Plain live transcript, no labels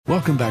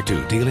Welcome back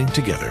to Dealing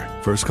Together.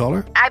 First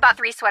caller? I bought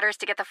 3 sweaters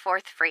to get the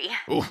 4th free.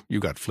 Oh, you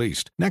got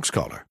fleeced. Next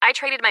caller? I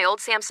traded my old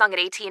Samsung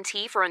at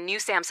AT&T for a new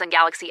Samsung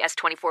Galaxy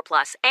S24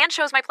 Plus and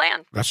chose my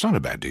plan. That's not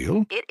a bad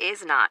deal. It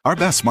is not. Our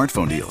best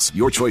smartphone deals.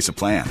 Your choice of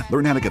plan.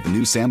 Learn how to get the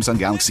new Samsung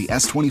Galaxy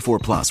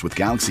S24 Plus with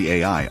Galaxy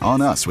AI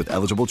on us with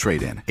eligible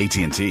trade-in.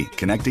 AT&T.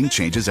 Connecting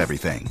changes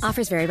everything.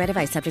 Offers vary by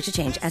device. Subject to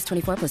change.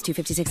 S24 plus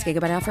 256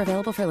 gigabyte offer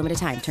available for a limited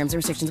time. Terms and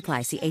restrictions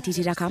apply. See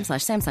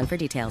att.com/Samsung for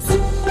details.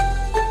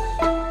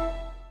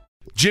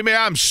 Jimmy,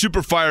 I'm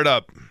super fired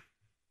up.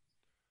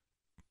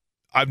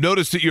 I've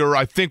noticed that you're,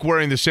 I think,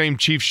 wearing the same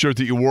Chiefs shirt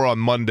that you wore on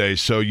Monday,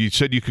 so you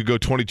said you could go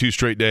 22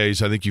 straight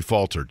days. I think you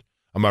faltered.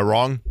 Am I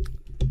wrong?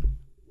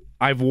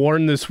 I've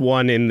worn this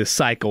one in the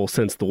cycle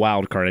since the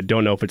wild card. I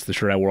don't know if it's the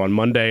shirt I wore on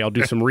Monday. I'll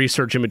do some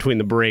research in between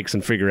the breaks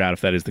and figure out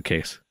if that is the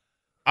case.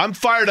 I'm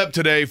fired up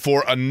today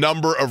for a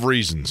number of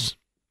reasons.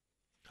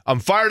 I'm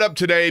fired up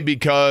today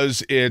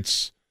because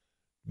it's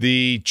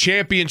the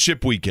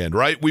championship weekend,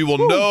 right? We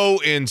will know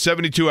in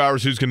 72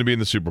 hours who's going to be in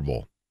the Super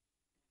Bowl.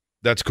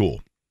 That's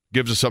cool.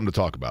 Gives us something to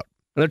talk about.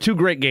 And they're 2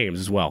 great games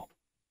as well.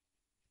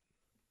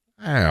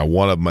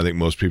 One of them, I think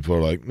most people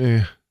are like,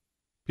 eh.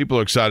 People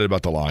are excited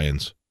about the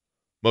Lions.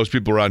 Most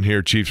people around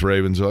here, Chiefs,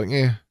 Ravens, are like,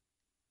 eh.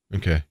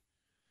 Okay.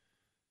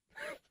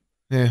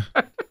 Yeah.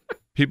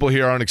 People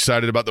here aren't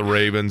excited about the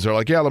Ravens. They're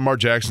like, yeah, Lamar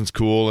Jackson's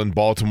cool, and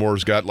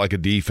Baltimore's got like a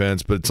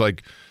defense, but it's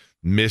like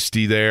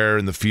misty there,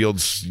 and the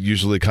field's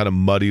usually kind of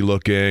muddy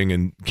looking,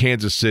 and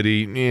Kansas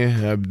City,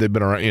 they've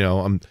been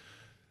around,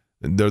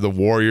 they're the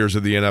Warriors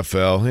of the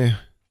NFL,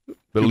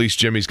 but at least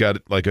Jimmy's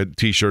got like a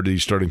t-shirt that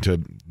he's starting to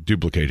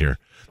duplicate here.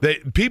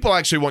 People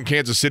actually want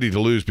Kansas City to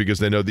lose because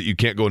they know that you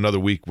can't go another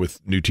week with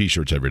new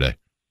t-shirts every day,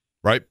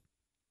 right?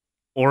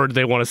 Or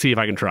they want to see if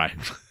I can try.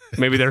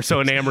 Maybe they're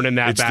so enamored in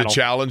that battle. It's the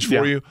challenge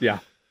for you? Yeah.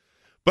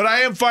 But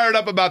I am fired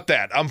up about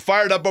that. I'm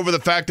fired up over the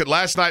fact that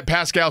last night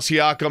Pascal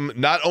Siakam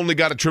not only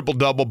got a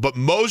triple-double, but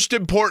most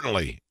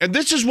importantly, and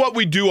this is what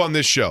we do on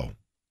this show,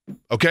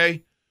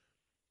 okay?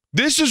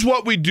 This is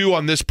what we do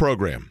on this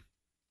program.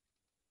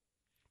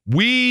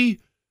 We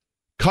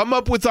come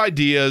up with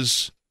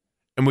ideas,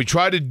 and we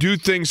try to do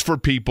things for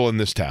people in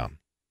this town,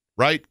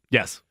 right?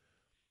 Yes.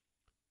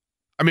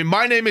 I mean,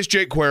 my name is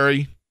Jake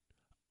Query.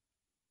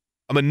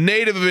 I'm a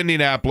native of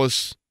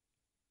Indianapolis.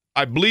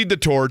 I bleed the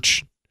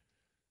torch.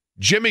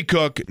 Jimmy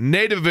Cook,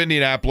 native of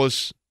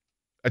Indianapolis,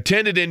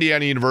 attended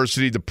Indiana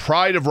University, the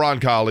pride of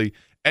Roncalli.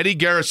 Eddie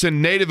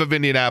Garrison, native of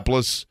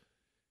Indianapolis,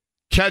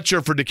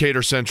 catcher for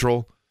Decatur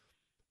Central.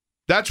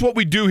 That's what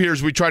we do here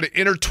is we try to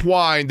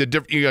intertwine the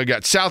different, you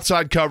got South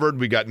Side covered,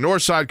 we got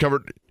North Side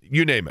covered,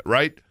 you name it,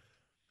 right?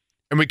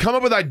 And we come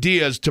up with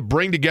ideas to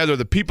bring together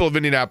the people of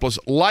Indianapolis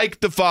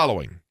like the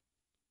following.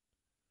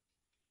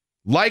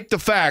 Like the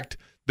fact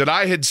that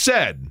I had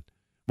said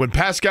when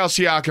Pascal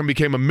Siakam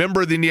became a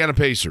member of the Indiana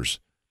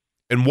Pacers.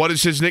 And what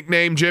is his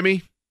nickname,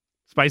 Jimmy?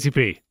 Spicy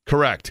P.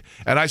 Correct.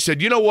 And I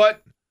said, you know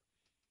what?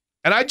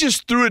 And I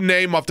just threw a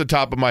name off the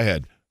top of my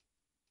head.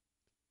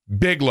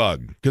 Big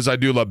Lug, because I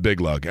do love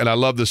Big Lug. And I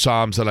love the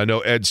Psalms, and I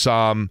know Ed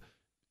Psalm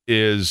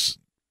is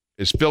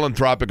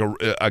philanthropic,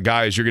 a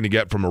guy as you're going to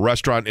get from a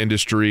restaurant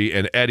industry,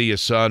 and Eddie,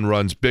 his son,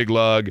 runs Big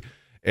Lug,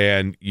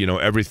 and,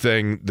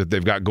 everything that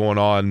they've got going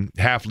on,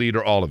 half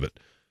liter, all of it.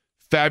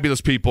 Fabulous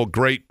people,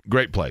 great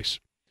place.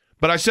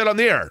 But I said on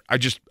the air,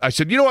 I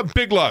said, you know what,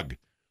 Big Lug?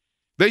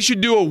 They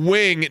should do a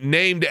wing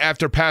named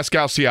after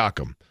Pascal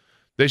Siakam.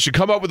 They should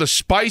come up with a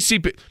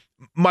spicy...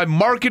 My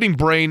marketing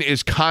brain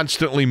is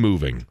constantly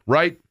moving,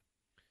 right?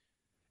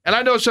 And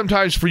I know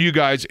sometimes for you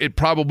guys, it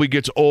probably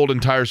gets old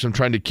and tiresome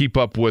trying to keep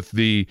up with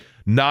the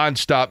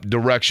nonstop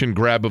direction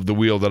grab of the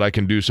wheel that I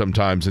can do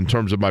sometimes in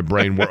terms of my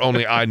brain where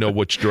only I know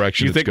which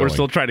direction it's going. You think we're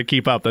still trying to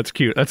keep up. That's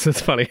cute. That's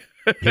funny.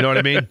 You know what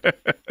I mean?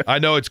 I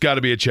know it's got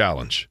to be a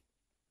challenge.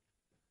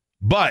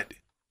 But...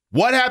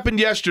 what happened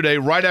yesterday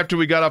right after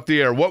we got off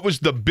the air? What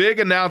was the big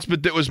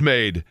announcement that was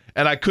made?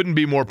 And I couldn't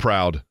be more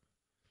proud.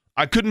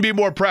 I couldn't be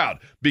more proud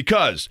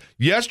because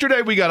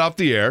yesterday we got off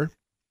the air,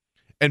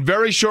 and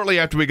very shortly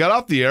after we got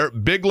off the air,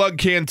 Big Lug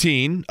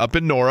Canteen up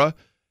in Nora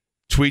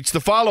tweets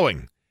the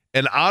following.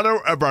 In honor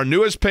of our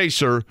newest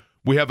Pacer,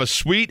 we have a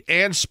sweet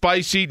and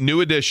spicy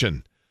new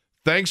addition.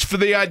 Thanks for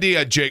the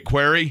idea, Jake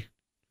Query.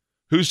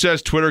 Who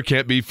says Twitter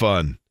can't be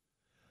fun?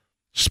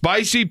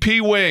 Spicy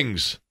P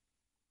Wings.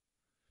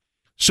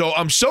 So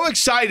I'm so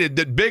excited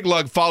that Big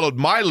Lug followed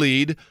my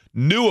lead,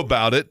 knew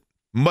about it,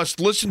 must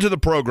listen to the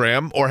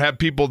program or have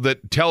people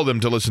that tell them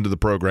to listen to the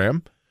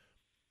program.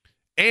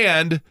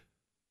 And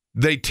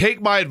they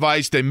take my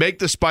advice. They make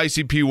the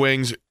Spicy P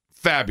Wings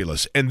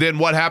fabulous. And then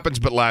what happens?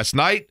 But last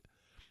night,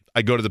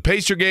 I go to the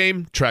Pacer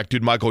game, track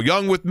dude Michael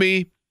Young with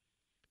me,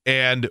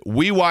 and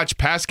we watch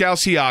Pascal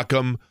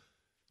Siakam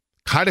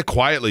kind of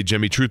quietly,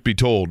 Jimmy, truth be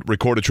told,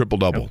 record a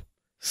triple-double.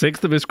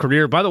 6th of his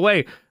career. By the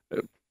way,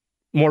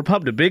 more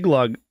pub to Big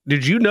Lug.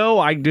 Did you know,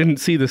 I didn't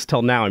see this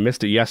till now, I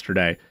missed it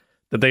yesterday,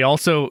 that they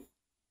also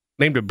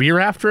named a beer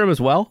after him as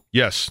well?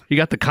 Yes. He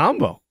got the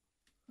combo.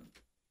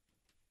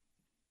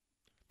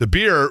 The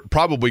beer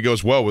probably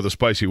goes well with a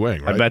spicy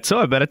wing, right? I bet so.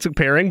 I bet it's a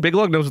pairing. Big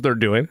Lug knows what they're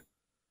doing.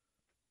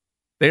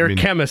 They are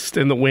chemists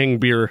in the wing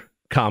beer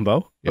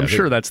combo. I'm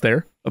sure that's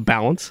there. A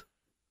balance.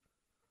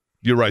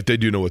 You're right. They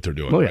do know what they're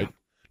doing, right?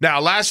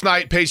 Now, last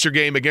night, Pacer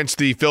game against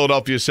the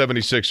Philadelphia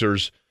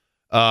 76ers.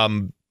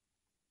 A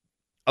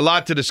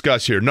lot to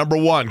discuss here. Number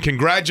one,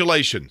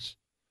 congratulations.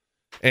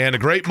 And a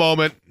great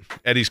moment.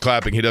 Eddie's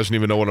clapping. He doesn't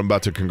even know what I'm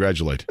about to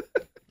congratulate.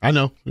 I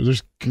know.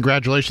 There's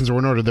congratulations are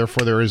in order.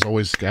 Therefore, there is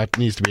always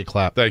needs to be a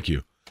clap. Thank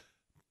you.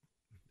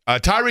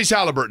 Tyrese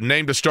Halliburton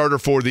named a starter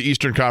for the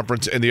Eastern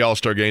Conference in the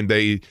All-Star game.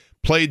 They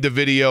played the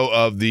video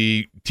of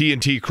the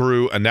TNT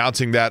crew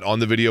announcing that on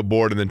the video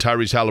board, and then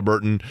Tyrese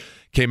Halliburton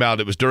came out.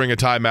 It was during a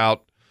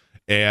timeout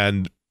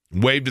and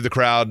waved to the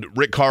crowd.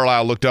 Rick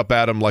Carlisle looked up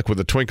at him like with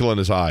a twinkle in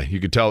his eye. You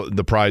could tell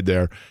the pride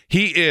there.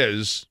 He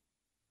is,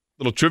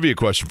 little trivia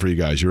question for you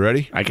guys. You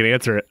ready? I can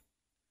answer it.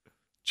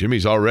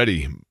 Jimmy's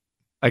already.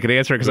 I can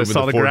answer it because I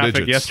saw the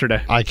graphic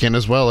yesterday. I can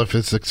as well if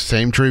it's the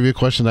same trivia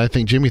question that I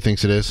think Jimmy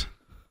thinks it is.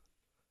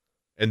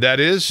 And that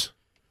is?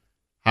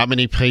 How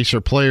many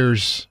Pacer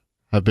players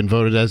have been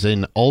voted as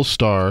an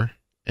All-Star,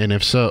 and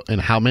if so,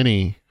 and how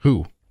many,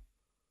 who?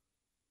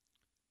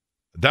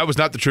 That was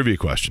not the trivia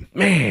question.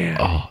 Man.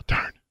 Oh,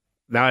 darn.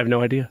 Now I have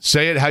no idea.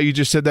 Say it how you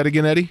just said that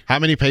again, Eddie. How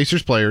many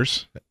Pacers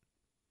players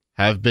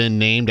have been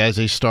named as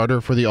a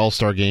starter for the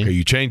All-Star game? Okay,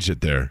 you changed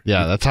it there.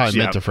 Yeah, that's how I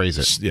meant to phrase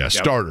it. Yeah,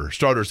 starter.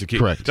 Starter's the key.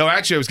 Correct. No,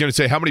 actually, I was going to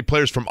say how many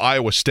players from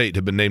Iowa State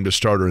have been named a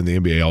starter in the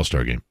NBA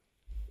All-Star game?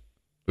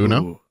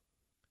 Uno? Ooh.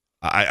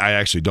 I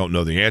actually don't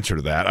know the answer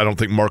to that. I don't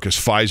think Marcus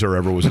Fizer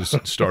ever was a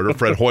starter.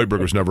 Fred Hoiberg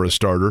was never a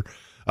starter.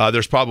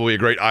 There's probably a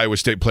great Iowa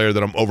State player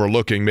that I'm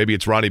overlooking. Maybe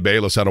it's Ronnie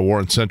Bayless out of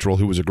Warren Central,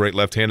 who was a great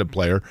left-handed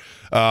player.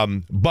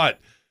 But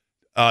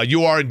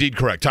you are indeed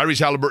correct. Tyrese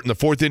Halliburton, the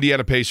fourth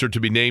Indiana Pacer to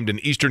be named an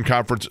Eastern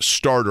Conference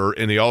starter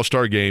in the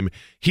All-Star game.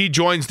 He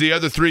joins the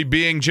other three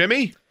being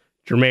Jimmy?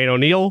 Jermaine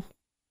O'Neal,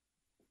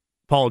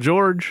 Paul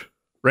George,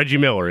 Reggie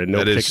Miller in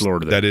no particular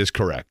order. That is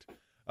correct.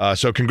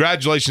 So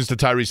congratulations to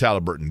Tyrese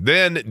Halliburton.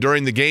 Then,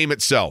 during the game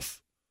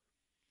itself,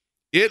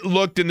 it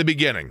looked in the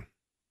beginning.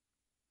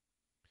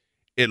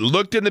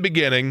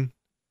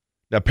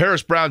 Now,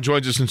 Paris Brown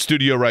joins us in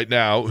studio right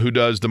now, who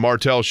does the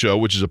Martell Show,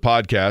 which is a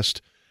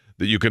podcast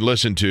that you can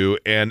listen to.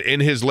 And in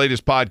his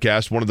latest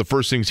podcast, one of the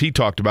first things he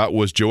talked about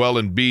was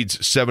Joel Embiid's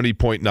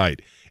 70-point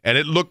night. And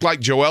it looked like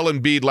Joel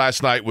Embiid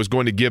last night was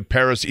going to give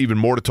Paris even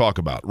more to talk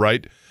about,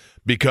 right?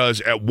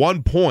 Because at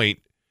one point,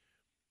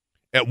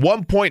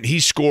 he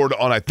scored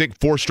on, I think,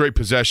 4 straight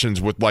possessions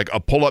with like a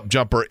pull-up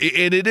jumper.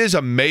 And it is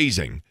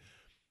amazing.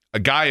 A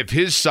guy of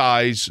his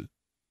size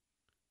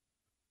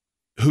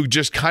who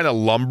just kind of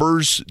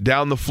lumbers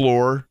down the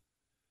floor,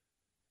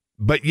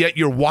 but yet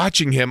you're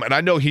watching him, and I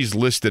know he's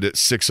listed at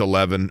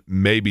 6'11",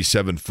 maybe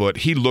 7 foot.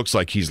 He looks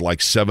like he's like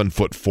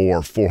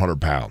 7'4",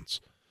 400 pounds.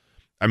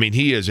 I mean,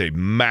 he is a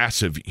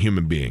massive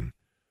human being.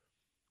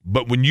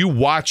 But when you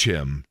watch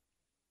him,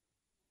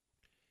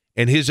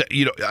 and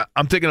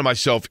I'm thinking to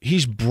myself,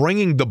 he's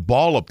bringing the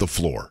ball up the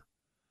floor.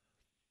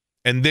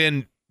 And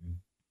then,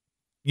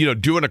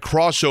 doing a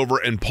crossover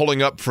and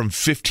pulling up from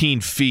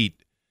 15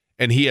 feet,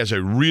 and he has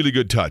a really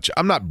good touch.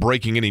 I'm not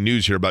breaking any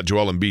news here about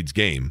Joel Embiid's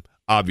game,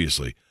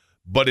 obviously,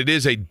 but it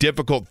is a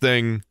difficult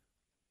thing,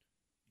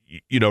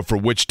 for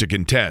which to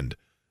contend.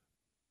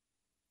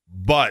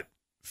 But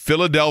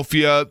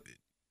Philadelphia,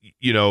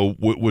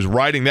 was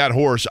riding that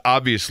horse,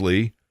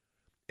 obviously.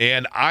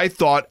 And I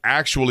thought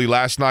actually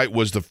last night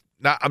was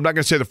I'm not going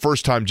to say the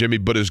first time, Jimmy,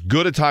 but as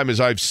good a time as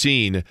I've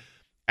seen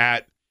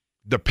at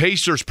the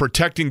Pacers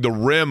protecting the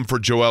rim for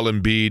Joel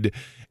Embiid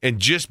and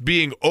just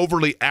being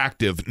overly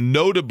active,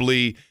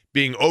 notably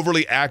being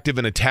overly active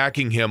and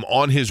attacking him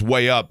on his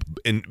way up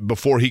and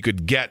before he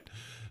could get.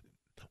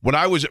 When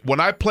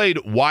I played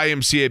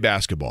YMCA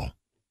basketball,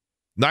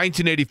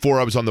 1984,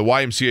 I was on the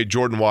YMCA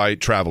Jordan Y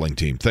traveling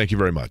team. Thank you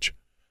very much.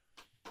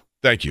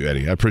 Thank you,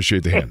 Eddie. I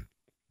appreciate the hand.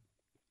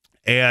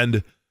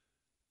 And,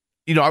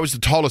 I was the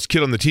tallest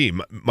kid on the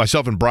team.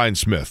 Myself and Brian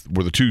Smith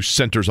were the two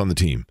centers on the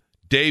team.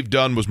 Dave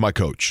Dunn was my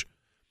coach.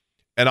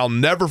 And I'll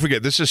never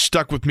forget, this has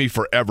stuck with me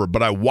forever,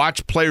 but I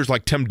watched players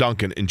like Tim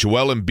Duncan and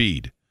Joel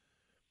Embiid.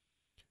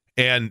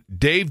 And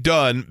Dave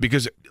Dunn,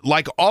 because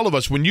like all of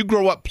us, when you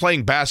grow up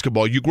playing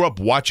basketball, you grow up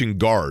watching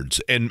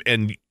guards. And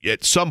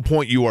at some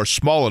point you are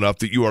small enough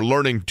that you are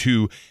learning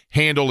to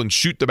handle and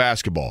shoot the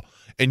basketball.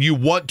 And you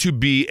want to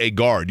be a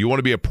guard. You want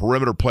to be a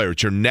perimeter player.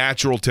 It's your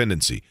natural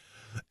tendency.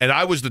 And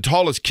I was the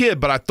tallest kid,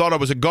 but I thought I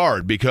was a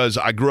guard because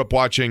I grew up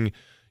watching,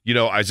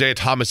 Isaiah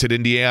Thomas at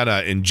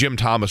Indiana, and Jim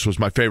Thomas was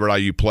my favorite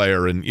IU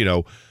player, and,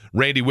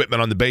 Randy Whitman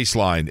on the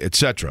baseline,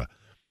 etc.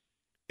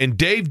 And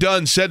Dave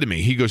Dunn said to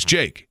me, he goes,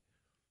 Jake,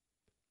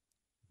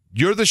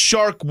 you're the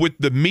shark with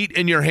the meat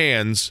in your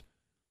hands,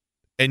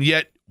 and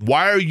yet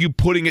why are you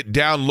putting it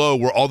down low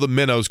where all the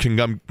minnows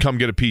can come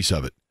get a piece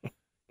of it?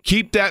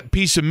 Keep that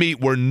piece of meat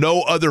where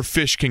no other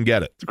fish can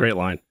get it. It's a great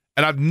line.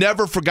 And I've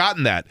never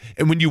forgotten that.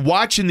 And when you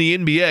watch in the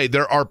NBA,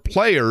 there are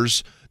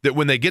players that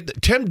when they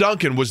get Tim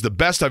Duncan was the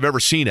best I've ever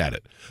seen at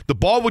it. The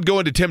ball would go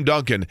into Tim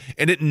Duncan,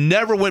 and it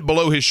never went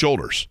below his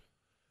shoulders.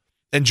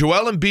 And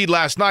Joel Embiid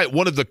last night,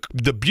 one of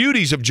the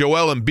beauties of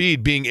Joel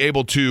Embiid being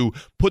able to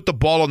put the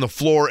ball on the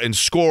floor and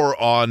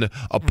score on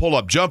a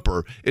pull-up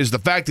jumper is the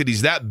fact that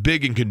he's that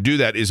big and can do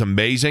that is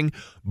amazing.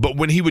 But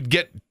when he would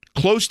get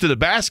close to the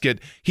basket,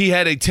 he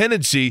had a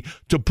tendency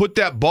to put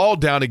that ball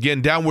down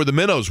again, down where the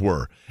minnows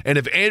were. And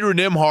if Andrew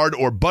Nembhard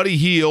or Buddy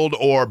Hield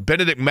or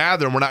Benedict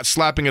Mathurin were not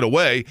slapping it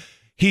away,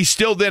 he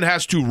still then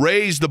has to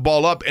raise the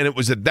ball up. And it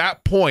was at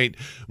that point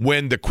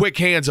when the quick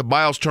hands of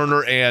Miles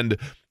Turner and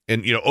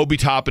Obi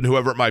Toppin,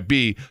 whoever it might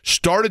be,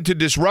 started to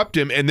disrupt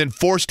him and then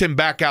forced him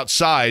back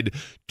outside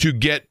to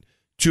get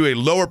to a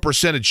lower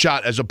percentage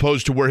shot as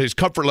opposed to where his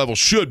comfort level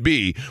should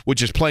be,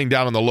 which is playing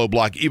down on the low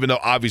block, even though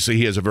obviously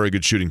he has a very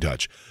good shooting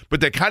touch. But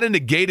they kind of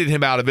negated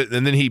him out of it,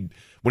 and then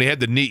when he had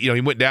the knee,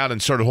 he went down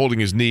and started holding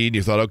his knee, and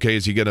you thought, okay,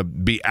 is he going to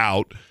be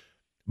out?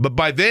 But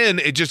by then,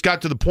 it just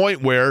got to the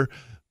point where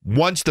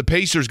once the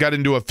Pacers got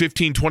into a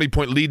 15,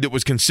 20-point lead that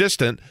was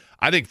consistent,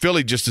 I think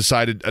Philly just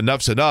decided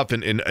enough's enough,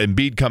 and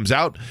Embiid comes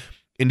out.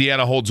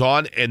 Indiana holds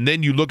on, and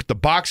then you look at the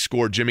box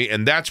score, Jimmy,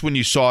 and that's when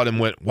you saw it and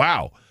went,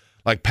 wow.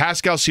 Like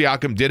Pascal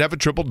Siakam did have a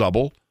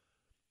triple-double,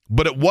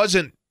 but it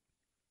wasn't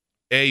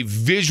a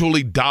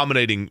visually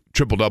dominating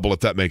triple-double,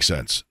 if that makes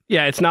sense.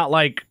 Yeah, it's not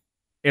like,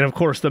 and of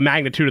course the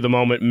magnitude of the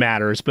moment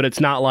matters, but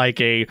it's not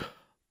like a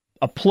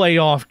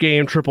playoff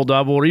game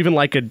triple-double or even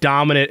like a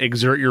dominant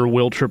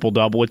exert-your-will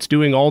triple-double. It's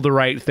doing all the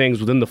right things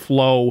within the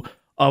flow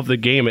of the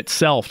game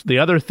itself. The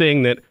other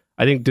thing that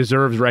I think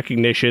deserves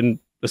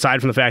recognition,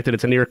 aside from the fact that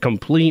it's a near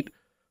complete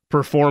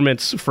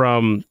performance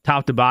from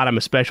top to bottom,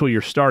 especially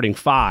your starting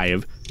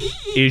five,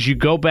 is you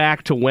go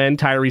back to when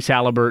Tyrese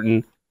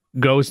Halliburton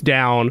goes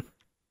down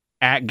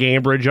at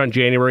Cambridge on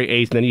January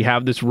 8th, and then you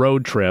have this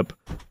road trip.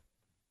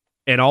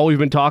 And all we've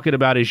been talking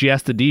about is,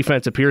 yes, the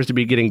defense appears to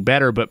be getting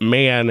better, but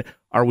man,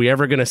 are we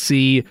ever going to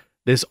see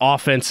this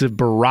offensive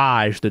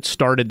barrage that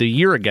started the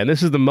year again?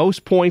 This is the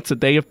most points that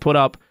they have put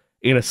up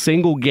in a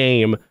single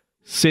game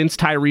since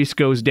Tyrese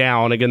goes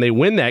down. Again, they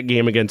win that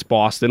game against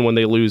Boston when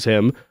they lose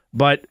him,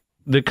 but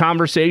the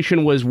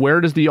conversation was,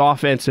 where does the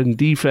offense and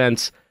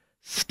defense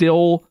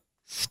still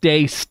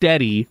stay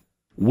steady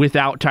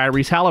without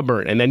Tyrese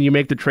Halliburton? And then you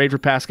make the trade for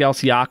Pascal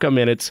Siakam,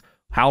 and it's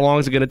how long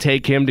is it going to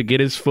take him to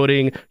get his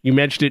footing? You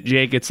mentioned it,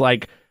 Jake. It's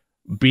like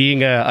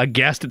being a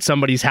guest at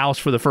somebody's house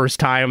for the first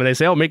time, and they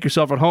say, oh, make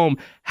yourself at home.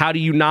 How do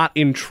you not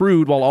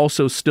intrude while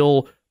also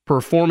still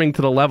performing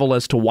to the level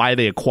as to why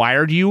they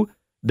acquired you?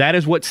 That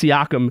is what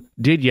Siakam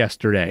did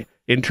yesterday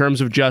in terms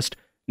of just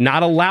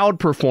not a loud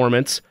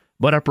performance,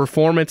 but a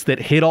performance that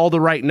hit all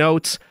the right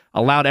notes,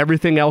 allowed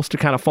everything else to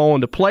kind of fall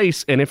into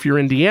place. And if you're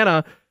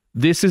Indiana,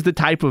 this is the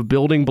type of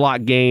building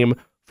block game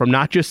from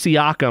not just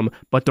Siakam,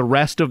 but the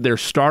rest of their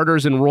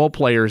starters and role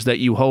players that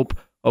you hope,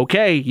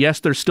 okay,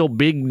 yes, there's still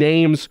big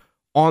names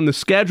on the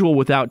schedule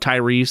without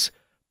Tyrese,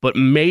 but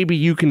maybe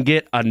you can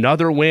get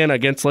another win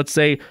against, let's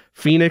say,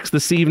 Phoenix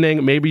this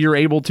evening. Maybe you're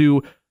able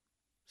to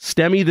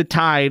stem the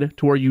tide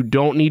to where you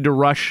don't need to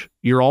rush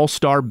your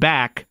all-star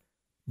back,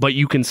 but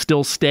you can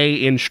still stay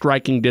in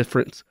striking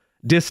distance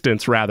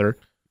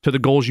to the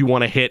goals you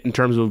want to hit in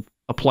terms of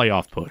a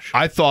playoff push.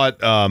 I thought,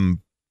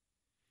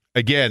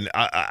 again,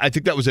 I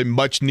think that was a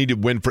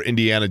much-needed win for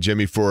Indiana,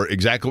 Jimmy, for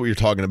exactly what you're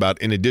talking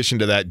about. In addition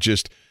to that,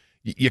 just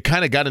you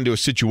kind of got into a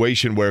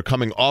situation where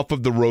coming off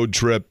of the road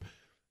trip,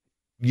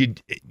 you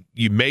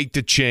make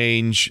the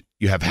change,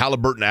 you have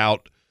Halliburton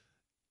out.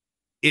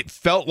 It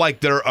felt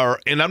like there are,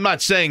 and I'm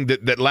not saying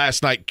that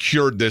last night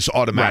cured this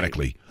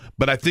automatically, right,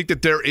 but I think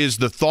that there is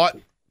the thought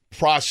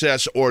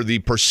process or the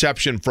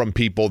perception from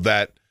people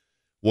that,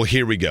 well,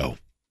 here we go.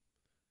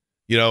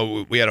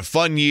 We had a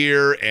fun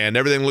year and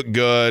everything looked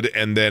good,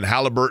 and then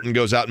Halliburton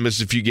goes out and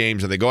misses a few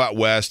games, and they go out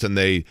west and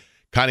they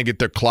kind of get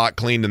their clock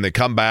cleaned, and they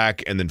come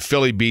back, and then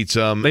Philly beats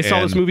them. They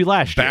saw this movie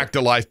last year. Back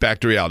to life, back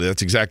to reality.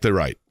 That's exactly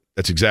right.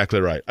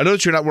 I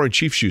noticed you're not wearing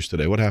Chiefs shoes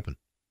today. What happened?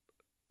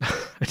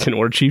 I didn't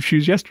wear Chiefs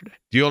shoes yesterday.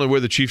 Do you only wear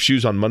the Chiefs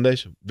shoes on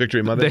Mondays?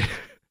 Victory Monday?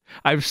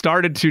 I've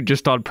started to,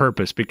 just on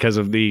purpose because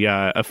of the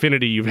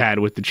affinity you've had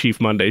with the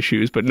Chief Monday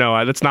shoes, but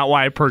no, that's not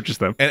why I purchased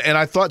them. And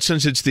I thought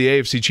since it's the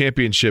AFC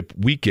Championship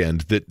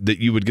weekend that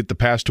you would get the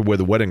pass to wear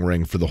the wedding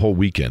ring for the whole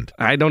weekend.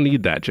 I don't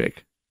need that,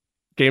 Jake.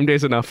 Game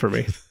day's enough for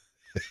me.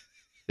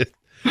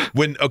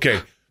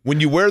 When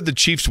you wear the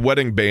Chiefs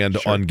wedding band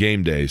on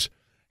game days,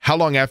 how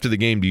long after the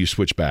game do you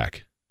switch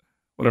back?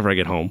 Whenever I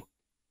get home.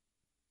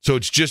 So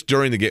it's just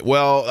during the game.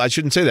 Well, I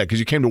shouldn't say that because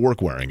you came to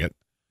work wearing it,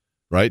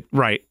 right?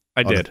 Right,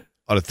 I did.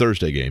 On a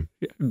Thursday game.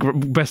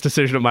 Best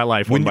decision of my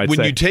life, when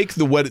you take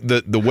the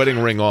wedding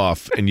ring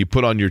off and you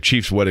put on your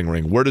Chiefs wedding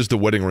ring, where does the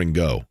wedding ring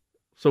go?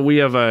 So we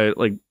have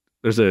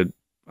there's I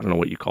don't know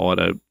what you call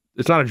it,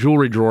 it's not a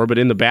jewelry drawer, but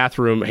in the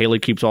bathroom, Haley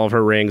keeps all of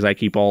her rings. I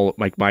keep all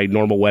my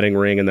normal wedding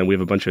ring, and then we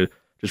have a bunch of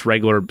just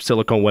regular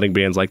silicone wedding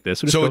bands like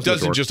this. So it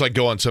doesn't just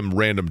go on some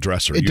random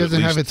dresser. It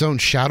doesn't have its own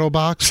shadow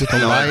box with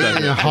a light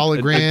and a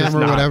hologram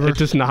or whatever. It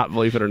does not,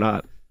 believe it or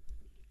not.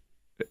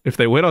 If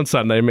they win on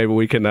Sunday, maybe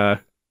we can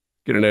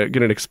Get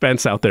an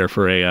expense out there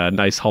for a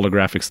nice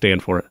holographic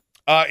stand for it.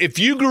 If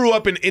you grew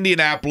up in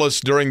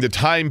Indianapolis during the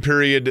time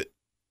period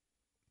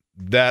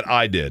that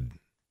I did,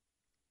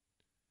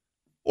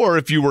 or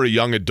if you were a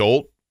young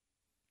adult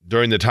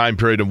during the time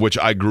period of which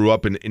I grew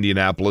up in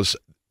Indianapolis,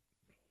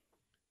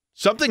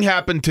 something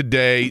happened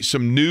today.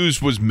 Some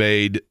news was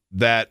made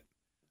that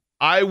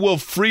I will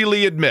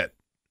freely admit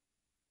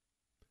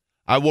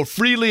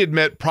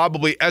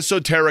probably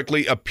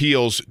esoterically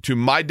appeals to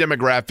my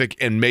demographic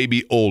and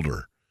maybe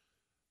older.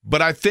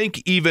 But I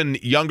think even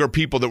younger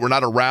people that were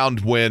not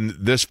around when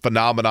this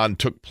phenomenon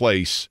took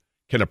place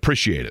can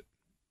appreciate it.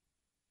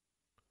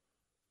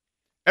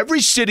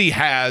 Every city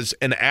has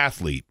an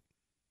athlete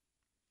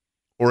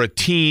or a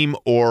team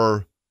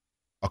or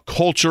a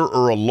culture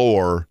or a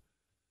lore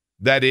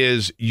that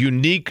is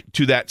unique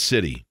to that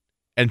city.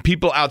 And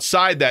people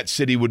outside that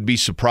city would be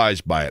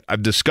surprised by it.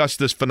 I've discussed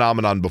this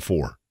phenomenon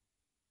before.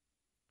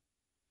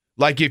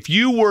 Like if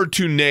you were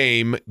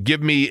to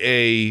give me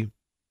a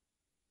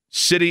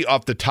city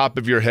off the top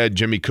of your head,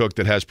 Jimmy Cook,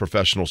 that has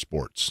professional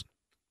sports.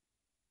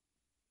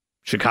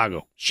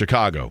 Chicago.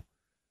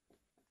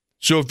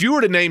 So if you were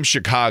to name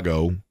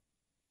Chicago,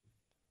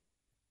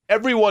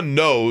 everyone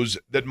knows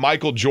that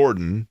Michael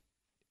Jordan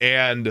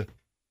and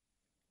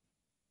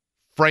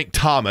Frank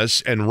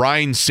Thomas and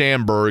Ryan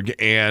Sandberg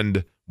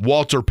and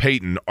Walter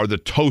Payton are the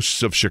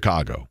toasts of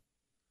Chicago.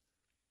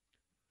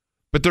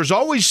 But there's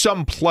always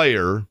some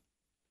player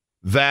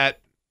that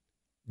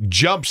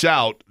jumps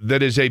out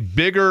that is a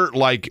bigger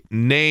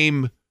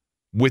name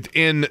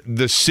within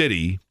the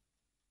city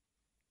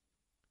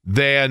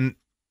than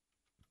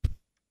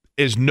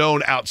is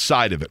known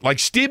outside of it. Like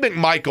Steve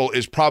McMichael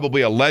is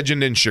probably a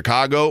legend in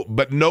Chicago,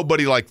 but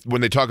nobody,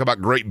 when they talk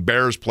about great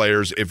Bears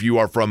players, if you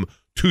are from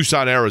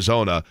Tucson,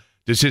 Arizona,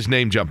 does his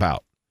name jump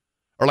out?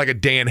 Or like a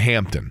Dan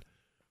Hampton.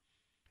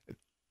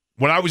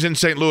 When I was in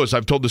St. Louis,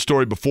 I've told the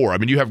story before. I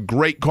mean, you have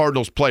great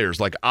Cardinals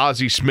players like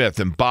Ozzie Smith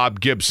and Bob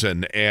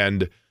Gibson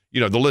and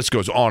the list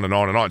goes on and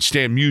on and on.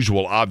 Stan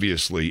Musial,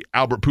 obviously.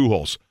 Albert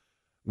Pujols.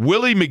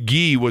 Willie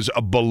McGee was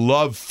a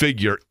beloved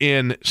figure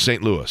in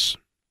St. Louis.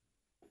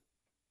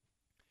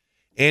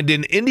 And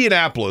in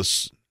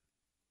Indianapolis,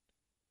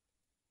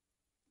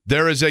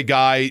 there is a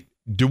guy.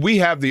 Do we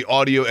have the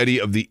audio, Eddie,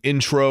 of the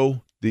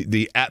intro,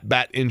 the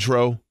at-bat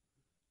intro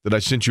that I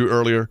sent you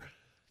earlier?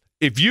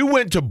 If you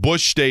went to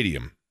Busch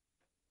Stadium,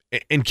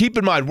 and keep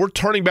in mind, we're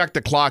turning back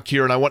the clock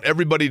here, and I want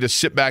everybody to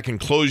sit back and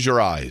close your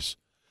eyes.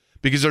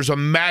 Because there's a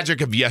magic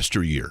of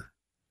yesteryear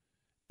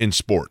in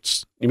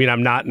sports. You mean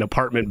I'm not in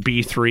apartment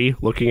B3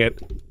 looking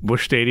at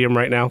Busch Stadium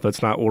right now?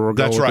 That's not where we're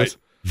going. That's with right.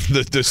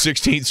 This? The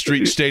 16th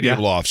Street Stadium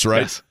lofts,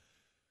 right? Yes.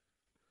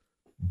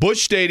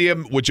 Busch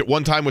Stadium, which at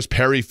one time was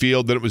Perry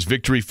Field, then it was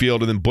Victory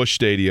Field, and then Busch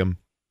Stadium.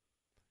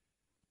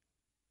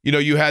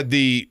 You had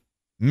the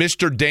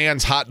Mr.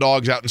 Dan's hot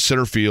dogs out in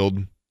center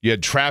field. You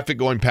had traffic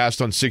going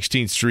past on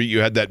 16th Street.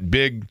 You had that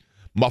big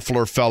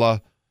muffler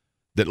fella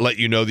that let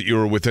you know that you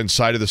were within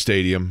sight of the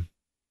stadium.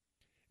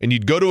 And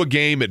you'd go to a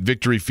game at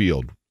Victory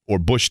Field, or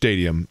Busch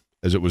Stadium,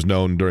 as it was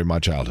known during my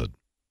childhood.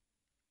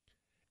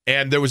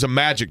 And there was a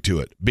magic to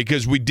it,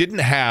 because we didn't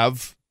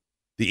have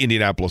the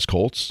Indianapolis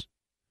Colts.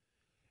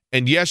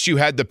 And yes, you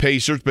had the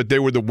Pacers, but they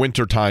were the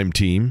wintertime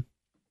team.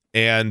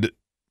 And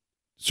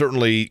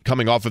certainly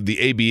coming off of the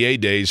ABA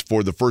days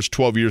for the first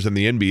 12 years in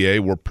the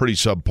NBA were pretty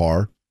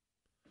subpar.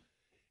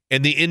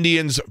 And the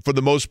Indians, for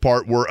the most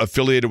part, were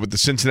affiliated with the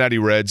Cincinnati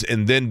Reds,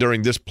 and then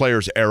during this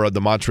player's era,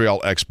 the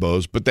Montreal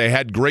Expos. But they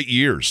had great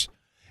years.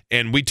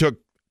 And we took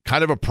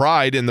kind of a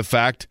pride in the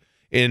fact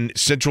in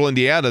Central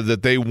Indiana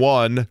that they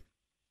won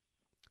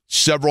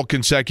several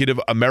consecutive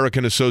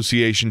American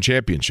Association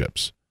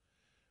championships.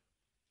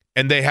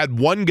 And they had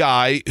one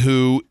guy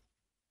who,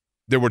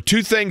 there were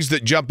two things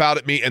that jump out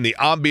at me, and the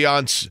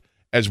ambiance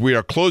as we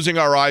are closing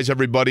our eyes,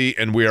 everybody,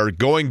 and we are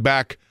going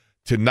back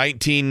to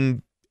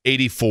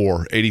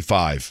 1984,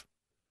 85.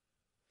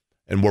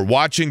 And we're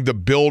watching the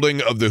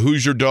building of the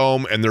Hoosier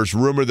Dome, and there's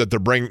rumor that they're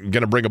going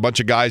to bring a bunch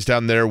of guys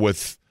down there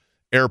with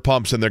air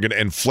pumps, and they're going to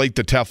inflate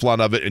the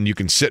Teflon of it, and you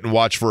can sit and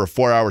watch for a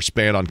 4-hour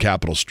span on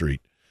Capitol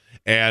Street.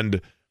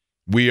 And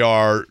we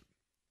are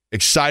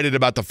excited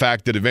about the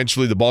fact that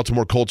eventually the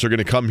Baltimore Colts are going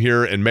to come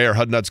here, and Mayor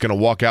Hudnut's going to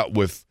walk out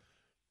with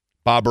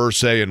Bob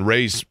Irsay and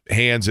raise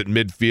hands at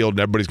midfield, and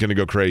everybody's going to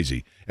go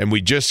crazy. And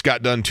we just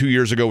got done 2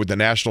 years ago with the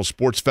National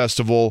Sports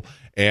Festival,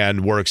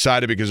 and we're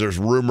excited because there's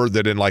rumor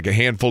that in like a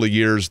handful of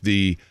years,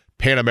 the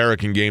Pan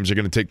American Games are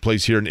going to take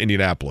place here in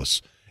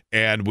Indianapolis.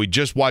 And we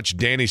just watched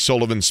Danny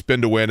Sullivan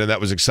spin to win, and that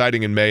was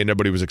exciting in May, and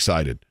everybody was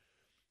excited.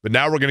 But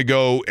now we're going to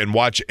go and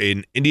watch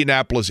an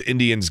Indianapolis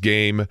Indians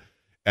game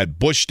at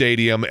Busch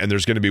Stadium, and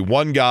there's going to be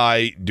one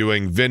guy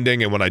doing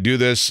vending, and when I do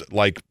this,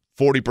 like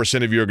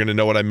 40% of you are going to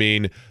know what I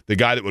mean. The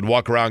guy that would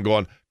walk around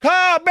going,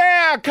 "Come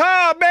back,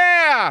 come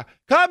back,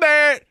 come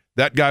back."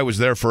 That guy was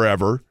there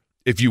forever.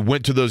 If you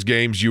went to those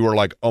games, you were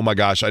like, oh my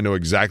gosh, I know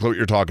exactly what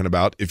you're talking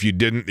about. If you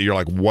didn't, you're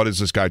like, what is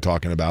this guy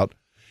talking about?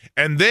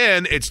 And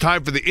then it's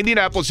time for the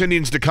Indianapolis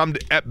Indians to come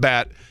at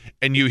bat,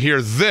 and you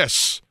hear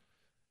this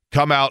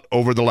come out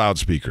over the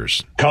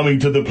loudspeakers. Coming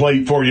to the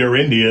plate for your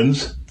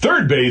Indians,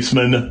 third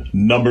baseman,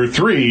 number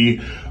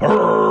 3,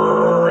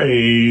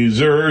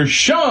 Razor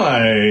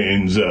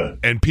Shines.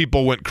 And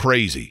people went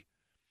crazy.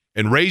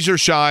 And Razor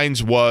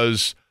Shines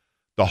was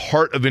the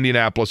heart of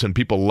Indianapolis, and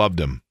people loved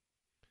him.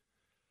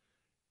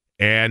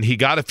 And he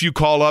got a few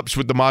call-ups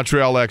with the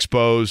Montreal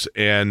Expos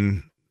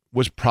and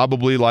was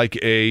probably like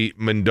a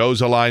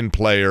Mendoza line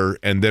player,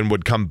 and then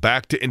would come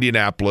back to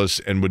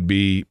Indianapolis and would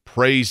be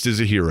praised as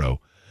a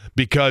hero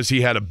because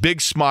he had a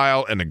big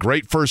smile and a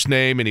great first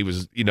name, and he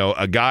was,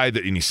 a guy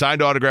and he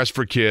signed autographs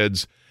for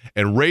kids.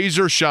 And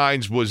Razor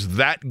Shines was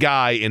that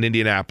guy in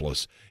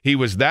Indianapolis. He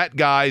was that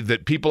guy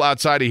that people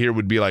outside of here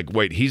would be like,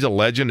 wait, he's a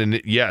legend?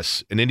 And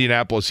yes, in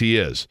Indianapolis he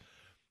is.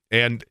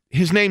 And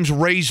his name's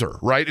Razor,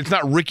 right? It's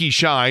not Ricky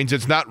Shines.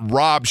 It's not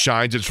Rob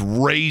Shines. It's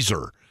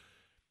Razor.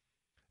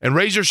 And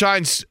Razor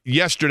Shines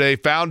yesterday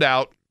found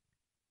out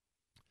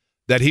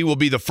that he will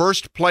be the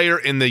first player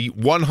in the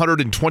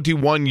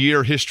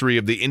 121-year history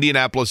of the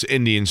Indianapolis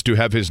Indians to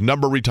have his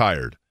number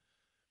retired.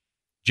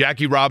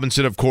 Jackie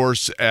Robinson, of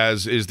course,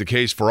 as is the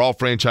case for all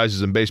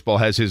franchises in baseball,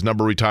 has his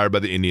number retired by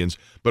the Indians.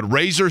 But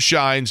Razor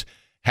Shines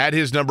had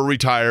his number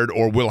retired,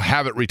 or will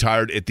have it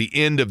retired, at the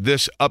end of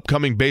this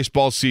upcoming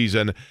baseball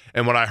season.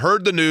 And when I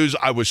heard the news,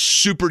 I was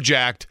super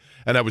jacked,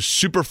 and I was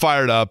super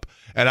fired up,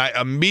 and I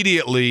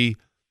immediately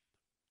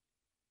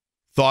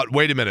thought,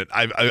 wait a minute,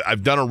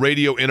 I've done a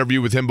radio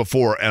interview with him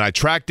before, and I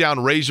tracked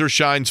down Razor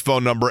Shine's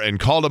phone number and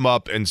called him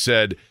up and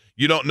said,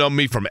 you don't know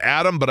me from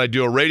Adam, but I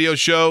do a radio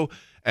show,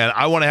 and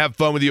I want to have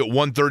fun with you at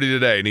 1:30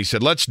 today. And he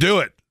said, let's do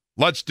it.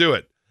 Let's do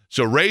it.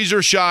 So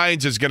Razor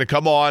Shines is going to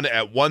come on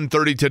at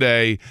 1:30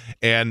 today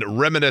and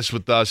reminisce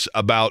with us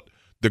about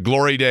the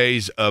glory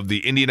days of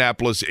the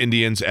Indianapolis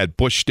Indians at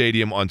Busch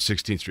Stadium on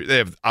 16th Street. They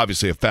have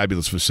obviously a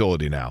fabulous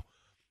facility now.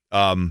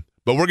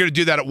 But we're going to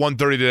do that at 1:30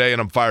 today,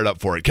 and I'm fired up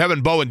for it.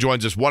 Kevin Bowen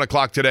joins us 1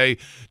 o'clock today.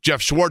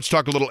 Geoff Schwartz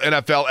talk a little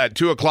NFL at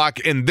 2 o'clock.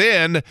 And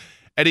then,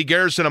 Eddie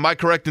Garrison, am I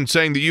correct in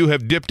saying that you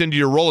have dipped into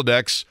your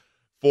Rolodex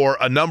for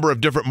a number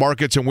of different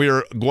markets, and we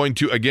are going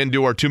to, again,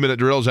 do our 2-minute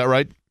drill? Is that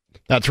right?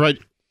 That's right.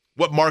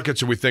 What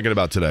markets are we thinking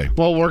about today?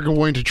 Well, we're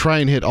going to try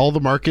and hit all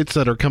the markets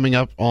that are coming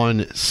up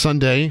on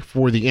Sunday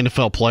for the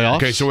NFL playoffs.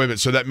 Okay, so wait a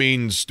minute. So that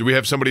means, do we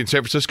have somebody in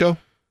San Francisco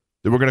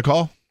that we're going to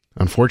call?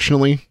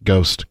 Unfortunately,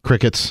 ghost.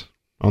 Crickets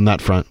on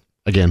that front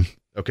again.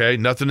 Okay,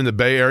 nothing in the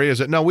Bay Area.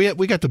 Is it? No,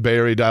 we got the Bay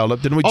Area dialed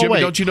up, didn't we? Jimmy,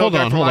 wait, don't you know? Hold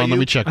on. Let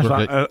me check.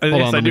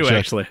 Yes, I do,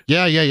 actually.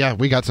 Yeah.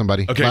 We got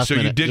somebody. Okay, Last so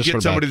minute, you did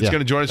get somebody that's going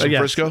to join us in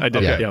Frisco? I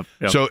did, okay.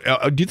 yeah. So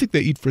do you think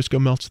they eat Frisco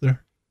melts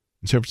there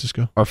in San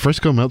Francisco? Are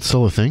Frisco melts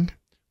still a thing?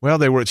 Well,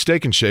 they were at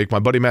Steak and Shake. My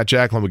buddy Matt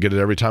Jacklin would get it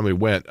every time we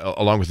went,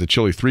 along with the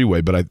chili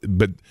three-way. But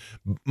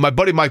my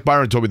buddy Mike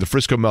Byron told me the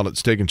Frisco melt at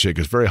Steak and Shake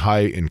is very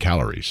high in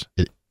calories.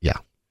 Yeah.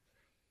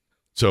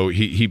 So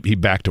he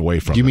backed away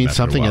from it. Do you mean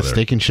something at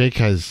Steak and Shake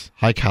has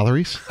high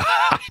calories?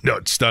 No,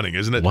 it's stunning,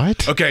 isn't it?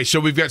 What? Okay, so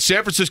we've got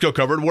San Francisco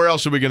covered. Where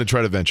else are we going to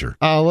try to venture?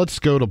 Let's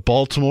go to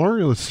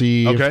Baltimore. Let's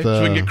see. Okay,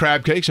 so we can get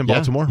crab cakes in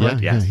Baltimore,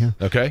 right? Yeah.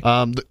 Okay.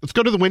 Let's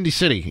go to the Windy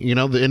City. The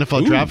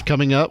NFL draft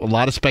coming up. A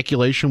lot of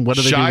speculation. What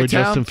do they do with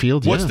Justin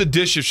Fields? What's the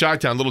dish of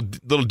Chi-Town?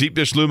 Little deep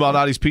dish Lou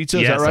Malnati's pizza?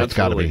 Is Yes, that right? That's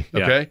got to be.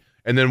 Yeah. Okay.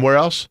 And then where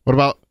else? What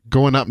about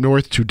going up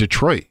north to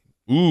Detroit?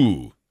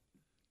 Ooh.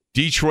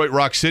 Detroit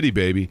Rock City,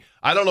 baby.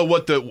 I don't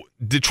know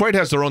Detroit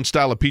has their own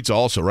style of pizza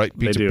also, right?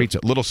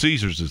 Pizza. Little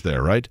Caesars is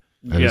there, right?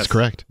 That is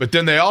correct. But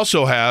then they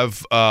also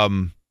have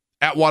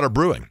Atwater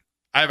Brewing.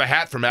 I have a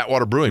hat from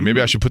Atwater Brewing. Maybe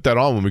I should put that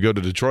on when we go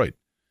to Detroit.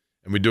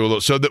 And we do a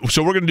little. So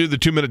we're going to do the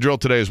 2-minute drill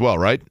today as well,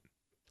 right?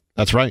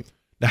 That's right.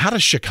 Now, how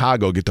does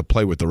Chicago get to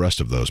play with the rest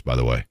of those, by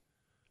the way?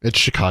 It's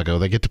Chicago.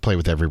 They get to play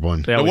with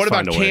everyone. Now, what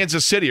about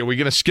Kansas City? Are we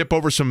going to skip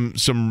over some?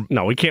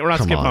 No, we can't. We're not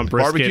skipping on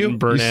brisket barbecue? and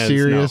burn You ends.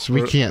 serious? No.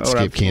 We can't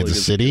skip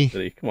Kansas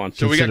City. Come on.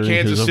 So we got Considering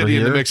Kansas who's City over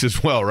in the here? mix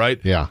as well,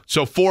 right? Yeah.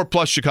 So 4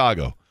 plus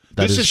Chicago.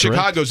 That This is is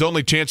Chicago's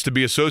only chance to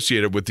be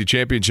associated with the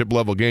championship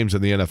level games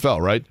in the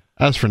NFL, right?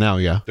 As for now,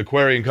 yeah. The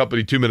Query and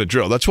Company 2-minute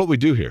drill. That's what we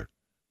do here.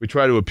 We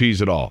try to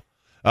appease it all.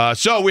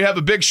 So we have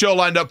a big show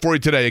lined up for you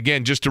today.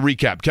 Again, just to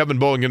recap, Kevin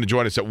Bowen going to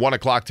join us at 1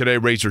 o'clock today.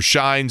 Razor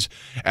Shines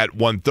at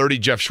 1:30.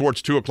 Geoff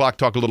Schwartz, 2 o'clock,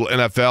 talk a little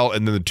NFL,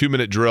 and then the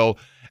 2-minute drill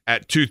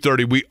at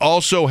 2:30. We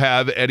also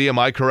have, Eddie, am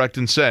I correct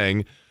in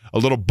saying, a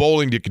little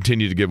bowling to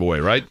continue to give away,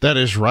 right? That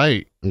is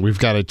right. We've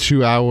got a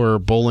 2-hour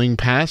bowling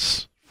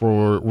pass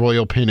for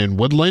Royal Pin in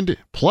Woodland.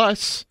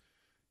 Plus,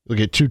 you'll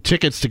get 2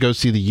 tickets to go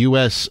see the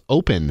U.S.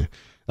 Open.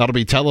 That'll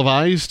be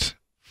televised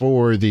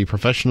for the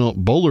Professional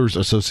Bowlers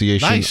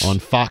Association on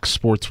Fox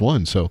Sports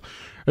 1. So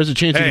there's a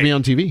chance you can be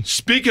on TV.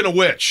 Speaking of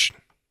which,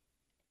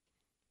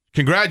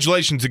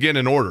 congratulations again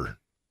in order.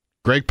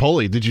 Greg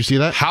Poley, did you see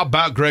that? How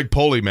about Greg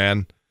Poley,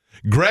 man?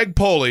 Greg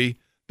Poley,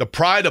 the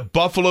pride of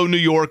Buffalo, New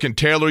York, and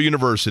Taylor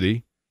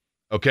University,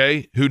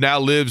 okay, who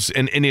now lives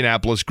in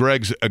Indianapolis.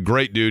 Greg's a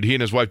great dude. He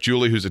and his wife,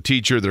 Julie, who's a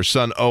teacher, their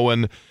son,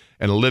 Owen,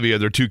 and Olivia,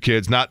 their 2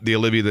 kids, not the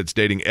Olivia that's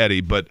dating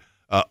Eddie, but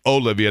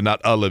Olivia, not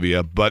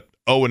Olivia, but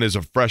Owen is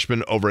a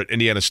freshman over at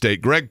Indiana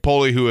State. Greg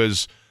Poley, who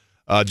is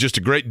Just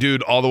a great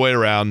dude all the way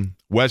around.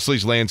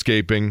 Wesley's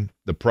Landscaping,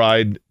 the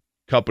pride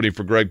company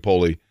for Greg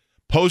Poley,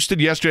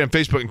 posted yesterday on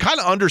Facebook and kind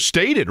of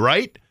understated,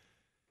 right?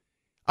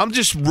 I'm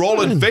just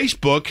rolling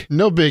Facebook.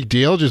 No big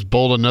deal. Just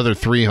bowled another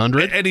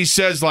 300. And he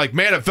says, like,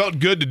 man, it felt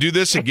good to do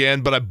this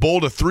again, but I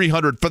bowled a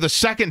 300 for the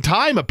second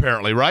time,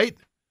 apparently, right?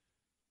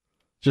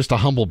 Just a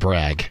humble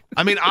brag.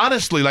 I mean,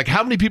 honestly, like,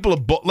 how many people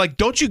have like,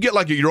 don't you get,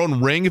 like, your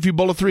own ring if you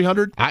bowl a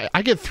 300?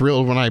 I get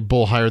thrilled when I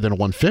bowl higher than a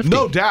 150.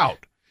 No doubt.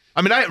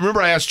 I mean, I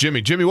remember I asked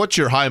Jimmy, what's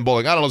your high in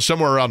bowling? I don't know,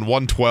 somewhere around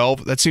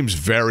 112. That seems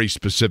very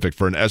specific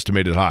for an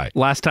estimated high.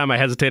 Last time I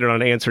hesitated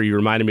on an answer, you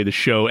reminded me the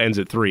show ends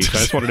at 3, so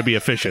I just wanted to be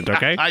efficient,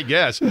 okay? I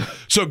guess.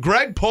 So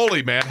Greg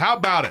Poley, man, how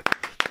about it?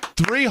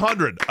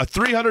 300, a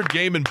 300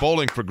 game in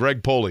bowling for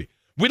Greg Poley.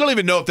 We don't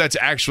even know if that's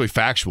actually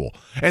factual.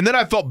 And then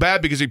I felt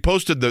bad because he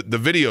posted the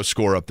video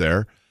score up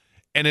there,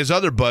 and his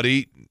other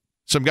buddy,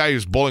 some guy he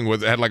was bowling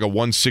with, had like a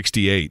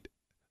 168.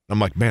 I'm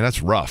like, man,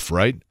 that's rough,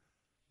 right?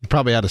 He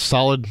probably had a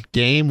solid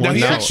game. No.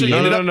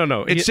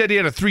 No. It said he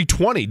had a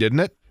 320, didn't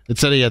it? It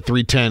said he had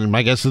 310.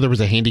 My guess is there was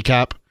a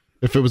handicap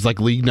if it was like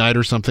league night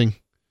or something,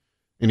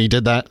 and he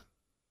did that.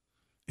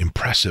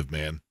 Impressive,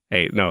 man.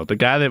 Hey, no, the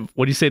guy that,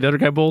 what do you say the other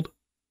guy bowled?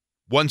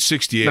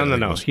 168.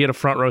 No. He had a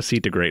front row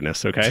seat to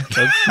greatness, okay?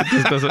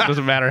 It just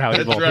doesn't matter how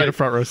he bowled. Right. He had a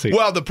front row seat.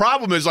 Well, the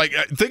problem is, like,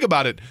 think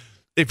about it.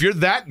 If you're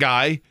that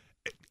guy,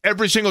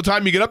 every single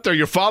time you get up there,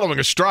 you're following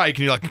a strike,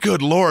 and you're like,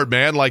 good Lord,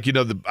 man. Like, you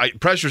know, the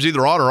pressure's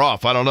either on or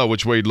off. I don't know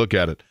which way you'd look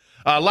at it.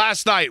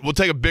 Last night, we'll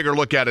take a bigger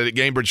look at it at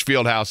Gamebridge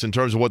Fieldhouse in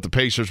terms of what the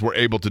Pacers were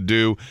able to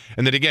do.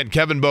 And then again,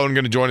 Kevin Bowen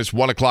going to join us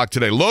 1 o'clock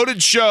today.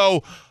 Loaded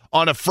show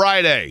on a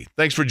Friday.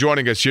 Thanks for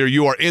joining us here.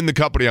 You are in the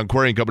company on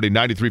Query & Company,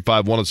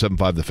 93.5,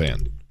 107.5 The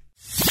Fan.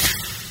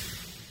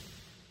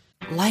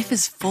 Life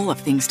is full of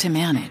things to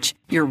manage.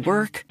 Your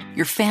work,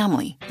 your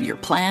family, your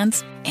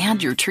plans,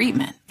 and your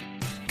treatment.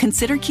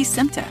 Consider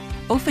Kesimpta,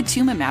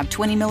 ofatumumab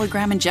 20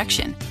 milligram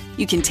injection.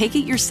 You can take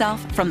it yourself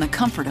from the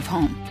comfort of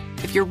home.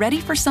 If you're ready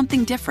for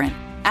something different,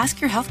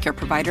 ask your healthcare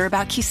provider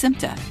about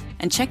Kesimpta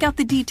and check out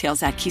the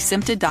details at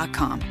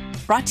kesimpta.com.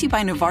 Brought to you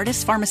by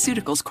Novartis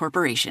Pharmaceuticals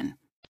Corporation.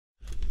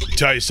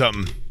 Tell you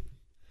something.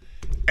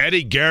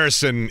 Eddie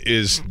Garrison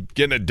is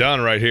getting it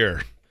done right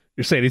here.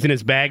 You're saying he's in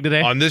his bag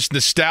today? On this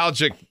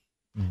nostalgic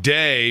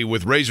day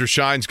with Razor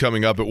Shines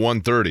coming up at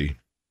 1:30.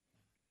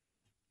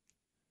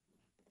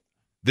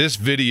 This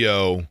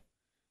video,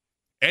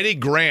 Eddie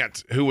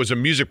Grant, who was a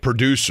music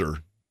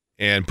producer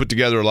and put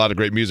together a lot of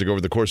great music over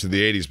the course of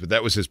the 80s, but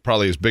that was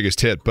probably his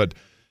biggest hit. But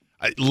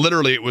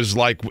literally, it was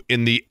like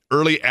in the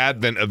early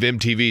advent of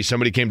MTV,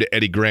 somebody came to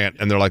Eddie Grant,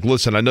 and they're like,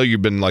 listen, I know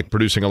you've been like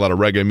producing a lot of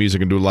reggae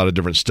music and doing a lot of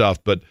different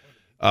stuff, but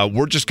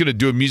we're just going to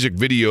do a music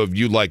video of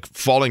you like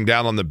falling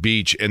down on the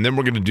beach, and then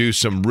we're going to do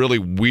some really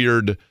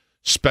weird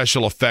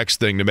special effects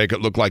thing to make it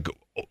look like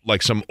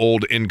some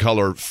old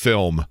in-color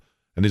film.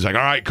 And he's like,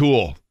 all right,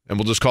 cool. And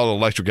we'll just call it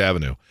Electric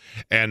Avenue.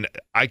 And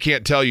I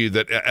can't tell you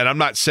that, and I'm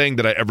not saying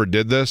that I ever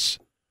did this,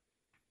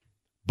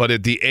 but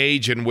at the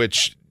age in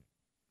which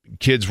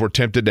kids were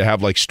tempted to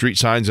have like street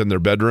signs in their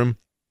bedroom,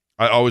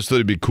 I always thought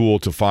it'd be cool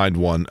to find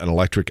an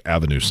Electric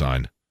Avenue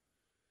sign.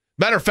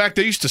 Matter of fact,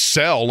 they used to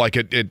sell like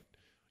at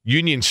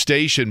Union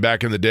Station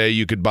back in the day,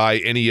 you could buy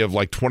any of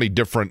like 20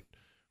 different,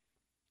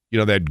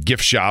 they had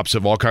gift shops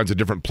of all kinds of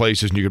different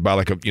places, and you could buy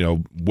like a,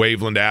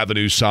 Waveland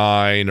Avenue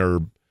sign or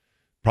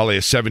probably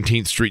a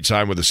 17th Street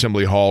sign with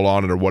Assembly Hall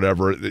on it or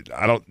whatever.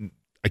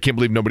 I can't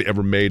believe nobody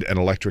ever made an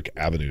Electric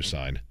Avenue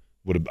sign.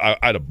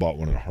 I'd have bought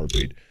one in a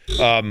heartbeat.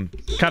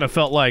 Kind of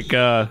felt like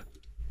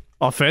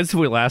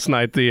offensively last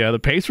night, the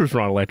Pacers were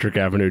on Electric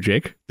Avenue,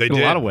 Jake. They in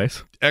did. A lot of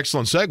ways.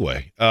 Excellent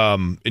segue.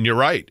 And you're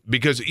right,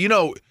 because,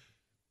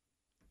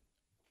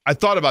 I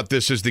thought about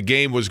this as the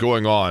game was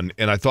going on,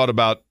 and I thought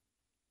about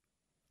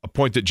a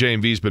point that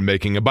J&V's been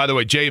making. And by the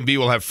way, J&V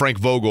will have Frank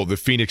Vogel, the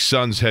Phoenix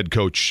Suns head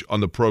coach,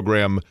 on the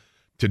program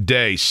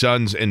today.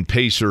 Suns and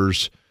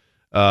Pacers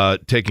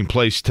taking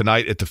place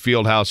tonight at the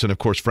Fieldhouse. And, of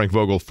course, Frank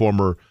Vogel,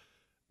 former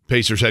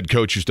Pacers head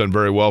coach, who's done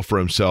very well for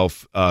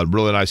himself.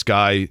 Really nice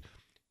guy.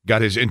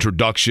 Got his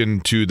introduction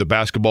to the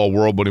basketball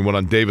world when he went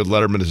on David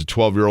Letterman as a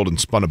 12-year-old and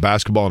spun a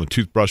basketball on a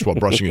toothbrush while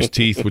brushing his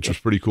teeth, which was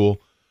pretty cool.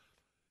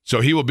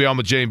 So he will be on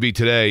with J&V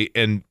today.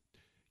 And,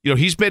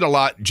 he's made a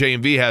lot,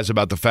 J&V has,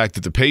 about the fact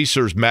that the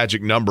Pacers'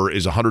 magic number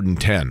is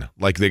 110.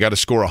 Like, they got to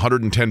score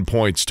 110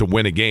 points to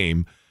win a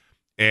game.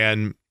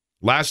 And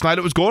last night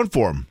it was going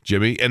for him,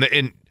 Jimmy.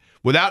 And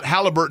without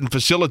Halliburton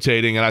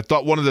facilitating, and I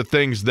thought one of the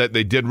things that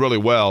they did really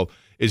well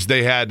is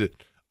they had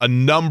a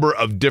number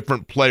of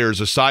different players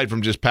aside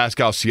from just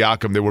Pascal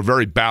Siakam. They were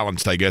very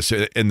balanced, I guess,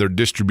 in their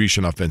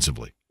distribution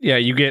offensively. Yeah,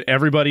 you get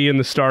everybody in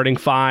the starting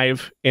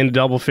five in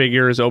double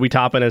figures. Obi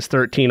Toppin has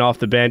 13 off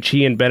the bench.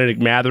 He and Benedict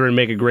Mathurin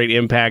make a great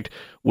impact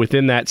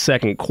within that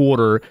second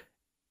quarter.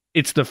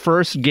 It's the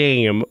first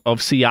game of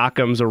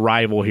Siakam's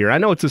arrival here. I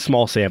know it's a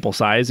small sample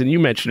size, and you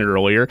mentioned it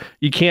earlier.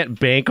 You can't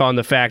bank on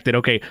the fact that,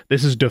 okay,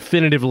 this is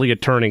definitively a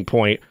turning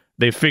point.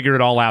 They figured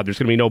it all out. There's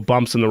going to be no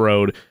bumps in the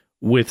road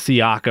with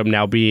Siakam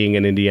now being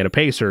an Indiana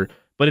Pacer.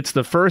 But it's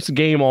the first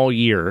game all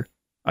year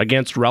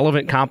against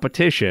relevant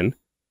competition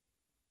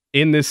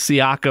in this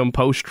Siakam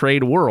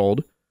post-trade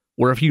world,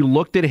 where if you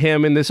looked at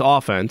him in this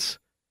offense,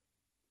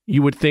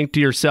 you would think to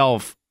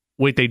yourself,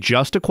 wait, they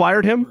just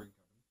acquired him?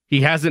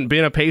 He hasn't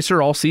been a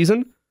Pacer all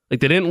season? Like,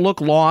 they didn't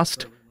look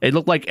lost. It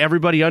looked like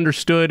everybody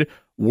understood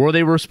where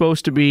they were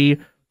supposed to be,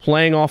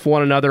 playing off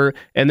one another,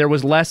 and there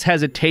was less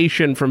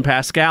hesitation from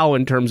Pascal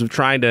in terms of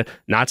trying to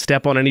not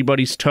step on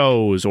anybody's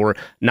toes or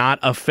not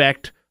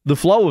affect the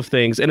flow of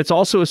things. And it's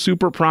also a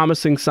super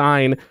promising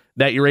sign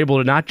that you're able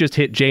to not just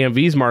hit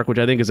JMV's mark, which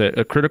I think is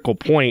a critical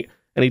point.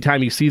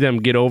 Anytime you see them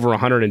get over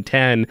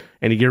 110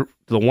 and you get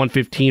the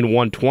 115,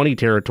 120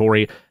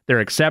 territory, they're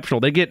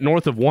exceptional. They get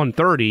north of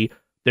 130,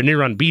 they're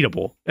near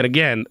unbeatable. And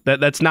again,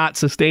 that's not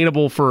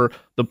sustainable for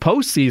the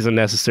postseason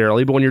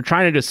necessarily, but when you're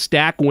trying to just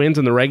stack wins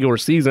in the regular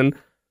season,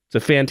 it's a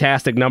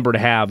fantastic number to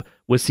have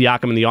with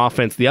Siakam in the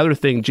offense. The other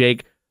thing,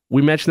 Jake,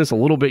 we mentioned this a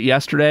little bit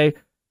yesterday,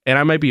 and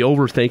I might be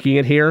overthinking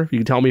it here. You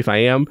can tell me if I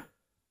am.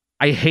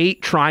 I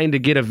hate trying to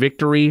get a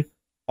victory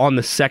on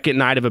the second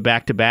night of a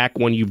back-to-back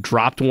when you've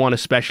dropped one,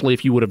 especially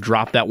if you would have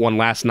dropped that one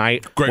last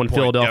night when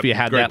Philadelphia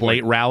had that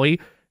late rally.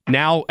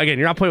 Now, again,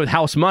 you're not playing with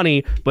house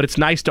money, but it's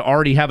nice to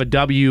already have a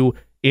W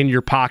in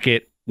your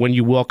pocket when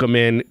you welcome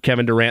in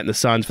Kevin Durant and the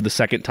Suns for the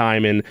second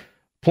time and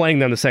playing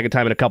them the second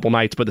time in a couple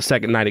nights, but the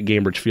second night at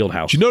Gainbridge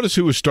Fieldhouse. Did you notice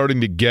who was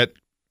starting to get,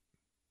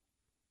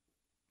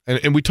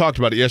 and we talked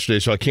about it yesterday,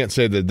 so I can't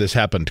say that this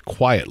happened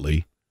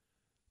quietly,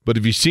 but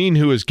have you seen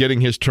who is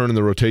getting his turn in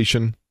the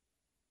rotation?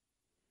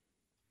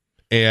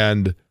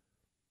 And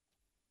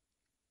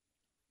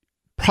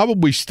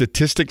probably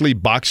statistically,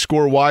 box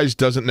score-wise,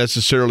 doesn't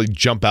necessarily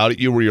jump out at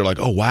you where you're like,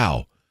 oh,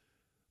 wow.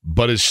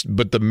 But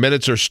the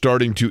minutes are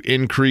starting to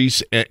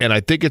increase, and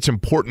I think it's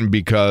important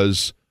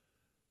because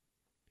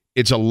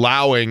it's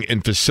allowing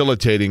and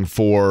facilitating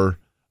for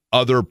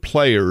other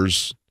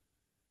players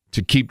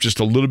to keep just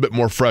a little bit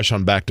more fresh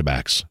on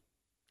back-to-backs.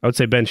 I would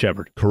say Ben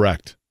Shepherd.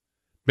 Correct.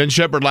 Ben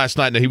Shepherd last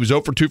night, now he was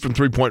 0 for 2 from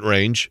three-point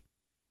range.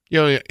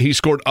 You know, he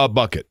scored a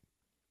bucket.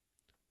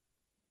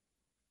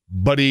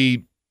 But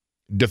he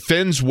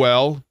defends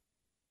well.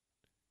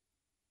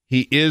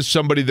 He is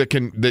somebody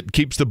that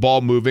keeps the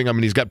ball moving. I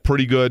mean, he's got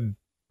pretty good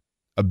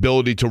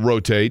ability to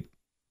rotate.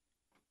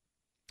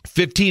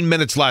 15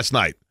 minutes last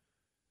night.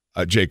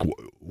 Jake,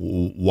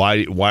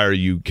 why are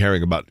you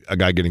caring about a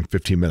guy getting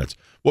 15 minutes?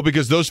 Well,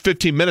 because those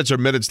 15 minutes are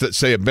minutes that,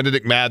 say, a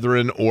Benedict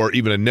Mathurin or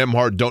even a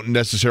Nembhard don't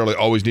necessarily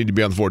always need to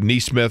be on the floor.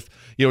 Nesmith,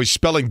 you know, he's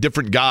spelling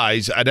different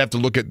guys. I'd have to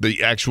look at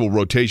the actual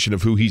rotation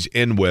of who he's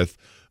in with,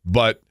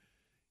 but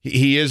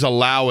he is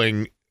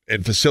allowing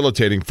and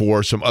facilitating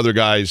for some other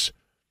guys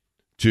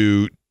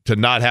to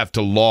not have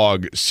to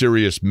log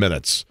serious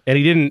minutes. And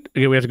he didn't,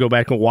 again, we have to go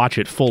back and watch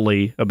it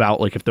fully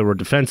about like if there were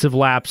defensive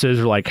lapses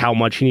or like how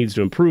much he needs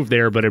to improve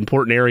there, but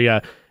important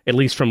area, at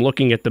least from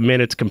looking at the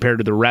minutes compared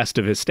to the rest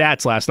of his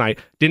stats last night,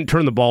 didn't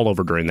turn the ball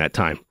over during that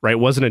time, right?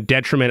 Wasn't a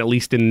detriment, at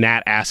least in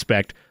that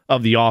aspect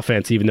of the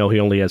offense, even though he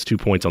only has 2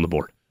 points on the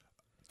board.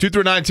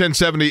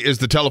 239-1070 is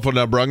the telephone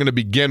number. I'm going to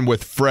begin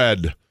with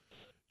Fred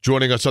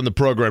joining us on the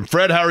program.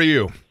 Fred, how are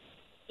you?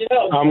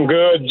 I'm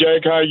good,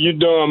 Jake. How you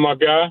doing, my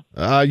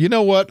guy? You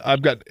know what?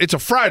 It's a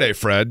Friday,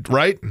 Fred,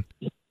 right?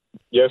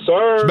 Yes,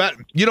 sir. Matt,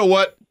 you know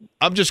what?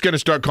 I'm just going to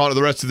start calling it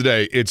the rest of the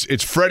day.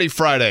 It's Freddie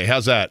Friday.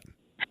 How's that?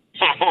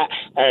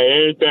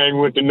 Hey, anything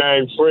with the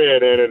name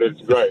Fred in it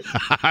is great.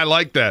 I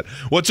like that.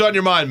 What's on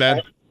your mind, man?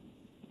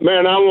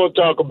 Man, I want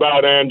to talk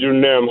about Andrew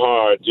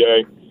Nembhard,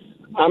 Jake.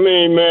 I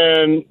mean,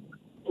 man,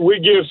 we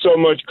give so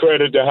much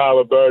credit to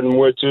Halliburton,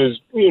 which is,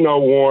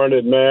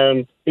 warranted,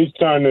 man. He's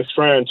turned this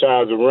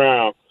franchise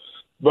around.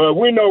 But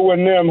we know what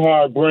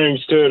Nembhard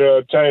brings to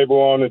the table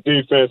on the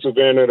defensive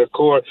end of the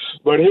court.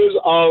 But his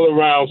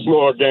all-around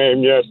floor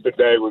game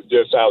yesterday was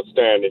just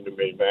outstanding to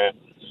me, man.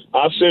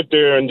 I sit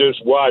there and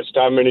just watched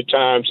how many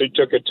times he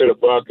took it to the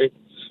bucket.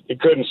 He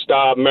couldn't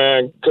stop,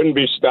 man. Couldn't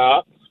be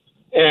stopped.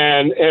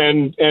 And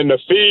the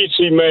feeds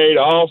he made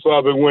off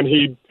of it when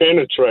he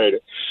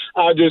penetrated.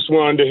 I just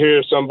wanted to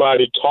hear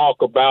somebody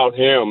talk about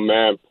him,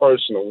 man,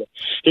 personally.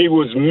 He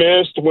was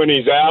missed when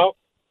he's out.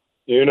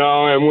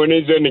 And when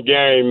he's in the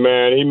game,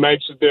 man, he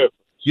makes a difference.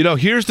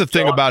 Here's the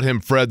thing about him,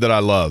 Fred, that I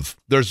love.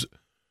 There's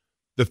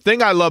the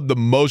thing I love the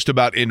most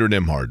about Andrew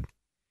Nembhard,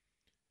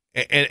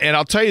 and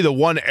I'll tell you the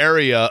one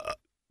area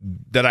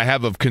that I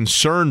have of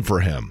concern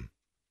for him,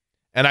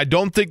 and I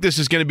don't think this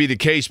is going to be the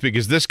case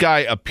because this guy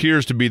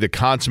appears to be the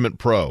consummate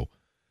pro.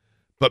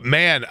 But,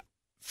 man,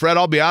 Fred,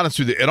 I'll be honest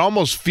with you, it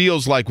almost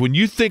feels like when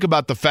you think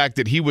about the fact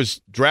that he was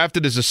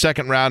drafted as a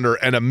second-rounder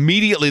and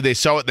immediately they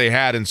saw what they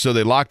had and so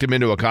they locked him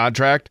into a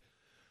contract,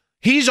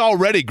 he's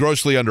already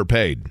grossly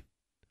underpaid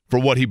for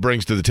what he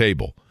brings to the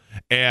table.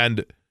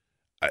 And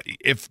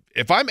if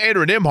I'm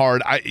Andrew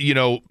Nembhard,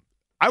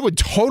 I would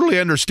totally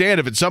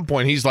understand if at some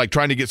point he's like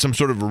trying to get some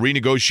sort of a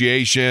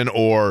renegotiation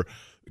or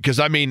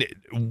because,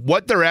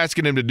 what they're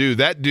asking him to do,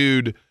 that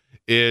dude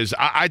is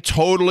I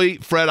totally,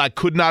 Fred, I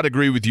could not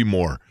agree with you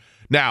more.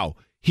 Now,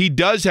 he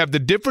does have the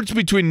difference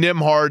between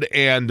Nembhard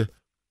and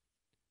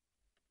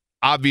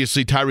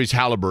obviously Tyrese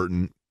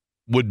Halliburton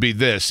would be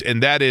this,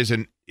 and that is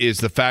an is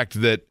the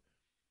fact that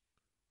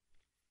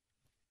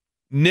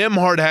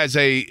Nembhard has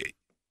I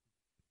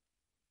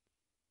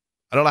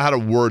don't know how to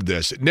word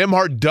this.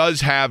 Nembhard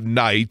does have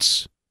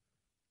nights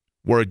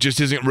where it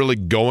just isn't really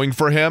going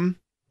for him.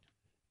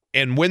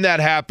 And when that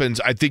happens,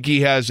 I think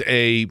he is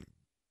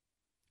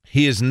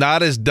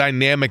not as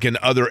dynamic in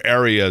other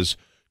areas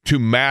to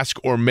mask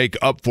or make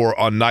up for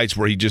on nights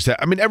where he just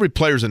every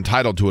player's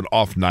entitled to an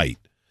off night.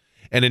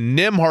 And in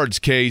Nembhard's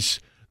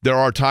case, there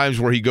are times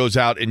where he goes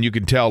out and you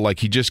can tell, like,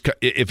 he just,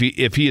 if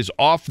he is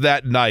off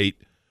that night,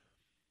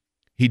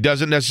 he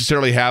doesn't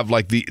necessarily have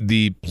like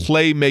the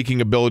playmaking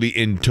ability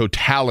in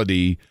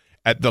totality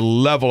at the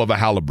level of a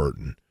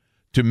Halliburton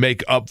to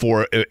make up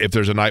for if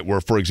there's a night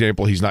where, for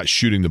example, he's not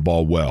shooting the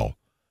ball well.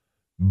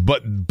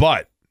 But,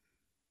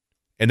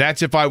 and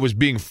that's if I was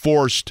being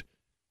forced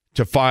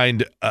to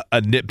find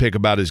a nitpick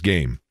about his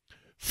game.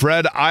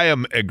 Fred, I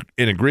am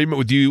in agreement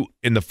with you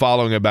in the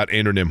following about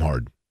Andrew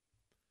Nembhard.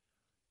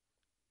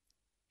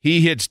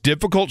 He hits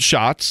difficult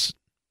shots.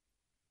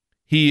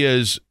 He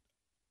has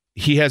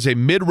a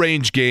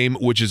mid-range game,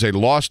 which is a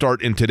lost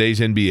art in today's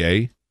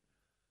NBA.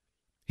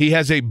 He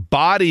has a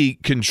body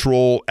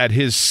control at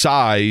his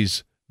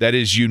size that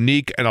is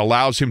unique and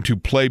allows him to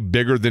play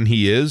bigger than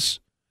he is.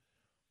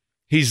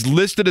 He's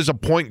listed as a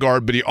point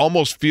guard, but he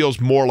almost feels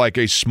more like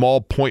a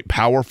small point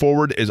power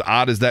forward, as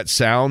odd as that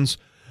sounds,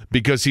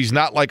 because he's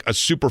not like a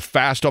super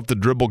fast off the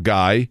dribble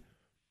guy,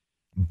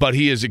 but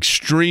he is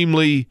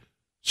extremely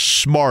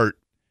smart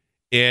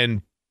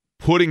in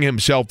putting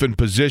himself in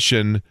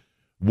position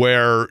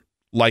where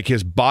like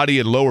his body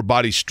and lower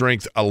body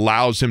strength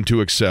allows him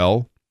to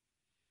excel.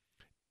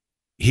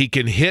 He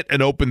can hit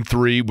an open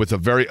three with a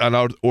very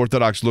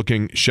unorthodox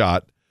looking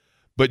shot.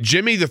 But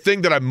Jimmy, the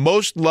thing that I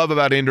most love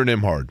about Andrew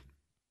Nembhard,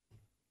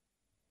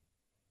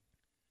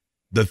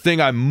 the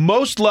thing I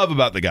most love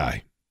about the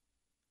guy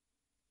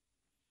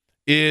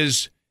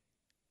is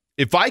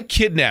if I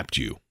kidnapped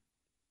you,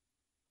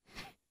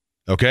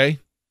 okay?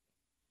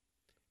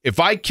 If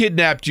I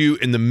kidnapped you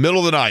in the middle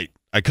of the night,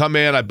 I come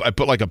in, I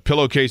put like a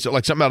pillowcase,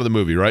 like something out of the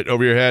movie, right,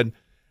 over your head.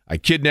 I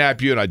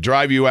kidnap you and I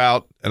drive you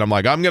out, and I'm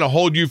like, I'm going to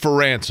hold you for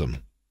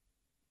ransom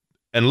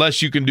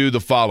unless you can do the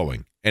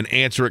following and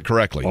answer it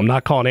correctly. Well, I'm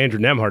not calling Andrew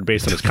Nembhard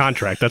based on his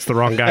contract. That's the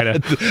wrong guy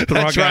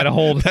to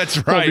hold. That's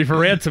right. Hold me for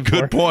ransom.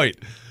 Good point.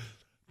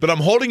 But I'm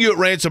holding you at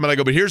ransom, and I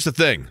go, but here's the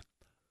thing.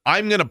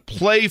 I'm going to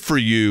play for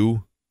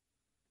you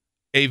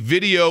a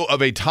video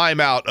of a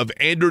timeout of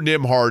Andrew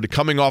Nembhard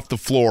coming off the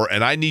floor,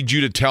 and I need you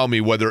to tell me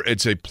whether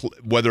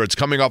it's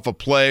coming off a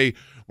play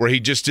where he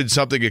just did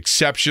something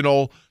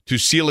exceptional to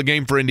seal a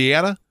game for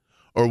Indiana,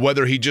 or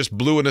whether he just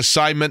blew an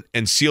assignment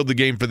and sealed the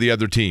game for the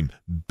other team.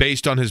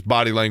 Based on his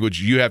body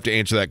language, you have to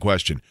answer that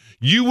question.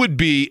 You would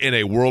be in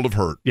a world of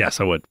hurt.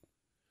 Yes, I would.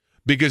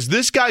 Because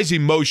this guy's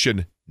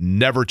emotion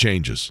never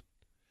changes.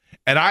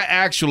 And I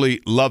actually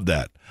love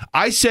that.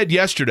 I said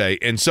yesterday,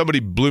 and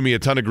somebody blew me a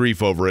ton of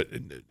grief over it,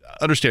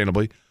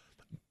 understandably,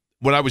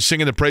 when I was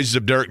singing the praises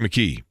of Derek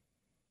McKee.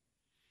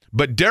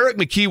 But Derek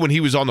McKee, when he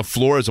was on the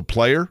floor as a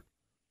player,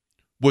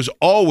 was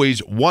always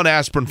one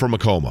aspirin from a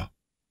coma.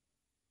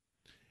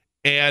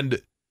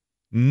 And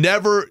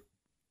never,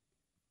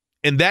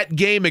 in that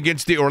game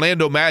against the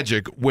Orlando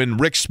Magic, when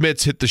Rick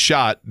Smits hit the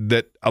shot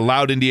that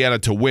allowed Indiana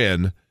to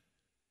win,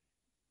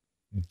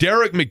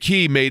 Derek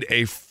McKee made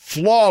a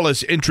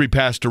flawless entry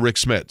pass to Rick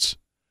Smits.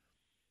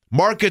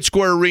 Market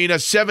Square Arena,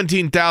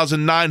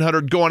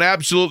 17,900, going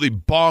absolutely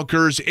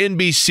bonkers.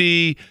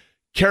 NBC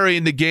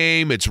carrying the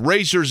game. It's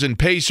Racers and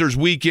Pacers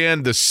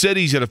weekend. The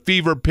city's at a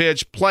fever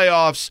pitch,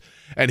 playoffs,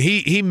 and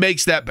he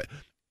makes that.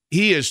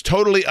 He is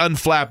totally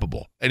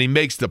unflappable, and he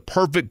makes the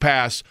perfect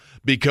pass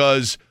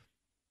because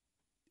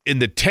in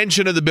the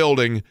tension of the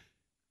building,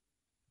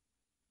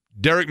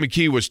 Derek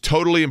McKee was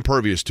totally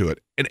impervious to it.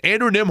 And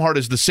Andrew Nembhard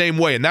is the same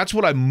way, and that's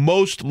what I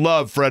most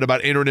love, Fred,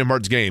 about Andrew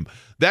Nembhard's game.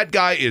 That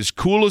guy is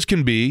cool as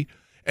can be,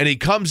 and he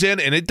comes in,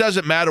 and it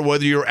doesn't matter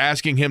whether you're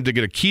asking him to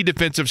get a key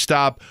defensive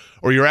stop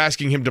or you're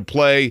asking him to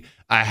play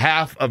a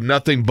half of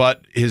nothing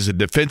but his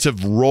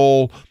defensive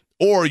role,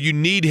 or you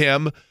need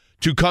him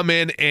to come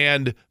in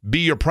and be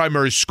your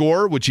primary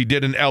scorer, which he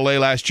did in L.A.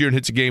 last year and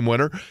hits a game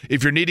winner.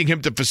 If you're needing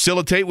him to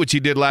facilitate, which he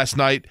did last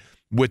night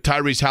with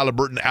Tyrese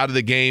Halliburton out of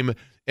the game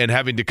and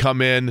having to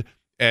come in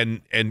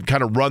and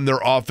kind of run their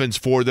offense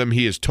for them,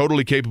 he is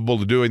totally capable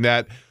of doing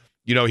that.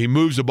 You know, he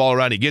moves the ball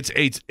around. He gets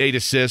eight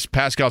assists.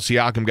 Pascal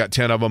Siakam got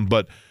 10 of them,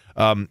 but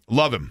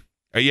love him.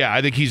 Yeah,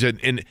 I think he's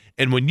and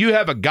when you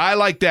have a guy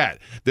like that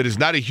is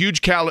not a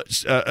huge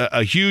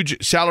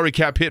salary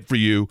cap hit for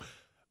you,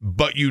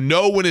 but you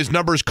know when his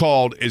number is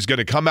called is going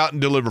to come out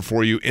and deliver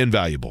for you,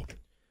 invaluable.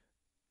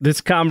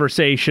 This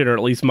conversation, or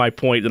at least my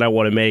point that I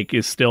want to make,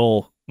 is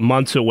still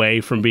months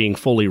away from being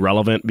fully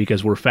relevant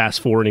because we're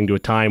fast-forwarding to a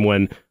time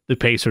when the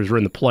Pacers were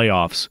in the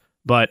playoffs.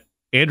 But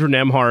Andrew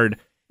Nembhard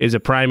is a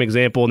prime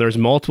example, and there's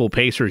multiple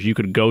Pacers you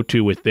could go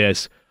to with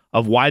this,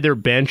 of why their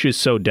bench is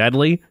so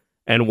deadly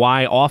and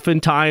why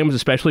oftentimes,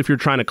 especially if you're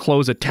trying to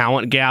close a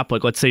talent gap,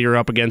 like let's say you're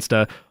up against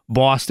a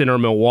Boston or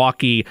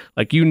Milwaukee,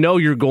 like you know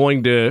you're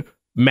going to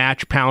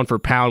match pound for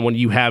pound when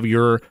you have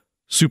your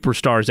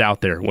superstars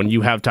out there, when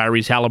you have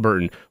Tyrese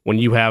Halliburton, when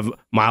you have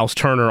Miles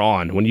Turner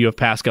on, when you have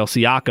Pascal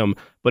Siakam,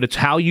 but it's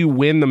how you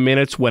win the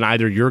minutes when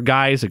either your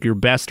guys, like your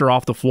best, are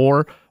off the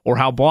floor, or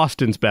how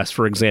Boston's best,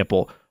 for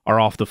example, are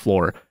off the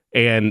floor.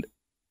 And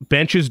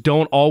benches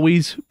don't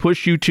always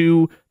push you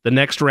to the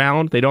next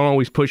round. They don't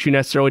always push you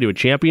necessarily to a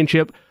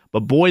championship,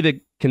 but boy,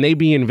 can they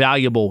be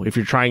invaluable if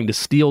you're trying to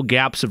steal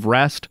gaps of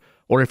rest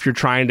or if you're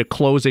trying to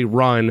close a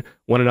run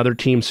when another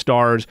team's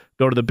stars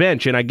go to the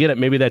bench. And I get it,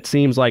 maybe that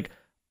seems like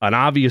an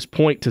obvious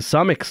point to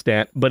some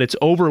extent, but it's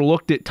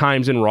overlooked at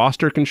times in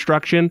roster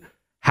construction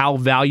how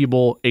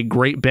valuable a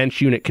great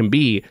bench unit can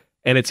be.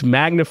 And it's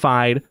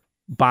magnified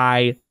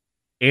by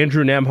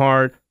Andrew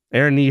Nembhard,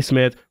 Aaron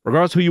Nesmith,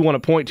 regardless of who you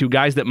want to point to,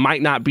 guys that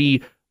might not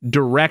be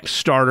direct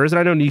starters, and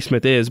I know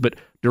Nesmith is, but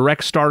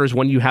direct starters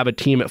when you have a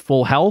team at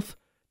full health,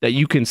 that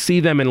you can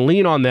see them and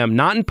lean on them,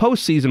 not in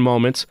postseason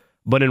moments,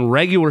 but in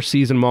regular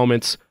season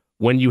moments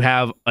when you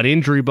have an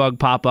injury bug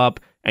pop up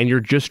and you're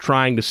just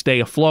trying to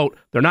stay afloat.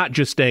 They're not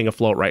just staying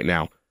afloat right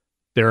now.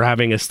 They're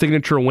having a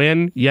signature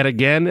win yet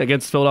again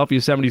against Philadelphia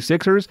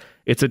 76ers.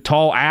 It's a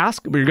tall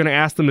ask, but you're going to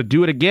ask them to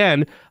do it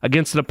again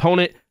against an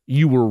opponent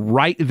you were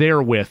right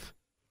there with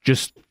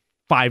just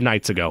 5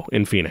 nights ago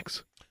in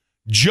Phoenix.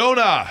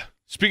 Jonah,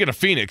 speaking of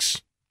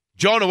Phoenix,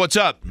 Jonah, what's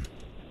up?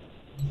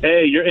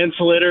 Hey, your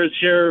insulator is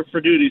here for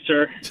duty,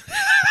 sir.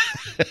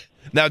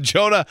 Now,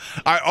 Jonah,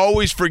 I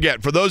always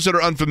forget. For those that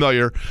are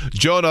unfamiliar,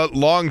 Jonah,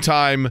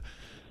 longtime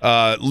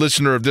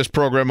listener of this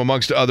program,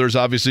 amongst others,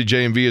 obviously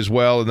J&V as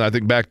well, and I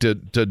think back to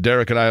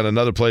Derek and I on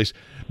another place.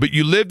 But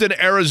you lived in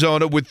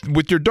Arizona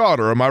with your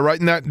daughter. Am I right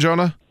in that,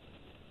 Jonah?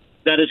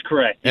 That is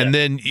correct. And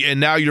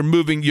now you're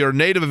moving. You're a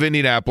native of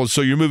Indianapolis, so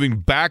you're moving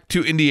back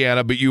to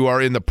Indiana, but you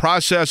are in the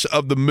process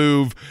of the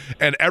move.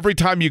 And every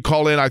time you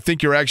call in, I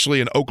think you're actually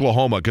in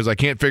Oklahoma because I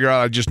can't figure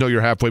out. I just know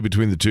you're halfway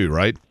between the two,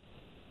 right?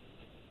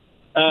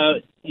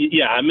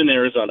 Yeah, I'm in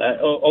Arizona,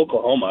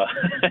 Oklahoma.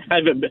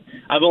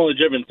 I've only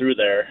driven through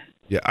there.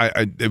 Yeah,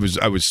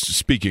 I was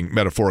speaking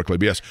metaphorically,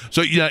 but yes.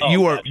 So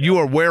you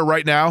are where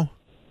right now?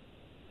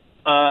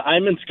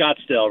 I'm in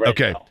Scottsdale right now.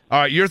 Okay. All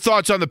right. Your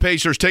thoughts on the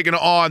Pacers taking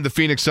on the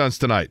Phoenix Suns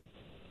tonight?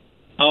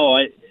 Oh,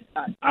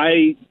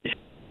 I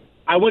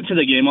went to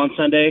the game on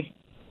Sunday,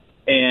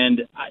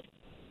 and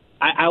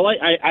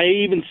I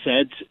even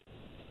said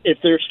if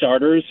their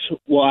starters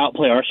will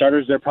outplay our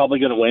starters, they're probably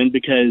going to win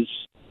because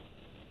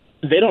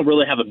they don't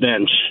really have a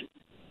bench.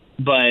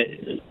 But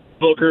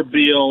Booker,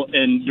 Beal,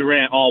 and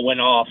Durant all went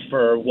off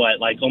for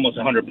almost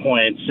 100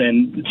 points.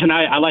 And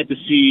tonight, I like to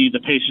see the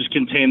Pacers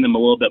contain them a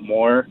little bit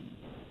more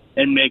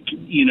and make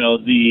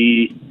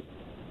the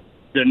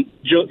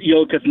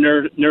Jokic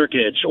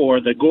Nurkic or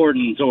the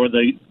Gordons or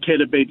the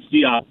Keita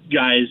Bates-Diop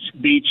guys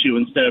beat you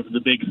instead of the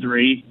big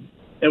three.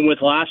 And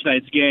with last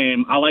night's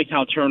game, I liked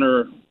how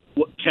Turner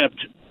kept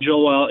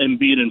Joel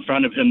Embiid in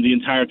front of him the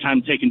entire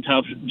time, taking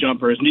tough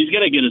jumpers, and he's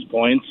going to get his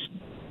points.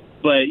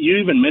 But you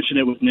even mentioned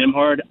it with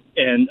Nembhard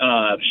and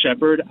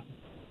Shepherd.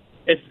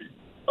 If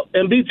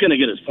Embiid's going to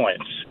get his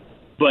points,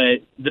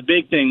 but the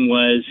big thing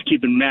was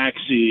keeping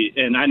Maxey,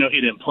 and I know he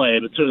didn't play,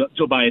 but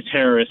Tobias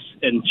Harris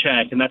in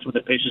check, and that's what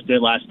the Pacers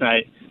did last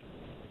night.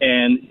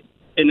 And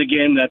in the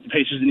game that the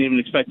Pacers didn't even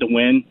expect to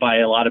win by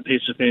a lot of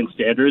Pacers fan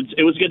standards,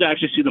 it was good to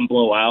actually see them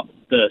blow out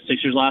the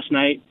Sixers last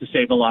night to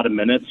save a lot of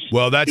minutes.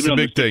 Well, that's the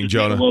big thing,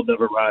 Jonah. A little bit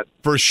of a run.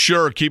 For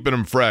sure, keeping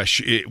them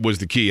fresh was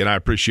the key, and I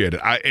appreciate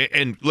it.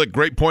 And look,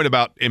 great point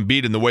about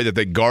Embiid and the way that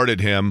they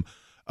guarded him.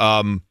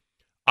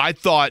 I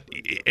thought,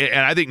 and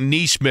I think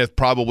Nesmith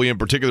probably in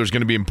particular is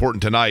going to be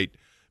important tonight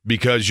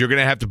because you're going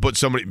to have to put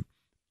somebody.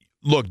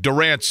 Look,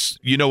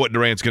 you know what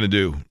Durant's going to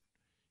do,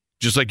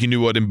 just like you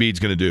knew what Embiid's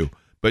going to do.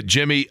 But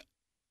Jimmy,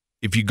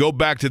 if you go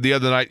back to the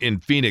other night in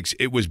Phoenix,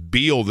 it was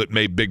Beal that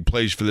made big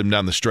plays for them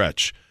down the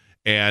stretch.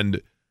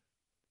 And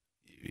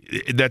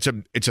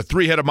it's a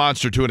three-headed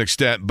monster to an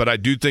extent, but I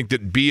do think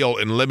that Beal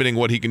and limiting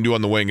what he can do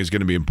on the wing is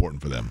going to be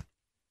important for them.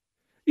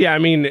 Yeah, I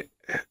mean,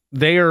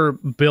 they are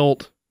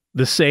built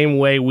the same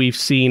way we've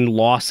seen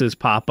losses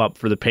pop up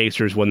for the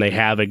Pacers when they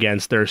have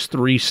against there's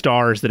 3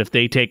 stars that if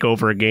they take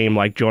over a game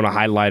like Jonah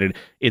highlighted,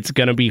 it's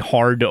going to be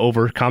hard to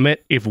overcome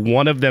it. If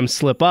one of them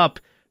slip up,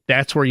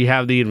 that's where you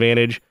have the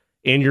advantage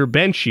in your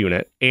bench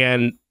unit.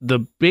 And the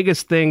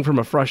biggest thing from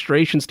a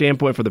frustration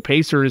standpoint for the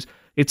Pacers,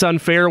 it's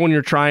unfair when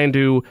you're trying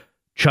to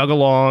chug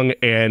along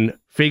and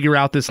figure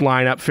out this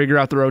lineup, figure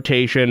out the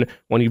rotation.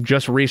 When you've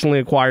just recently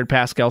acquired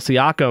Pascal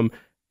Siakam,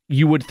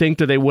 you would think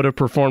that they would have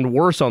performed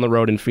worse on the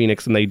road in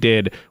Phoenix than they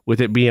did,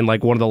 with it being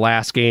like one of the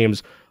last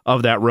games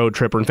of that road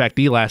trip, or in fact,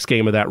 the last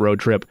game of that road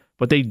trip.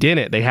 But they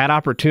didn't. They had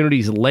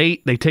opportunities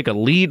late. They take a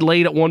lead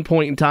late at one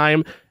point in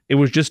time. It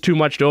was just too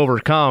much to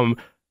overcome.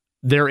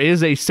 There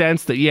is a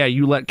sense that, yeah,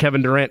 you let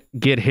Kevin Durant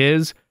get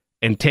his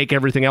and take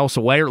everything else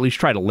away, or at least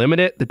try to limit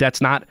it,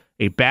 that's not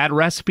a bad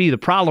recipe. The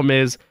problem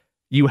is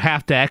you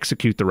have to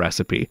execute the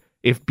recipe.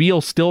 If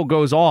Beal still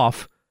goes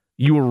off,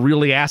 you were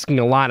really asking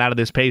a lot out of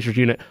this Pacers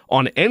unit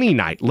on any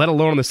night, let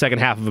alone in the second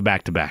half of a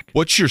back-to-back.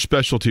 What's your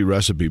specialty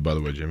recipe, by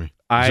the way, Jimmy?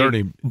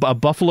 A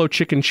buffalo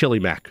chicken chili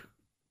mac.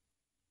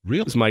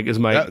 Really? Is my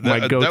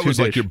go-to That was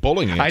dish. like your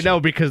bowling answer. I know,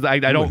 because I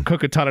don't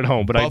cook a ton at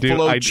home, but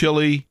Buffalo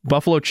chili.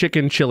 Buffalo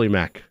chicken chili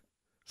mac.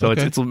 So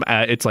Okay.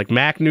 it's like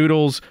mac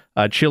noodles,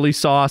 chili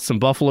sauce, some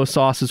buffalo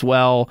sauce as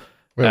well.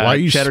 Wait, why are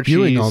you cheddar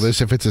spewing cheese. all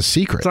this if it's a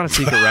secret? It's not a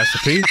secret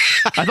recipe.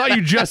 I thought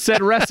you just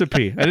said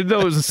recipe. I didn't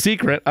know it was a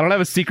secret. I don't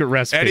have a secret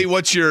recipe. Eddie,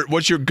 what's your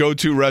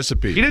go-to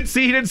recipe? He didn't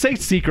say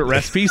secret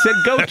recipe. He said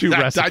go-to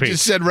recipe. I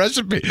just said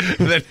recipe.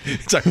 And then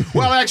it's like,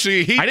 well,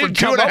 actually, heat I for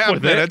didn't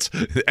 2.5 minutes.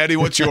 Eddie,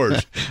 what's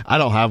yours? I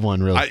don't have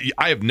one, really.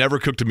 I have never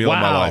cooked a meal in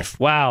my life.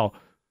 Wow.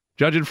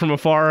 Judging from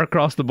afar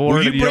across the board.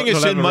 Will you and bring don't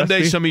us have in a Monday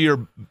recipe? some of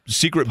your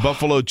secret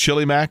buffalo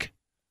chili mac?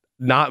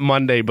 Not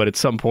Monday, but at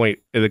some point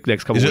in the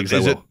next couple weeks, I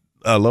will. Is it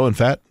low in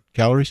fat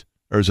calories,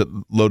 or is it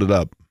loaded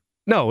up?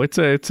 No, it's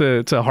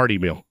a hearty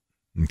meal.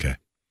 Okay.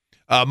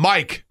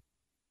 Mike,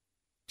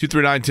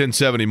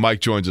 239-1070.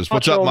 Mike joins us.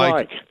 What's up,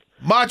 Mike?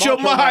 Macho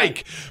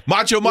Mike.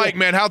 Macho Mike,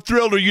 man, how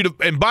thrilled are you to?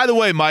 And by the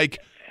way, Mike,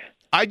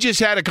 I just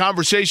had a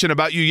conversation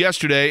about you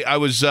yesterday. I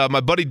was my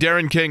buddy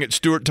Darren King at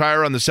Stewart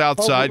Tire on the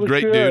South Side.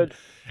 Great dude.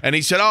 And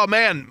he said, "Oh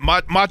man,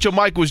 Macho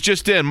Mike was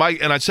just in." Mike,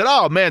 and I said,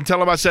 "Oh man,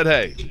 tell him I said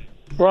hey."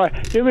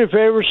 Right. Do me a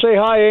favor, say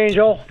hi,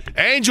 Angel.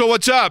 Angel,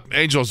 what's up?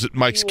 Angel's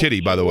Mike's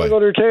kitty, by the way.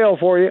 Got her tail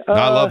for you.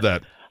 I love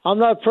that. I'm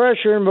not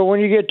pressuring, but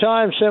when you get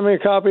time, send me a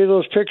copy of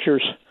those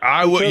pictures.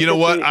 I will. You know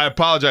what? I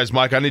apologize,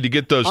 Mike. I need to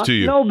get those to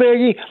you. No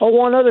biggie. Oh,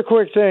 one other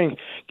quick thing.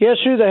 Guess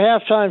who the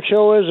halftime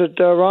show is at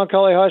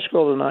Roncalli High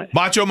School tonight?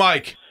 Macho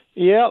Mike.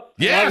 Yep.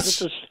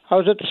 Yes. I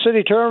was at the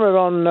city tournament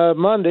on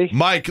Monday.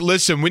 Mike,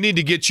 listen, we need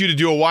to get you to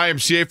do a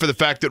YMCA for the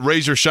fact that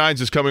Razor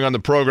Shines is coming on the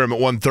program at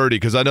 1:30,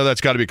 because I know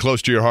that's got to be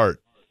close to your heart.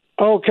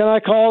 Oh, can I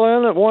call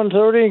in at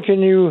 1:30? And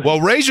can you?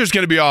 Well, Razor's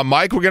going to be on,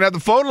 Mike. We're going to have the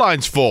phone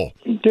lines full.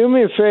 Do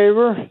me a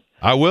favor.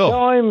 I will.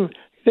 Tell him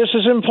this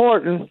is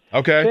important.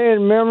 Okay. Say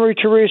in memory,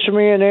 Teresa,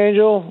 me, and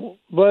Angel.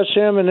 Bless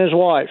him and his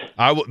wife.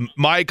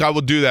 Mike, I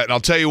will do that. And I'll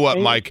tell you what,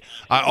 Mike,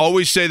 I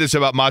always say this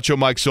about Macho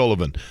Mike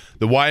Sullivan,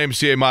 the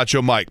YMCA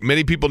Macho Mike.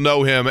 Many people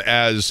know him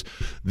as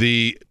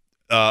the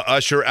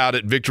usher out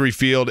at Victory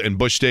Field and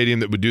Busch Stadium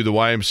that would do the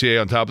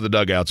YMCA on top of the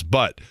dugouts.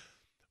 But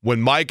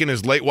when Mike and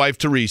his late wife,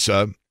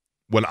 Teresa,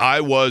 when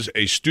I was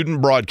a student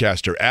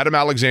broadcaster, Adam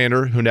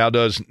Alexander, who now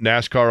does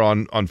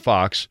NASCAR on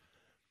Fox,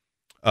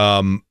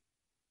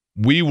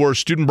 we were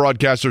student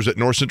broadcasters at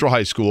North Central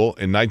High School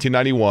in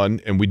 1991,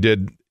 and we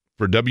did,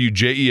 for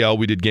WJEL,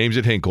 we did games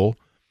at Hinkle,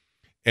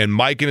 and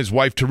Mike and his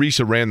wife,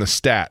 Teresa, ran the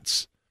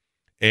stats.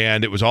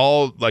 And it was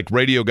all like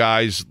radio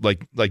guys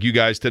like you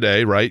guys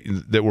today, right,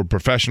 that were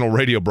professional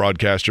radio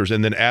broadcasters,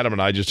 and then Adam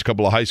and I, just a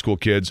couple of high school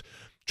kids,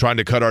 trying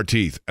to cut our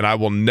teeth. And I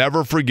will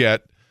never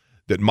forget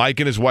that Mike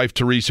and his wife,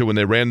 Teresa, when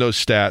they ran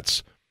those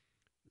stats,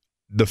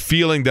 the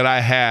feeling that I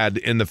had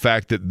in the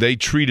fact that they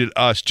treated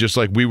us just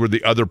like we were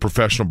the other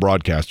professional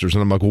broadcasters.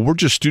 And I'm like, well, we're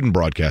just student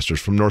broadcasters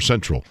from North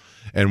Central,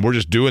 and we're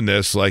just doing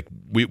this. Like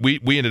we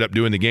ended up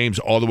doing the games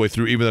all the way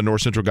through, even though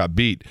North Central got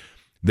beat.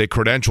 They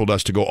credentialed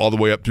us to go all the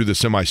way up through the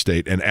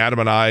semi-state. And Adam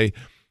and I,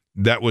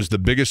 that was the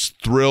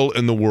biggest thrill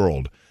in the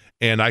world.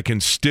 And I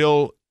can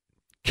still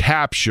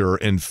capture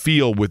and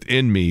feel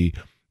within me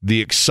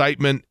the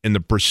excitement and the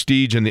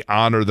prestige and the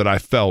honor that I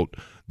felt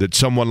that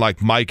someone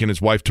like Mike and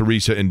his wife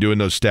Teresa, in doing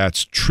those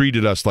stats,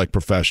 treated us like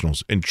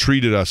professionals and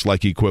treated us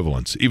like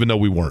equivalents, even though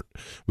we weren't.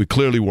 We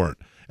clearly weren't.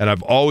 And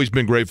I've always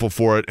been grateful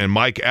for it. And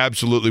Mike,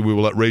 absolutely, we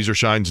will let Razor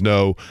Shines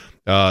know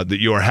that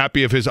you are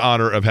happy of his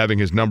honor of having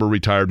his number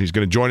retired. And he's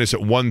going to join us at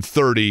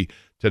 1:30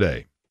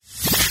 today.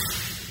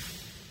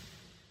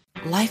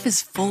 Life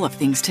is full of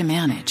things to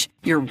manage.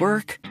 Your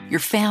work,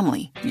 your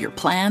family, your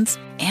plans,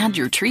 and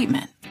your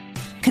treatment.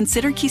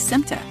 Consider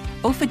Kesimpta,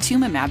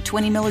 ofatumumab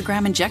 20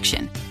 milligram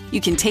injection. You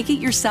can take it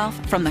yourself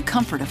from the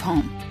comfort of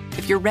home.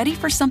 If you're ready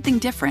for something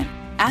different,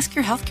 ask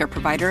your healthcare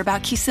provider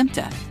about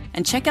Kesimpta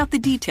and check out the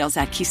details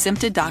at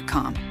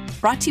kesimpta.com.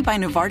 Brought to you by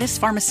Novartis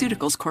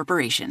Pharmaceuticals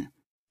Corporation.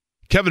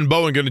 Kevin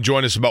Bowen going to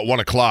join us about 1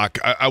 o'clock.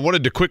 I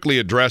wanted to quickly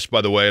address,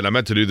 by the way, and I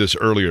meant to do this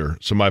earlier,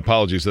 so my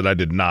apologies that I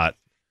did not.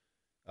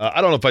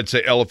 I don't know if I'd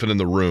say elephant in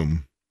the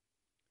room,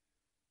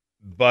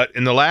 but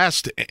in the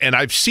last, and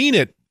I've seen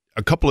it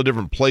a couple of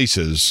different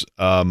places,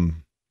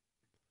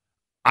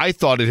 I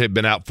thought it had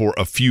been out for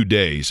a few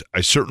days.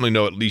 I certainly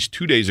know at least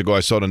 2 days ago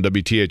I saw it on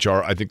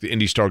WTHR. I think the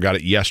Indy Star got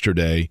it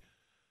yesterday.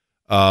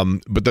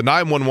 But the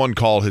 911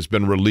 call has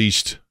been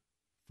released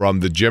from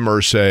the Jim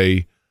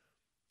Irsay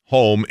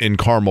home in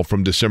Carmel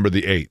from December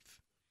the 8th.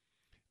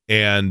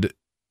 And,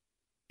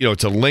 you know,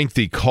 it's a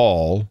lengthy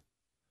call.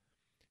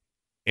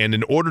 And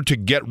in order to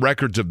get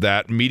records of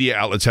that, media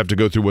outlets have to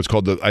go through what's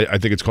called I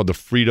think it's called the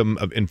Freedom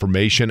of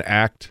Information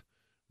Act,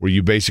 where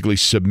you basically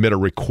submit a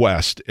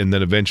request and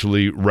then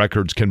eventually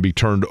records can be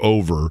turned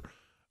over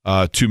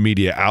to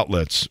media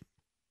outlets.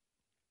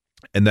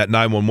 And that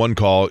 911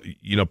 call,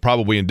 you know,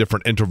 probably in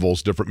different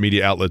intervals, different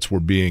media outlets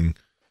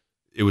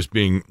it was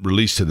being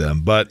released to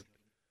them.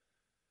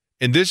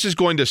 And this is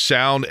going to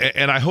sound,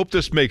 and I hope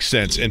this makes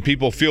sense, and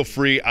people feel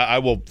free, I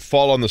will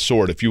fall on the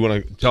sword if you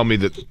want to tell me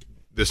that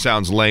this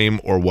sounds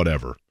lame or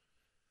whatever.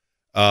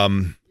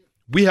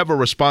 We have a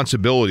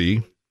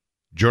responsibility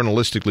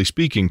journalistically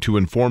speaking, to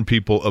inform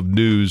people of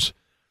news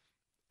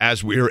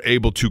as we are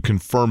able to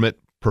confirm it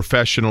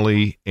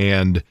professionally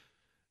and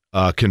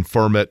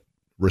confirm it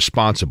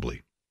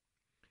responsibly.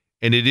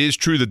 And it is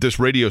true that this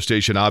radio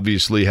station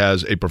obviously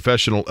has a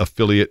professional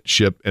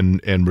affiliateship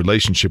and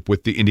relationship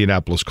with the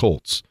Indianapolis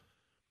Colts.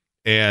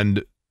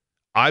 And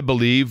I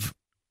believe,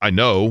 I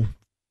know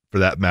for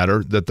that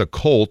matter, that the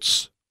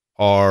Colts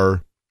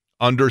are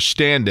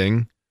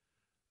understanding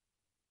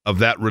of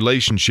that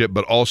relationship,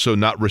 but also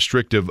not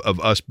restrictive of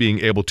us being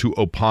able to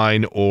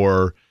opine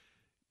or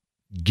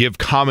give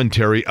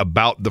commentary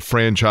about the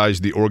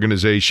franchise, the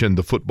organization,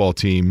 the football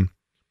team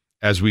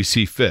as we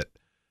see fit.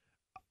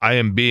 I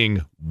am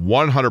being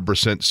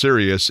 100%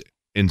 serious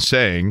in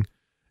saying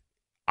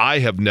I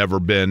have never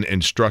been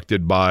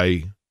instructed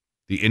by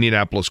the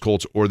Indianapolis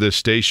Colts or this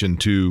station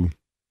to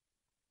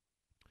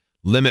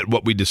limit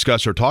what we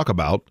discuss or talk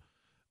about,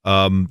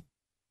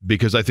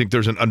 because I think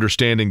there's an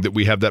understanding that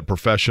we have that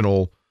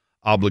professional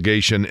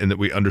obligation and that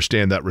we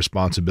understand that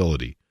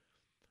responsibility.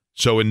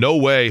 So in no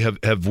way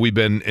have we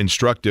been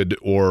instructed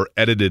or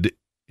edited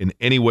in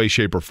any way,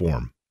 shape, or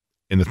form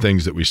in the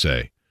things that we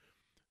say.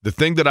 The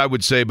thing that I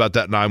would say about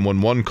that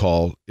 911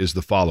 call is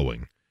the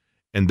following,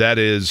 and that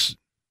is,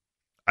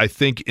 I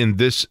think in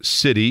this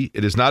city,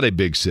 it is not a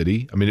big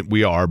city. I mean,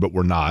 we are, but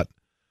we're not.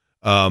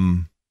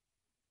 There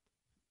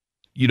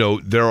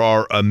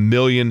are a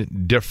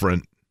million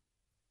different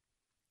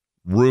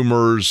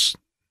rumors,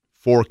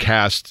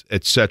 forecasts,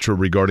 etc.,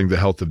 regarding the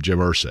health of Jim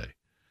Irsay.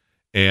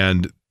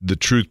 And the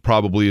truth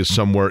probably is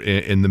somewhere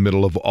in the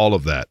middle of all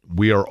of that.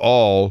 We are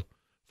all,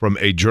 from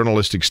a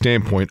journalistic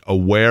standpoint,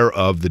 aware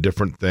of the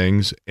different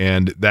things,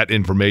 and that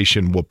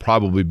information will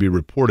probably be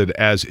reported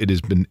as it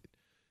has been,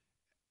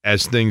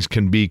 as things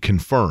can be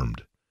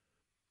confirmed.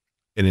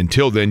 And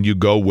until then, you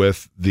go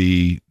with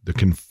the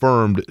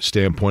confirmed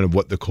standpoint of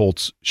what the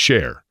Colts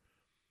share.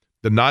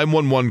 The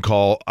 911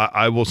 call,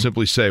 I will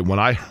simply say, when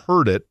I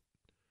heard it,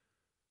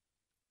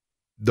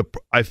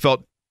 I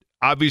felt,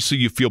 obviously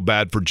you feel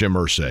bad for Jim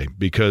Irsay,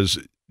 because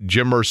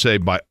Jim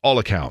Irsay, by all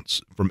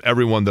accounts, from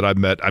everyone that I've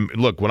met,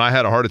 look, when I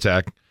had a heart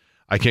attack,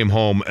 I came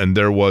home and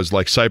there was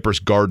like Cypress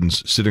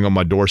Gardens sitting on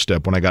my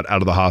doorstep when I got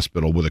out of the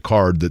hospital with a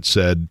card that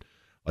said,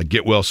 like,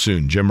 get well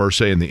soon, Jim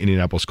Irsay and the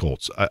Indianapolis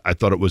Colts. I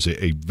thought it was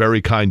a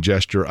very kind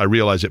gesture. I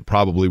realize it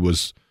probably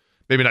was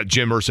maybe not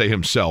Jim Irsay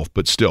himself,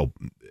 but still,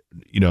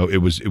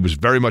 it was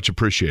very much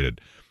appreciated.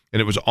 And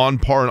it was on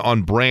par and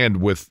on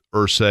brand with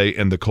Irsay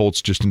and the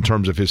Colts, just in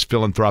terms of his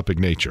philanthropic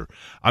nature.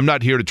 I'm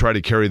not here to try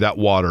to carry that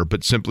water,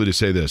 but simply to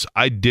say this.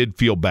 I did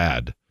feel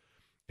bad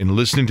in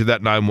listening to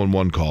that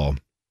 911 call.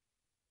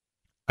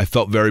 I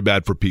felt very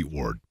bad for Pete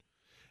Ward.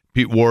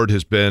 Pete Ward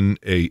has been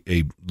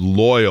a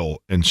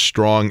loyal and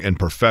strong and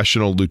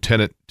professional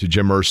lieutenant to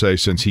Jim Irsay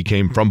since he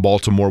came from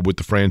Baltimore with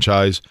the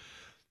franchise.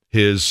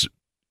 He is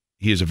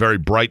a very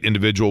bright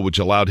individual, which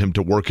allowed him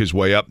to work his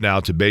way up now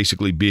to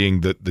basically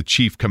being the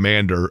chief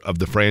commander of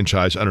the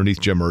franchise underneath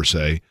Jim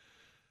Irsay.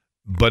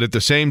 But at the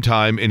same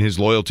time, in his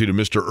loyalty to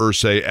Mr.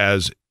 Irsay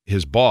as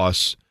his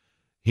boss,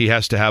 he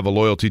has to have a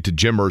loyalty to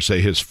Jim Irsay,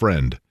 his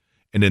friend.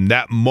 And in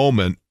that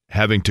moment,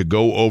 having to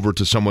go over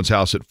to someone's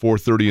house at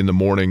 4:30 in the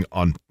morning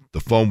on the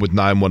phone with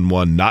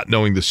 911, not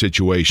knowing the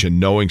situation,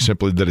 knowing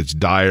simply that it's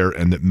dire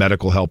and that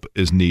medical help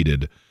is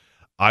needed,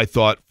 I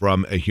thought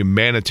from a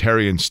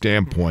humanitarian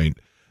standpoint,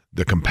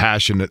 the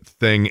compassionate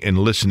thing in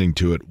listening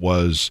to it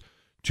was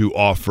to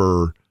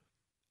offer,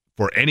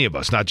 for any of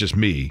us, not just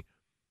me,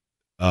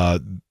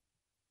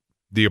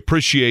 the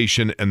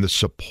appreciation and the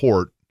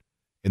support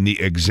and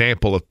the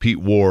example of Pete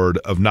Ward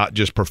of not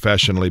just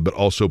professionally but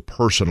also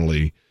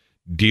personally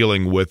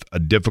dealing with a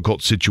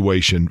difficult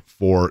situation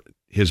for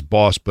his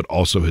boss but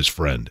also his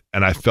friend.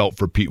 And I felt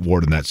for Pete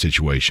Ward in that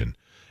situation.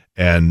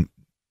 And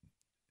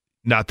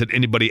not that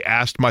anybody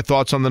asked my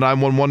thoughts on the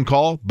 911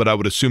 call, but I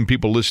would assume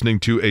people listening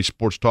to a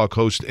sports talk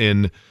host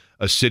in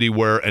a city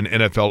where an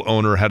NFL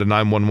owner had a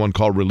 911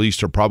 call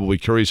released are probably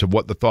curious of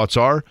what the thoughts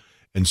are.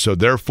 And so,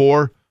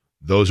 therefore,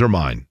 those are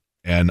mine.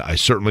 And I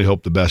certainly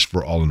hope the best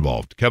for all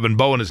involved. Kevin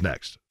Bowen is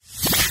next.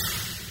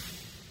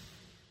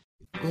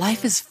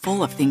 Life is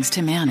full of things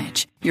to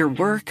manage. Your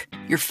work,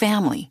 your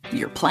family,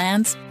 your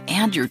plans,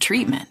 and your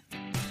treatment.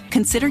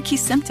 Consider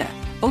Kesimpta,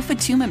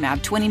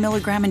 ofatumumab 20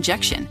 milligram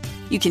injection.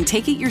 You can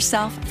take it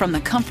yourself from the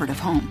comfort of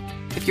home.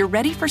 If you're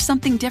ready for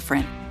something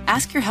different,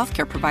 ask your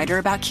healthcare provider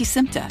about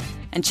Kesimpta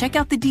and check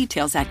out the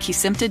details at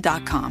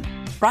kesimpta.com.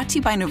 Brought to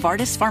you by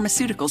Novartis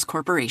Pharmaceuticals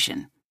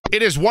Corporation.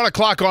 It is 1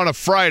 o'clock on a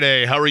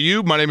Friday. How are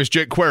you? My name is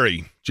Jake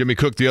Query. Jimmy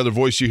Cook, the other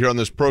voice you hear on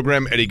this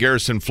program. Eddie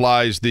Garrison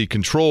flies the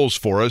controls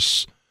for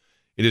us.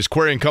 It is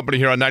Query and Company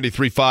here on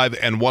 93.5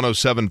 and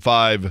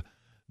 107.5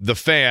 The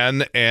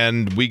Fan,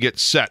 and we get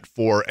set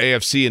for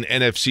AFC and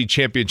NFC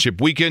Championship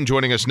Weekend.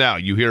 Joining us now,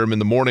 you hear him in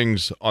the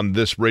mornings on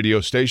this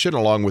radio station,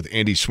 along with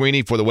Andy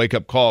Sweeney for the Wake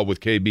Up Call with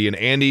KB and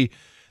Andy.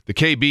 The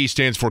KB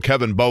stands for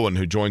Kevin Bowen,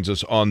 who joins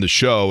us on the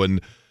show.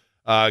 And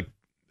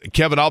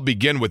Kevin, I'll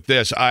begin with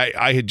this.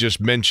 I had just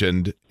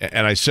mentioned,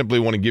 and I simply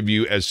want to give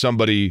you, as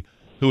somebody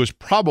who is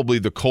probably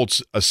the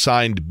Colts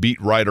assigned beat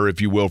writer,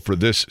 if you will, for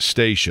this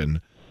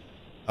station.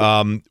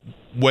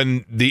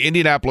 When the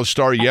Indianapolis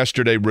Star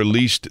yesterday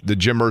released the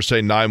Jim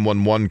Irsay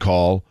 911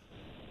 call,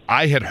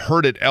 I had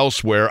heard it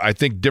elsewhere. I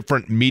think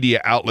different media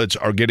outlets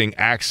are getting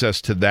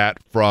access to that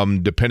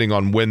from depending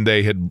on when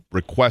they had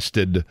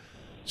requested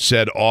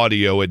said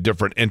audio at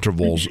different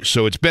intervals.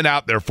 So it's been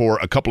out there for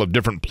a couple of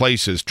different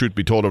places, truth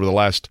be told, over the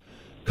last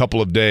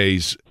couple of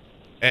days.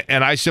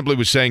 And I simply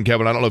was saying,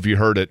 Kevin, I don't know if you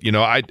heard it,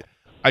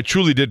 I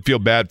truly did feel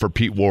bad for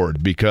Pete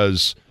Ward,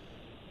 because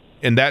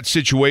in that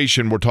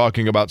situation, we're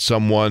talking about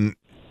someone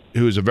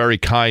who is a very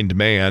kind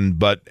man,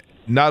 but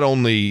not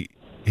only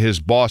his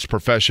boss,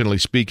 professionally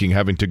speaking,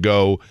 having to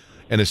go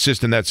and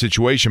assist in that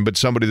situation, but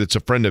somebody that's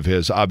a friend of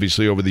his,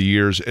 obviously, over the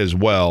years as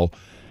well.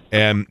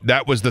 And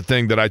that was the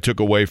thing that I took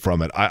away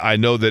from it. I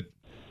know that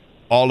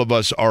all of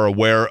us are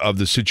aware of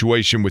the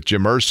situation with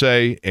Jim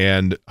Irsay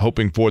and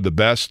hoping for the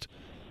best,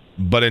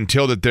 but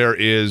until that there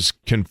is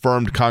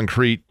confirmed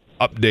concrete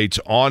updates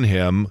on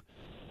him,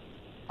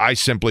 I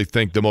simply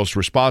think the most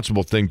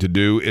responsible thing to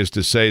do is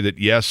to say that,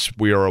 yes,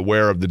 we are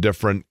aware of the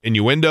different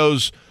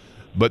innuendos,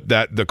 but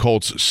that the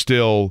Colts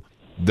still,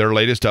 their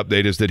latest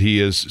update is that he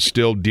is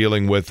still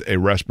dealing with a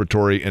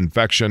respiratory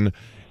infection,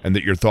 and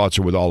that your thoughts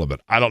are with all of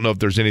it. I don't know if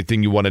there's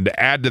anything you wanted to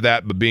add to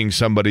that, but being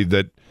somebody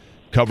that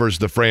covers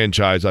the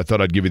franchise, I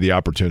thought I'd give you the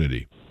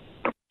opportunity.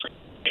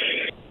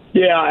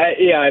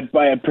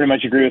 I pretty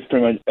much agree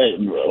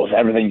with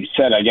everything you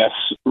said, I guess,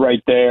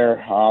 right there.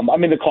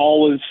 The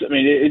call was,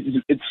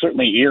 it's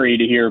certainly eerie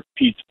to hear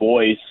Pete's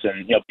voice.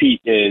 And,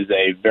 Pete is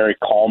a very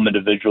calm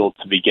individual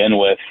to begin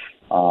with.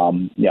 I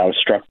was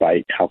struck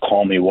by how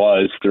calm he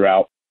was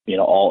throughout,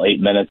 all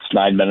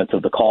 9 minutes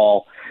of the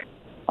call.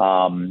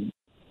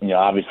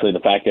 Obviously the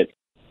fact that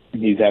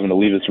he's having to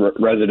leave his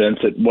residence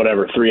at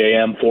 3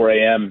 a.m., 4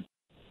 a.m.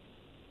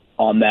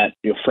 on that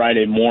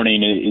Friday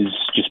morning is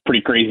just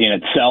pretty crazy in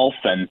itself.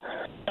 And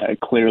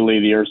clearly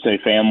the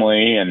Irsay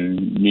family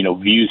and,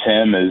 views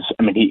him as,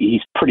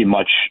 he's pretty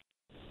much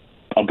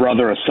a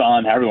brother, a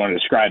son, however you want to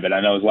describe it.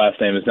 I know his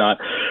last name is not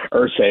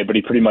Irsay, but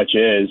he pretty much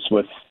is,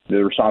 with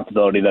the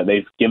responsibility that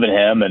they've given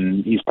him,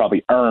 and he's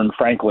probably earned,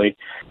 frankly,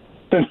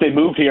 since they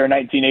moved here in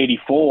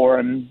 1984.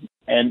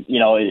 And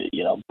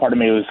part of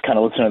me was kind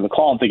of listening to the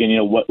call and thinking,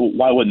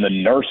 why wouldn't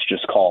the nurse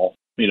just call,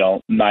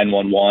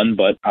 911?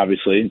 But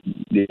obviously,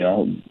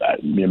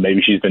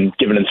 maybe she's been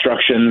given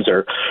instructions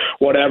or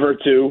whatever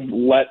to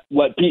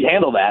let Pete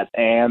handle that.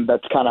 And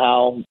that's kind of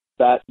how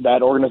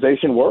that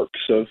organization works.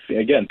 So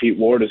again, Pete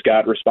Ward has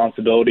got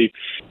responsibility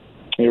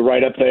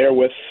right up there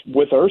with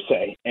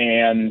Irsay.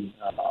 And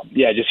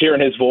just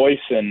hearing his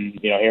voice and,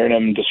 hearing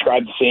him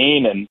describe the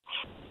scene and,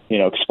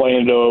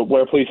 explaining to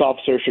where police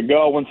officers should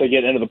go once they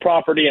get into the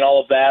property and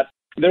all of that,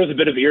 there was a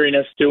bit of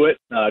eeriness to it.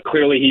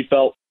 Clearly he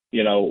felt,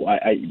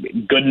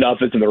 good enough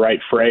isn't the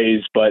right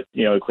phrase, but,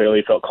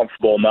 clearly felt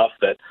comfortable enough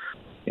that,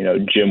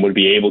 Jim would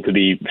be able to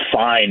be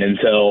fine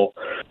until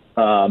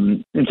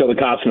the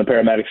cops and the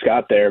paramedics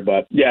got there.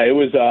 But it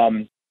was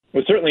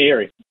certainly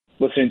eerie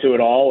listening to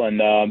it all.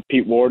 And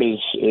Pete Ward is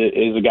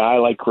a guy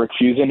like Rick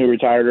Fuson, who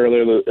retired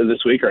earlier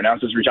this week or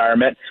announced his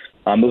retirement.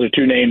 Those are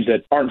two names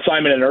that aren't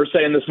Simon and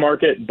Irsay in this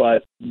market,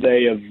 but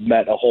they have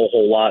meant a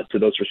whole lot to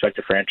those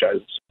respective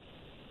franchises.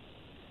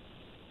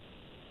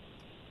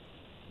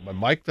 My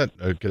mic,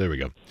 okay, there we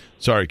go.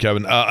 Sorry,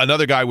 Kevin.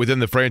 Another guy within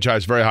the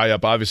franchise, very high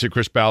up, obviously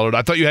Chris Ballard.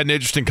 I thought you had an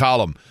interesting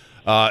column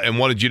and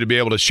wanted you to be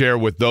able to share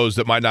with those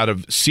that might not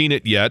have seen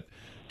it yet,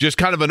 just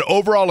kind of an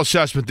overall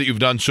assessment that you've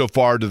done so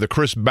far to the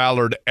Chris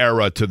Ballard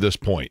era to this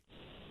point.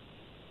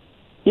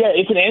 Yeah,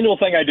 it's an annual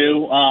thing I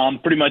do,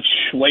 pretty much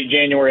late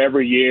January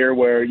every year,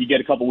 where you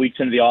get a couple weeks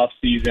into the off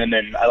season,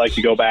 and I like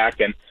to go back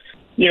and,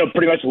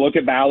 pretty much look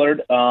at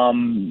Ballard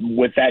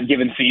with that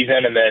given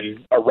season, and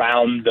then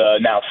around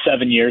now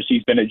 7 years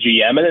he's been at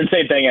GM, and then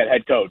same thing at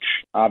head coach.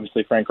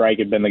 Obviously, Frank Reich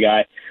had been the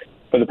guy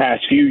for the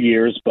past few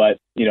years, but,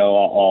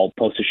 I'll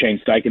post a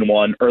Shane Steichen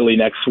one early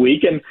next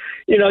week, and,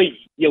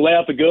 you lay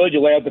out the good,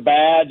 you lay out the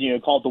bad,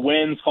 call it the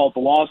wins, call it the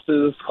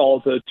losses, call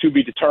it the to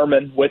be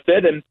determined with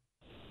it, and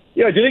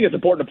I do think it's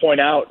important to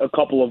point out a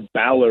couple of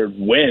Ballard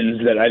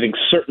wins that I think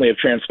certainly have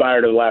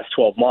transpired over the last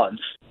 12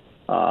 months.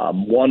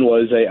 One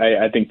was,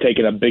 I think,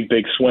 taking a big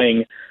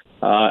swing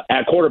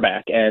at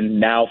quarterback.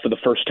 And now for the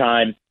first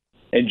time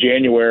in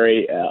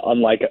January,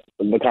 unlike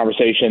the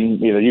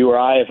conversation either you or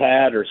I have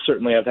had, or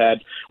certainly I've had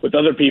with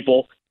other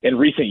people in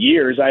recent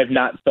years, I have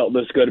not felt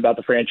this good about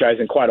the franchise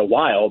in quite a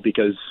while,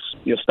 because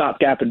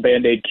stopgap and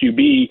Band-Aid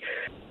QB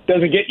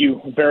doesn't get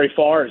you very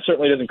far. It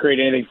certainly doesn't create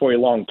anything for you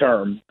long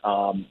term.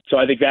 So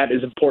I think that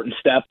is an important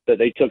step that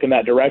they took in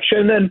that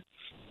direction. And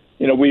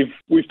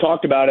we've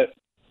talked about it,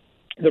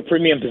 the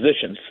premium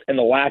positions and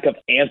the lack of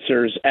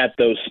answers at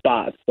those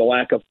spots, the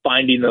lack of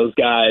finding those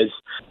guys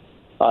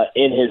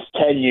in his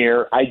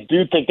tenure. I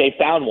do think they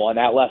found one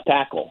at left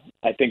tackle.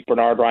 I think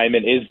Bernard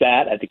Ryman is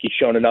that. I think he's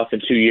shown enough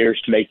in 2 years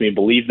to make me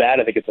believe that.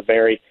 I think it's a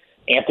very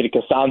Anthony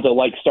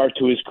Costanzo-like start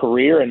to his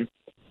career, and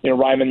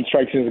Ryman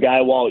strikes me as a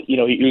guy, while he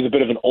was a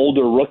bit of an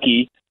older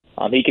rookie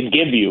he can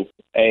give you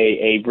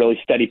a really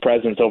steady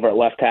presence over at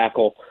left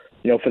tackle,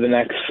 for the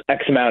next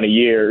X amount of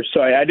years.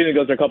 So I do think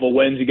those are a couple of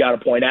wins you got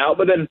to point out.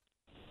 But then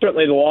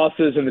certainly the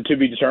losses and the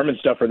to-be-determined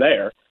stuff are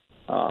there.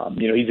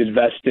 He's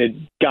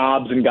invested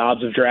gobs and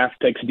gobs of draft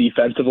picks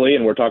defensively,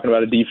 and we're talking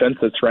about a defense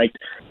that's ranked,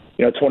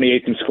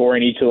 28th in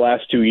scoring each of the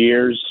last 2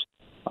 years.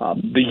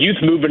 The youth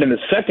movement in the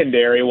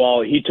secondary,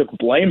 while he took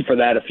blame for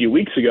that a few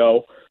weeks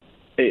ago,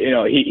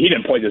 he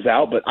didn't point this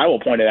out, but I will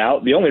point it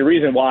out. The only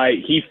reason why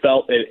he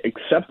felt it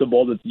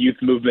acceptable that the youth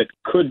movement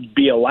could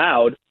be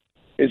allowed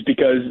is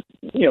because,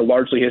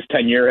 largely his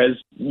tenure has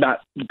not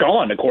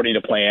gone according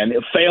to plan.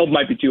 It failed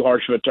might be too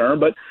harsh of a term,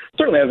 but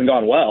certainly hasn't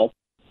gone well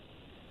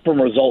from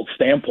a results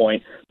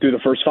standpoint through the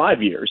first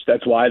 5 years.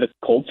 That's why the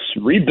Colts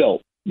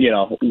rebuilt,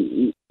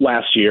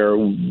 last year,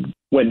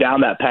 went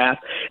down that path.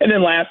 And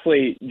then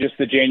lastly, just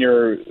the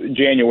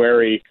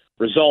January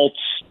results,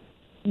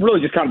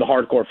 really just kind of the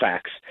hardcore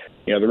facts.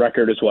 The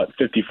record is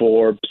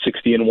 54,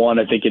 60-1,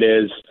 I think it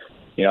is.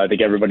 I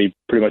think everybody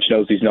pretty much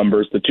knows these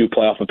numbers, the 2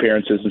 playoff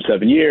appearances in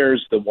 7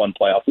 years, the 1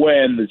 playoff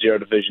win, the 0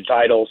 division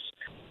titles.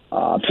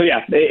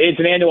 It's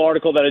an annual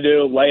article that I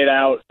do, lay it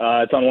out.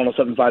 It's on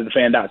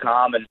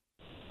 1075thefan.com, and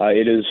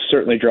it is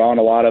certainly drawing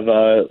a lot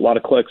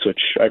of clicks, which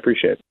I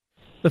appreciate.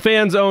 The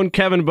Fan's own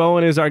Kevin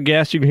Bowen is our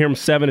guest. You can hear him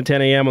 7 to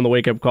 10 a.m. on the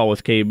Wake Up Call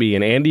with KB.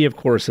 And Andy, of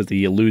course, as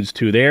he alludes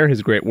to there,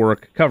 his great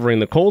work covering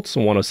the Colts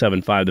on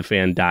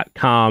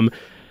 1075thefan.com.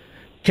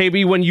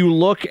 KB, when you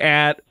look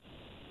at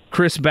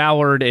Chris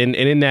Ballard and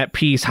in that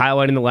piece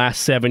highlighting the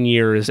last 7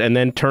 years and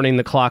then turning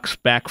the clocks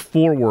back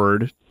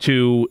forward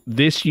to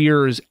this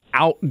year's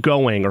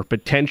outgoing or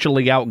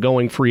potentially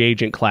outgoing free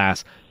agent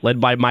class led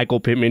by Michael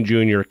Pittman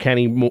Jr.,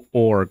 Kenny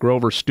Moore,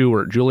 Grover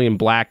Stewart, Julian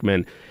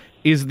Blackmon,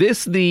 is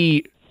this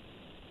the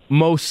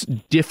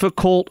most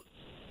difficult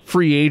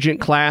free agent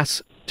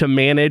class to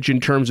manage in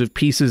terms of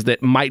pieces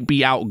that might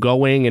be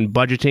outgoing and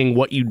budgeting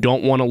what you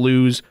don't want to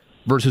lose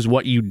versus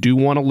what you do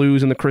want to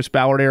lose in the Chris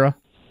Ballard era?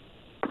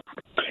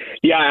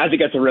 Yeah, I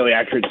think that's a really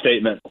accurate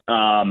statement.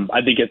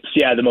 I think it's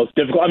the most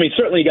difficult. I mean,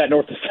 certainly you got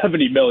north of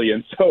 $70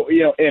 million, so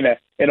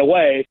in a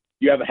way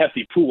you have a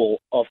hefty pool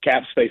of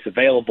cap space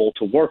available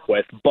to work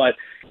with. But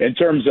in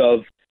terms of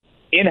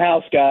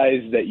in-house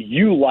guys that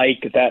you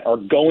like that are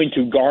going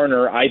to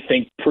garner, I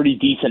think, pretty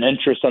decent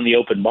interest on the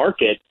open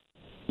market,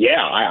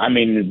 I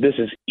mean, this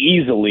is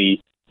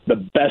easily the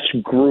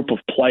best group of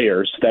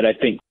players that I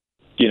think,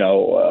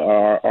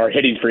 are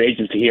hitting free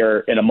agency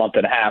here in a month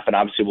and a half, and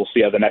obviously we'll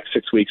see how the next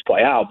 6 weeks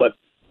play out. But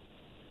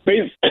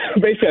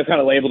basically I've kind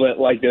of labeled it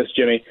like this,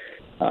 Jimmy.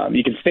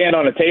 You can stand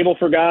on a table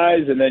for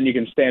guys, and then you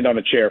can stand on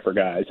a chair for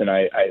guys. And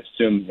I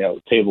assume, the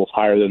table's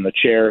higher than the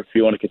chair, if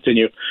you want to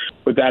continue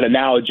with that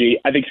analogy.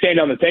 I think standing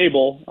on the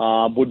table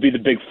would be the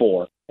big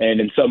four.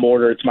 And in some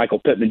order, it's Michael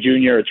Pittman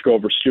Jr., it's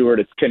Grover Stewart,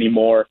 it's Kenny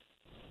Moore,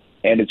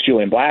 and it's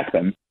Julian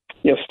Blackmon.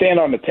 Stand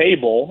on the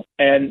table,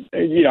 and,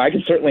 I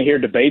can certainly hear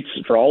debates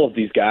for all of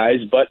these guys,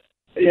 but,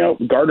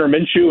 Gardner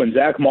Minshew and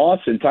Zach Moss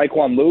and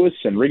Tyquan Lewis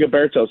and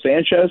Rigoberto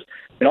Sanchez,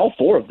 and all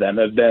four of them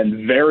have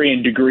been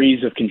varying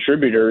degrees of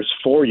contributors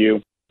for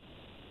you,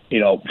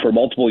 for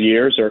multiple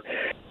years, or,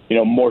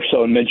 more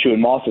so in Minshew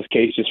and Moss's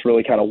case, just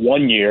really kind of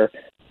 1 year.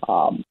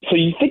 So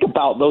you think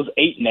about those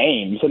 8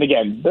 names, and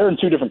again, they're in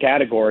 2 different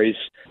categories.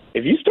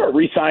 If you start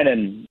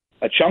re-signing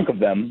a chunk of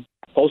them,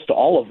 close to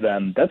all of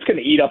them, that's going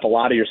to eat up a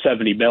lot of your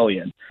 $70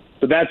 million.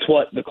 So that's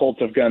what the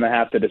Colts are going to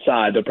have to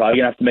decide. They're probably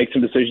going to have to make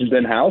some decisions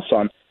in-house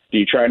on, do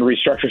you try and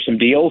restructure some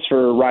deals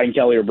for Ryan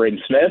Kelly or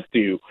Braden Smith?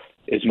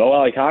 Is Mo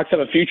Alley Cox have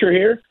a future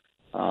here?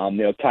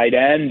 Tight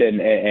end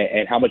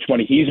and how much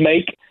money he is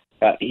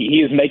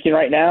making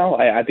right now.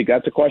 I think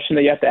that's a question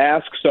that you have to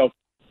ask. So,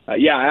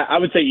 I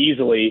would say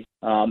easily.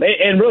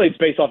 And really it's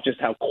based off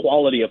just how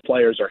quality of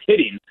players are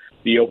hitting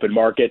the open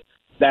market.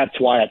 That's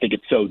why I think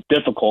it's so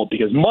difficult,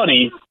 because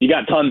money, you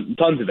got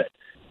tons of it.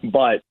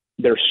 But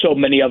there's so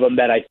many of them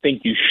that I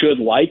think you should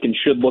like and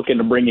should look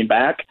into bringing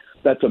back.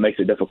 That's what makes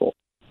it difficult.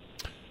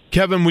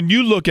 Kevin, when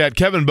you look at –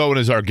 Kevin Bowen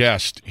is our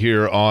guest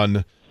here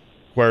on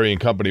Query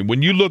and Company.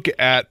 When you look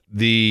at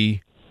the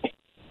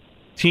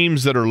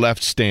teams that are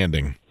left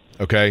standing,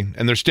 okay,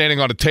 and they're standing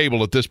on a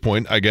table at this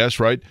point, I guess,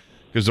 right,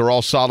 because they're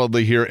all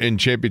solidly here in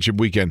championship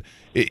weekend,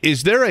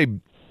 is there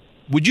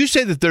would you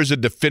say that there's a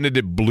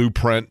definitive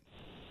blueprint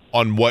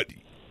on what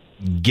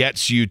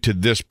gets you to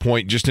this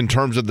point, just in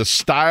terms of the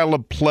style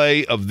of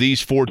play of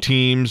these 4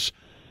 teams?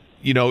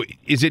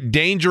 Is it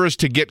dangerous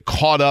to get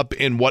caught up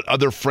in what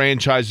other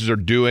franchises are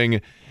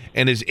doing?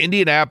 And is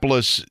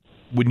Indianapolis,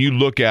 when you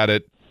look at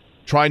it,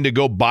 trying to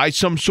go by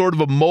some sort of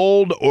a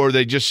mold, or are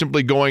they just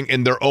simply going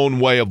in their own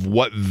way of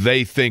what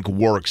they think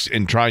works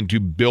and trying to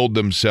build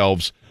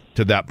themselves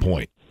to that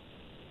point?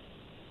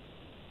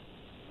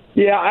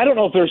 Yeah, I don't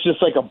know if there's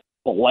just like a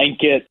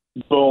blanket,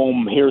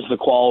 boom, here's the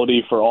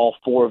quality for all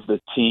 4 of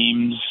the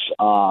teams.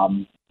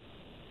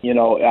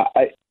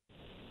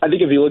 I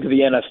think if you look at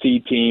the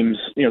NFC teams,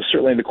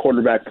 certainly in the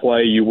quarterback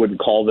play, you wouldn't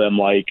call them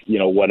like,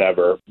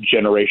 whatever,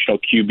 generational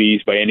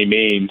QBs by any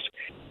means.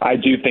 I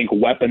do think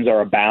weapons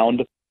are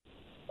abound.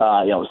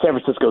 San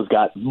Francisco's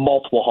got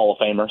multiple Hall of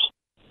Famers.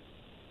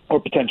 or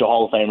potential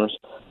Hall of Famers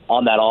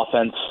on that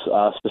offense,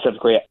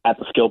 specifically at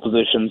the skill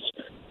positions.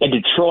 And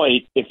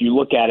Detroit, if you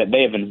look at it,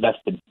 they have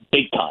invested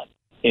big time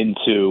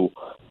into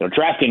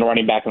drafting a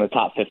running back in the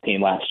top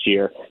 15 last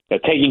year,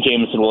 taking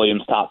Jameson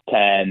Williams top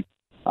 10,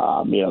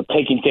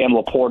 taking Sam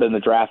Laporte in the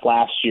draft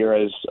last year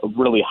as a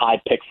really high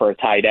pick for a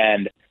tight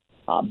end,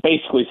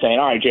 basically saying,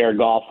 all right, Jared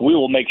Goff, we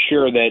will make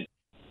sure that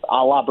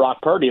a la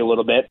Brock Purdy a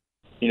little bit,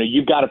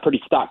 you've got a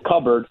pretty stock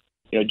cupboard,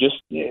 and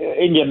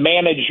you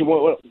manage,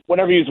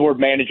 whenever you use the word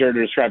manager to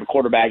describe a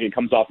quarterback, it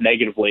comes off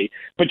negatively,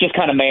 but just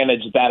kind of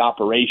manage that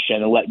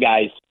operation and let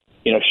guys,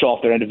 show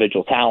off their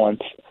individual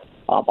talents.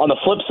 On the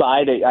flip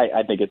side,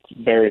 I think it's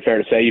very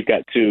fair to say you've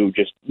got two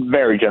just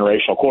very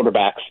generational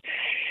quarterbacks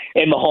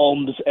in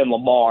Mahomes and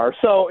Lamar.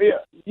 So,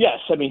 yes,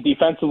 I mean,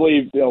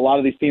 defensively, a lot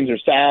of these teams are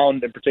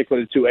sound, in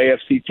particular the two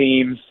AFC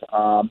teams.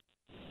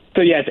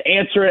 So, yeah, to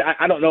answer it,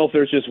 I don't know if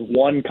there's just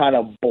one kind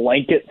of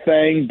blanket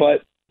thing,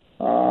 but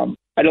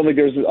I don't think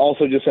there's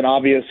also just an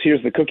obvious,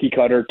 here's the cookie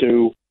cutter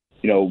to,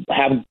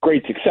 have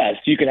great success.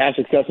 You can have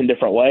success in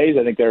different ways.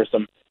 I think there are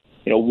some,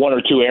 one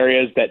or two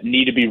areas that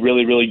need to be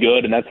really, really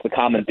good, and that's the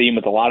common theme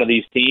with a lot of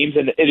these teams.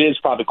 And it is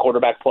probably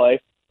quarterback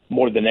play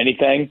more than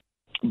anything.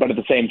 But at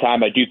the same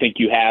time, I do think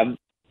you have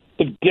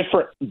some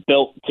different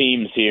built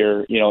teams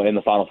here, in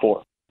the Final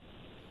Four.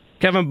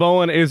 Kevin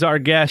Bowen is our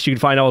guest. You can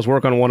find all his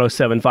work on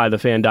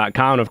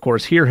 1075thefan.com. And, of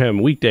course, hear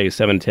him weekdays,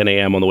 7 to 10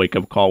 a.m. on the Wake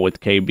Up Call with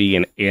KB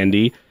and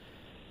Andy.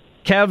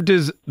 Kev,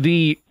 does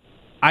the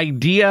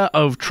idea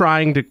of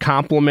trying to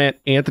complement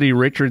Anthony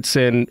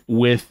Richardson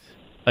with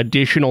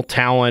additional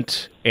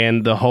talent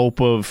and the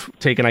hope of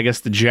taking, I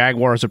guess, the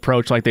Jaguars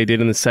approach like they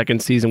did in the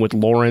second season with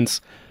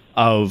Lawrence,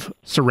 of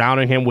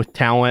surrounding him with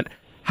talent,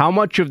 how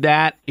much of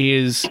that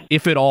is,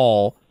 if at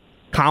all,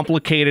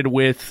 complicated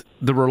with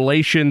the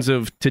relations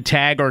of to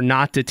tag or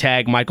not to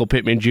tag Michael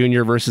Pittman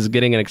Jr. versus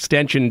getting an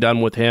extension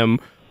done with him,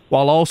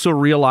 while also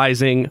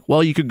realizing,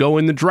 well, you could go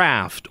in the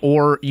draft,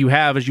 or you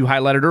have, as you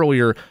highlighted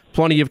earlier,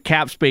 plenty of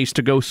cap space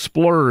to go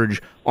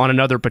splurge on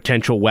another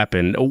potential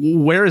weapon?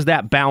 Where is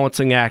that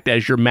balancing act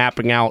as you're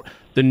mapping out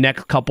the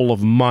next couple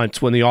of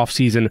months when the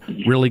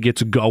offseason really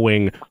gets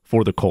going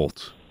for the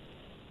Colts?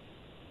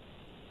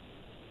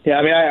 Yeah,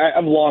 I mean,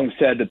 I've long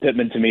said that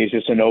Pittman to me is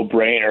just a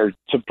no-brainer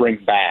to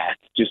bring back,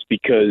 just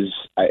because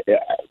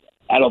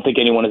I don't think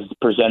anyone has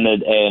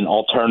presented an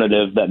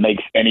alternative that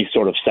makes any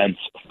sort of sense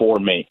for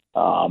me.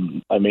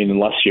 I mean,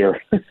 unless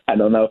you're, I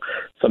don't know,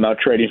 somehow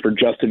trading for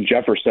Justin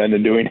Jefferson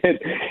and doing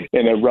it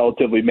in a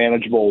relatively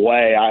manageable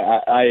way.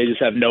 I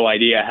just have no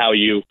idea how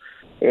you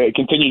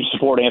continue to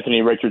support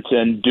Anthony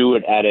Richardson, do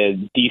it at a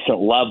decent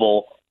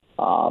level,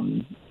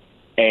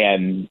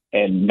 and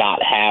not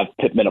have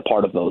Pittman a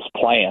part of those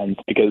plans.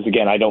 Because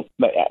again, I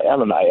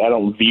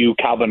don't view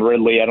Calvin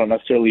Ridley. I don't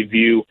necessarily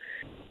view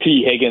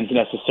T. Higgins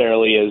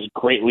necessarily as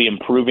greatly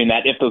improving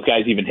that, if those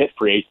guys even hit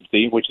free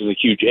agency, which is a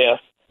huge if.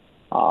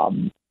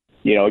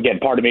 Again,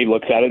 part of me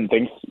looks at it and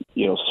thinks,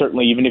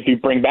 certainly even if you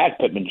bring back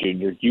Pittman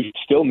Jr., you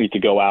still need to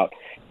go out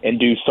and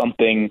do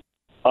something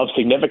of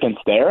significance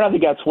there. I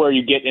think that's where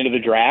you get into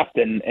the draft,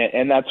 and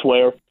that's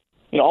where,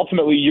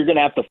 ultimately you're going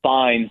to have to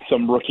find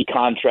some rookie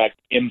contract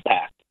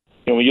impact.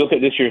 When you look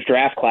at this year's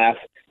draft class,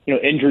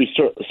 injuries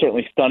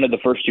certainly stunted the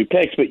first two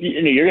picks, but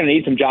you're going to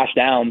need some Josh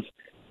Downs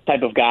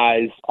type of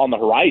guys on the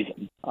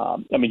horizon.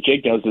 I mean,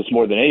 Jake knows this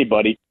more than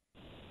anybody.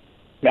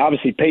 I mean,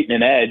 obviously, Peyton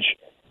and Edge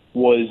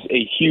was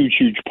a huge,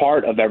 huge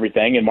part of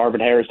everything, and Marvin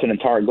Harrison and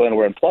Tarek Glenn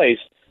were in place.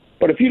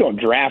 But if you don't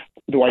draft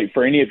Dwight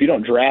Freeney, if you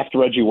don't draft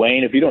Reggie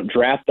Wayne, if you don't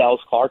draft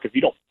Dallas Clark, if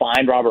you don't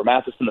find Robert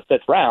Mathis in the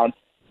 5th round,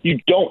 you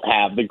don't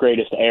have the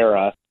greatest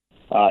era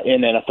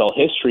in NFL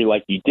history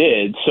like you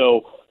did.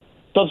 So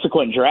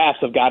subsequent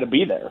drafts have got to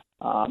be there.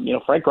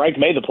 Frank Reich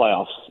made the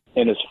playoffs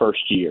in his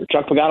first year.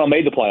 Chuck Pagano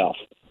made the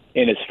playoffs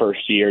in his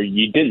first year.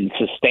 You didn't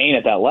sustain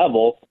at that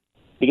level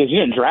because you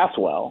didn't draft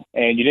well,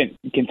 and you didn't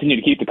continue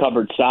to keep the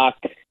covered stock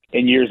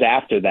in years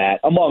after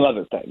that, among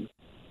other things.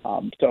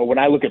 So when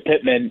I look at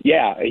Pittman,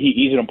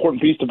 he's an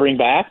important piece to bring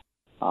back.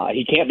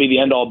 He can't be the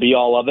end-all,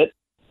 be-all of it.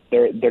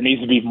 There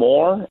needs to be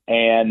more,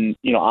 and,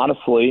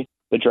 honestly,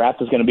 the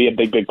draft is going to be a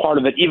big, big part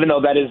of it, even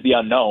though that is the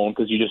unknown,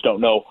 because you just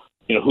don't know,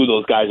 who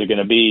those guys are going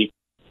to be,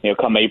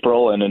 come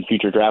April and in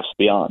future drafts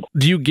beyond.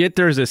 Do you get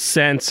there's a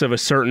sense of a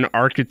certain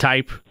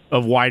archetype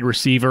of wide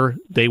receiver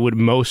they would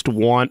most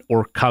want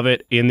or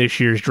covet in this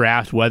year's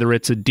draft, whether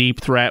it's a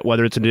deep threat,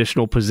 whether it's an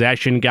additional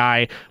possession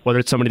guy, whether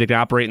it's somebody that can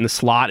operate in the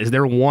slot? Is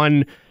there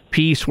one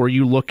piece where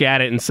you look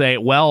at it and say,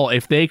 well,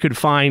 if they could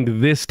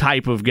find this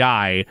type of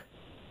guy,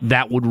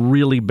 that would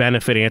really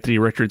benefit Anthony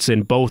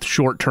Richardson, both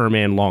short-term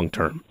and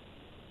long-term?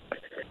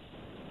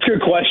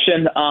 Good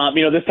question.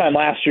 This time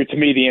last year, to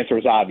me, the answer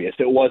was obvious.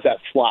 It was that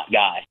slot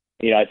guy.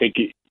 I think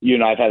you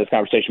and I have had this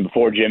conversation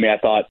before, Jimmy. I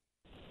thought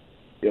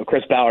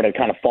Chris Ballard had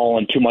kind of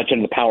fallen too much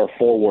into the power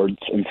forwards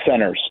and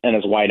centers in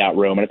his wideout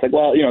room. And it's like,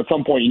 well, at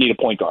some point you need a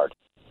point guard.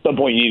 At some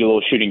point you need a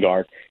little shooting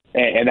guard.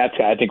 And that's,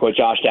 I think, what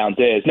Josh Downs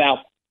is. Now,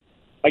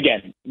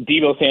 again,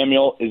 Deebo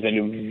Samuel is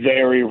a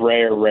very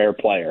rare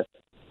player.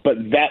 But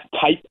that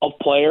type of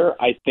player,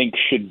 I think,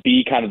 should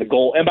be kind of the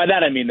goal. And by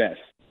that, I mean this.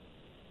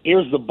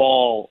 Here's the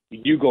ball.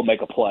 You go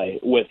make a play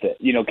with it.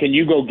 Can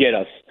you go get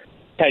us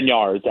 10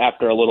 yards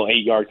after a little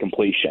 8-yard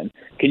completion?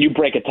 Can you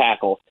break a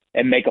tackle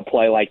and make a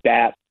play like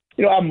that?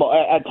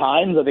 At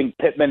times, I think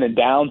Pittman and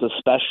Downs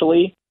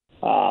especially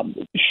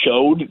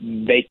showed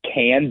they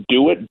can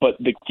do it, but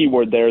the key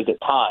word there is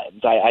at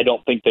times. I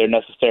don't think they're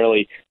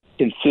necessarily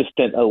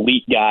consistent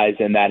elite guys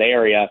in that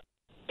area.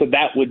 So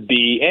that would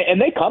be –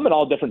 and they come in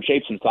all different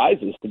shapes and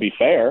sizes, to be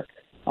fair.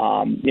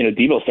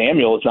 Deebo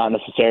Samuel is not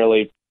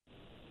necessarily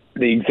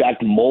the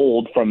exact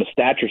mold from a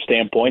stature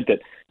standpoint that,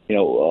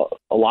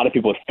 a lot of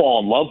people would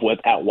fall in love with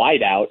at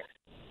wideout.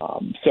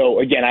 So,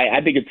 again,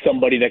 I think it's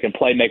somebody that can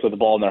play, make with the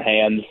ball in their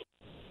hands.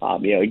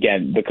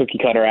 Again, the cookie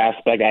cutter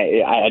aspect,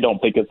 I don't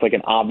think it's like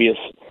an obvious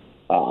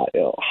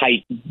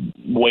height,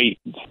 weight,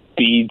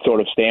 speed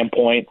sort of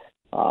standpoint.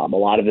 A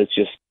lot of it's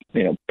just,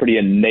 pretty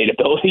innate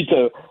ability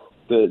to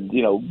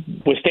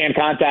withstand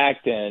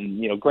contact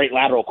and, great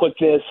lateral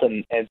quickness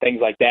and things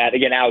like that.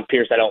 Again, Alec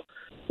Pierce,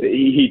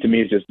 he to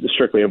me is just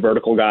strictly a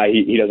vertical guy.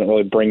 He doesn't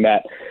really bring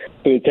that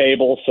to the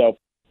table. So,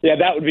 yeah,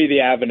 that would be the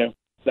avenue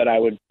that I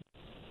would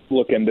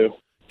look into.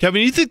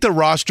 Kevin, you think the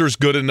roster's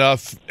good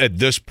enough at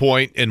this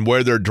point and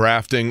where they're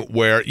drafting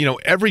where,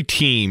 every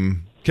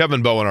team,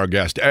 Kevin Bowen, our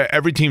guest,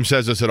 every team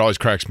says this, it always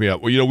cracks me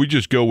up. Well, we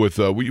just go with,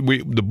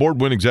 the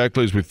board went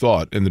exactly as we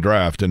thought in the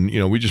draft, and,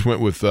 we just went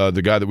with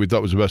the guy that we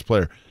thought was the best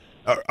player.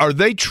 Are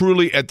they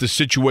truly at the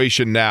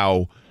situation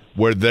now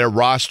where their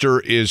roster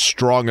is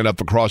strong enough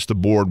across the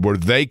board where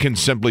they can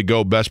simply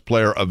go best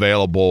player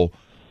available,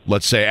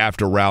 let's say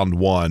after round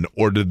one,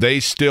 or do they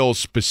still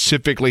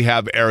specifically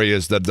have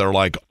areas that they're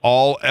like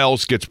all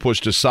else gets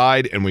pushed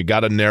aside and we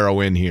got to narrow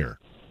in here?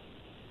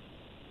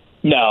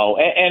 No,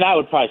 and I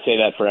would probably say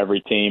that for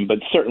every team, but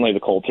certainly the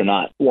Colts are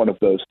not one of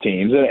those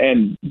teams.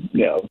 And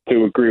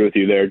to agree with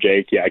you there,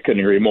 Jake, I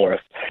couldn't agree more.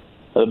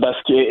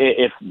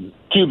 If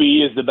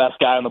QB is the best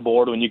guy on the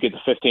board when you get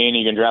to 15,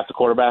 you can draft a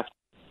quarterback.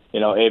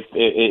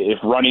 If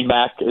running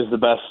back is the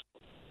best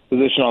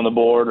position on the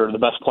board or the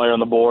best player on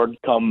the board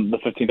come the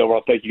 15th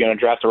overall pick, you're going to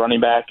draft a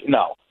running back?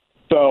 No.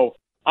 So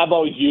I've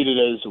always viewed it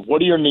as,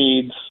 what are your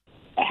needs?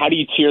 How do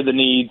you tier the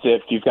needs?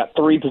 If you've got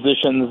 3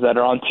 positions that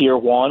are on tier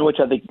 1, which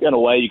I think in a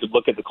way you could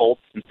look at the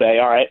Colts and say,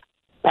 all right,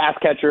 pass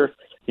catcher,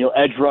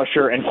 edge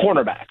rusher, and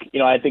cornerback.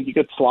 I think you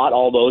could slot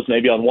all those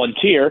maybe on one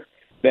tier.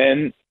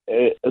 Then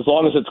as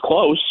long as it's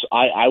close,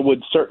 I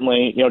would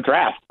certainly,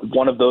 draft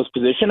one of those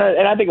positions.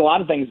 And I think a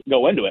lot of things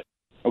go into it.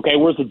 Okay,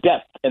 where's the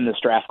depth in this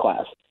draft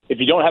class? If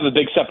you don't have a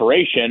big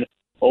separation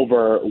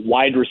over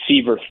wide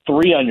receiver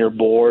 3 on your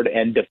board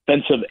and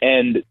defensive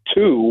end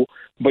 2,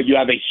 but you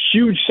have a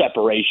huge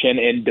separation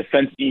in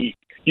defense,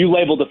 you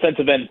label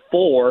defensive end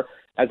 4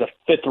 as a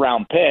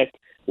 5th-round pick,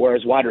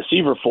 whereas wide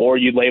receiver 4,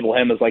 you'd label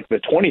him as like the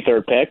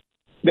 23rd pick,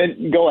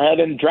 then go ahead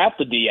and draft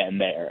the DN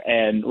there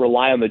and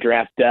rely on the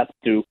draft depth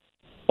to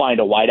find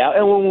a wideout.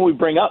 And when we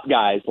bring up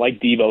guys like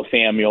Deebo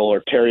Samuel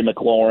or Terry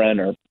McLaurin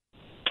or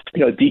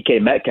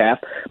DK Metcalf,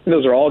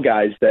 those are all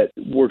guys that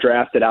were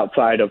drafted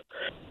outside of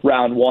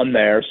round 1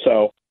 there.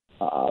 So,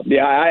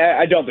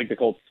 I don't think the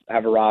Colts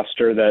have a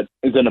roster that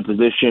is in a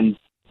position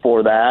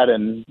for that,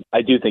 and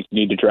I do think you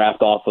need to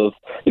draft off of,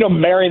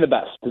 marrying the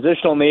best.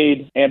 Positional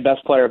need and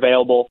best player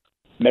available,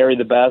 marry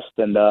the best,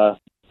 and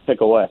pick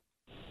away.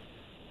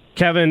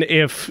 Kevin,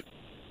 if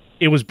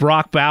it was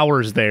Brock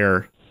Bowers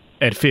there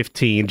at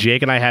 15,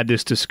 Jake and I had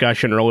this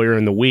discussion earlier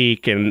in the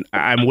week, and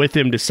I'm with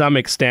him to some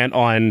extent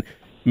on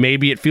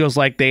maybe it feels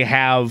like they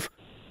have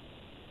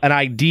an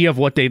idea of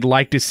what they'd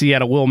like to see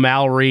out of Will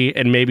Mallory,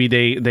 and maybe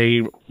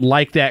they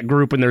like that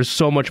group and there's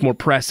so much more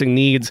pressing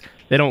needs,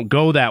 they don't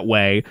go that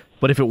way.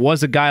 But if it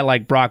was a guy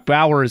like Brock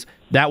Bowers,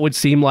 that would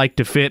seem like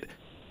to fit,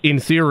 in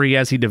theory,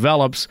 as he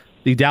develops,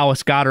 the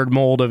Dallas Goedert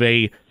mold of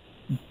a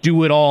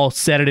do-it-all,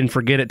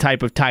 set-it-and-forget-it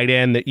type of tight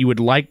end that you would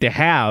like to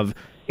have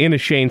in a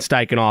Shane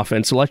Steichen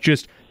offense. So let's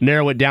just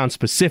narrow it down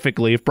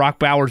specifically. If Brock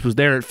Bowers was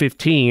there at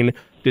 15,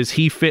 does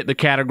he fit the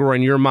category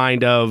in your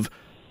mind of,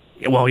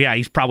 well, yeah,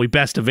 he's probably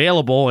best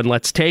available and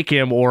let's take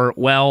him, or,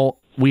 well,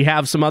 we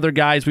have some other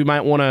guys we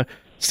might want to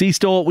see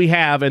still what we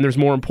have and there's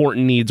more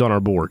important needs on our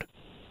board?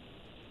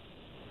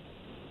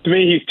 To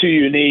me, he's too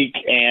unique,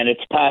 and it's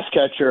pass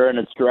catcher and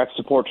it's direct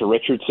support to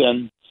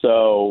Richardson.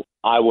 So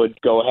I would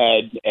go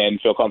ahead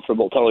and feel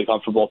totally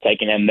comfortable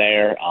taking him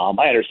there.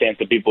 I understand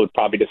some people would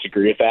probably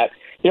disagree with that.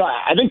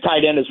 I think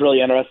tight end is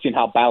really interesting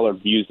how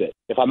Ballard views it.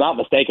 If I'm not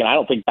mistaken, I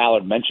don't think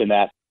Ballard mentioned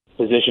that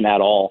position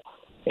at all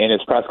in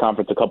his press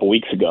conference a couple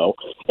weeks ago.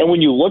 And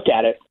when you look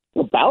at it,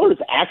 Ballard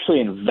has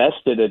actually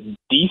invested a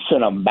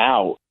decent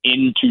amount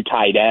into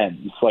tight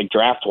ends, like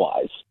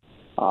draft-wise.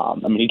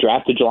 He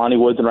drafted Jelani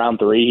Woods in round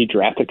 3. He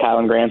drafted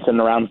Kylan Granson in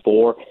round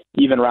 4,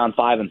 even round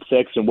 5 and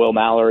 6, and Will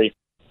Mallory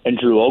and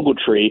Drew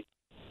Ogletree.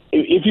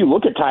 If you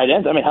look at tight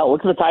ends, hell,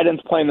 look at the tight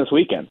ends playing this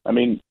weekend.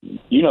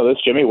 You know this,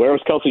 Jimmy. Where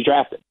was Kelsey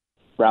drafted?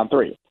 Round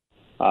 3.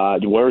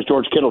 Where was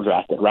George Kittle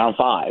drafted? Round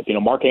 5.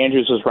 Mark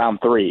Andrews was round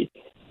 3.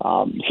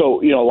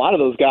 So, a lot of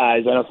those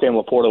guys, I know Sam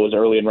Laporta was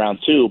early in round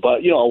 2,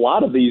 but, a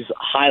lot of these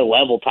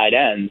high-level tight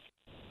ends,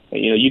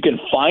 you can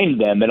find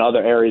them in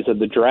other areas of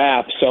the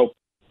draft. So,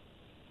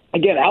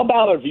 again, how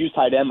Ballard views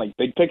tight end, like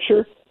big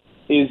picture,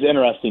 is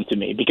interesting to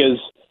me because,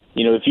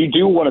 if you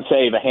do want to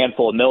save a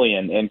handful of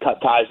million and cut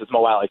ties with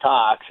Mo Alley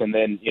Cox, and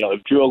then,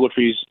 if Drew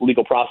Ogletree's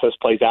legal process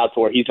plays out to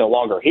where he's no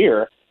longer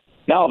here,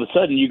 now all of a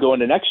sudden you go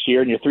into next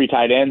year and your 3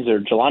 tight ends are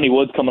Jelani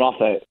Woods coming off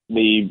the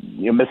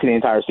missing the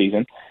entire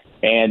season,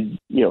 and,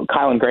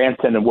 Kylan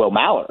Granson and Will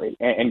Mallory.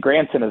 And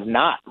Granson is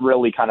not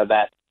really kind of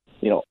that,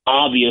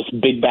 obvious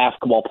big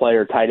basketball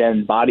player, tight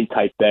end body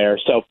type there.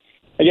 So,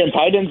 again,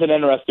 tight end's an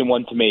interesting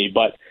one to me.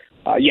 But,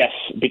 yes,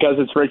 because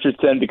it's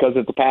Richardson, because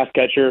it's a pass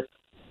catcher,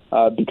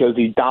 because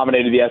he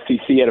dominated the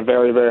SEC at a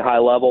very, very high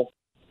level,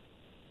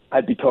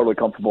 I'd be totally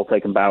comfortable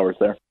taking Bowers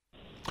there.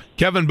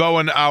 Kevin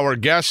Bowen, our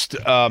guest.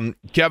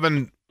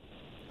 Kevin,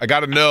 I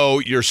got to know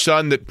your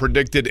son that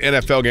predicted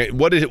NFL game.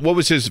 What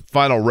was his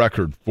final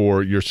record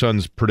for your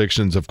son's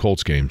predictions of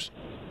Colts games?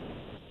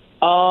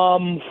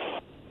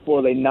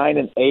 Were they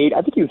 9-8?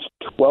 I think he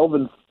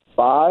was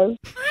 12-5.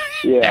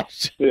 Yeah,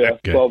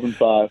 okay.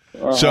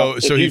 12-5.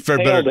 So he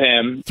fared better.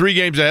 Him 3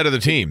 games ahead of the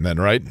team, then,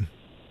 right?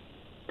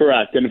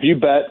 Correct. And if you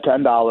bet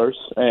 $10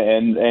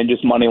 and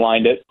just money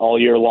lined it all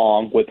year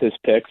long with his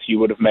picks, you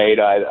would have made.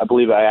 I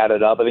believe I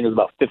added up. I think it was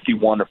about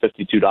 $51 or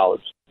 $52.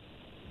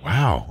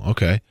 Wow.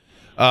 Okay.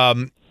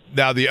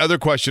 Now the other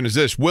question is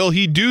this: will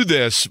he do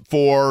this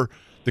for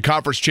the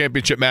conference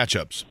championship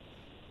matchups?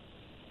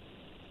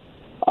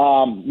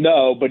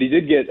 No, but he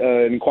did get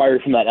an inquiry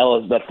from that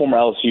former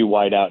LSU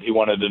wideout. He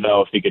wanted to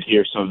know if he could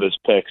hear some of his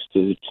picks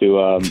to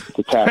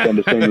tap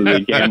into some of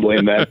the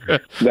gambling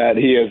that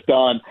he has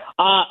done.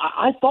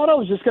 I thought I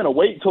was just going to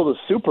wait until the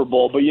Super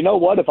Bowl, but you know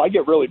what? If I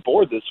get really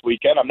bored this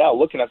weekend, I'm now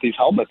looking at these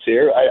helmets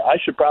here. I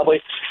should probably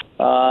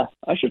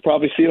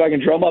see if I can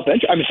drum up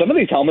interest. I mean, some of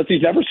these helmets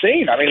he's never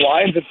seen. I mean,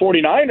 Lions and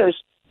 49ers,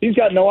 he's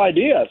got no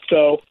idea.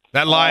 So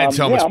that Lions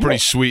helmet's pretty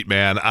sweet,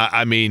 man.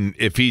 I mean,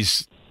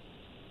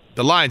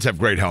 the Lions have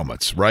great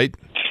helmets, right?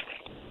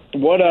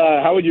 What?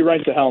 How would you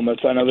rank the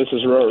helmets? I know this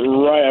is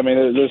right. I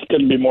mean, this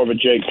couldn't be more of a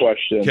Jake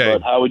question. Okay.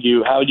 But how would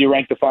you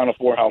rank the Final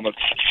Four helmets?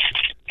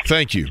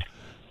 Thank you.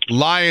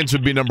 Lions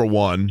would be number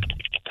 1.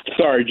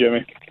 Sorry,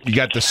 Jimmy. You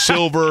got the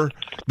silver.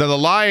 Now, the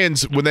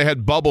Lions, when they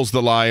had Bubbles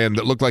the lion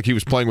that looked like he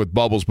was playing with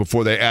bubbles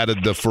before they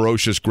added the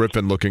ferocious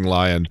griffin-looking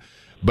lion.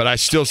 But I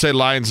still say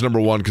Lions number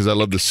 1 because I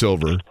love the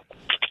silver.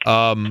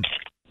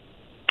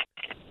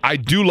 I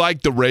do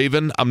like the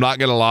Raven. I'm not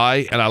going to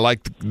lie, and I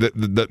like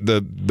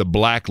the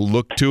black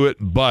look to it.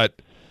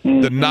 But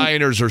the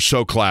Niners are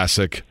so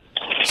classic.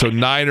 So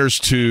Niners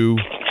 2,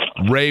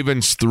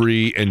 Ravens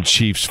 3, and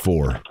Chiefs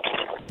 4.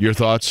 Your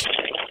thoughts?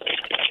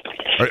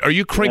 Are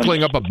you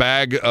crinkling up a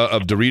bag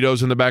of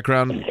Doritos in the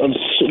background?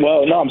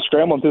 Well, no, I'm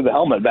scrambling through the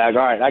helmet bag.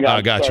 All right, I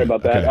got you. Sorry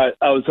about that. Okay.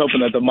 I was hoping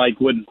that the mic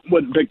wouldn't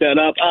pick that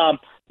up.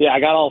 Yeah, I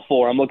got all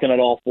 4. I'm looking at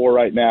all 4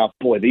 right now.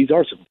 Boy, these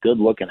are some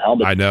good-looking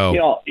helmets. I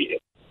know.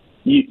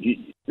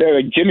 They're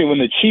like, Jimmy, when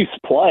the Chiefs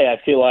play, I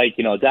feel like,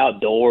 it's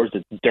outdoors,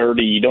 it's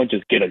dirty. You don't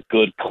just get a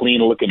good,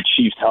 clean-looking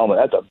Chiefs helmet.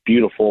 That's a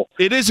beautiful.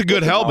 It is a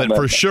good helmet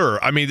for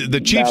sure. I mean,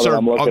 the Chiefs are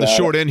on the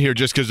short end here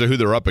just because of who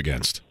they're up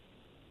against.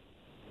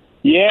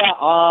 Yeah,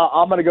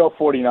 I'm going to go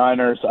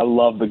 49ers.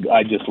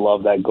 I just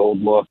love that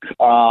gold look.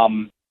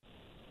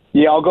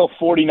 Yeah, I'll go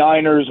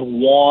 49ers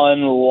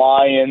 1,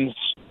 Lions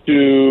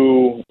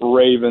 2,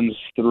 Ravens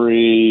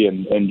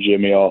 3, and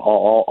Jimmy,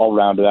 I'll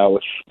round it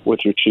out with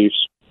your Chiefs.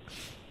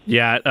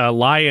 Yeah,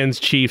 Lions,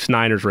 Chiefs,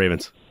 Niners,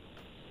 Ravens.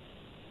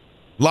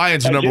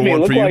 Lions are number Jimmy,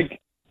 1 for you?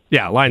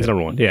 Yeah, Lions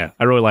number 1. Yeah,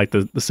 I really like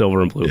the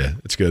silver and blue. Yeah,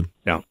 it's good.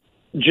 Yeah,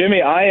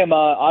 Jimmy,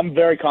 I'm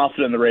very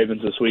confident in the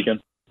Ravens this weekend.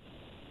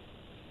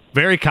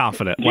 Very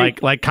confident.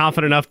 Like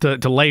confident enough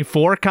to lay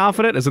 4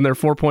 confident, as in their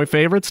 4-point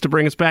favorites to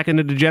bring us back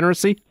into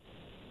degeneracy?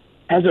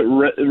 Has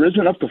it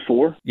risen up to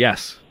 4?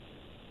 Yes.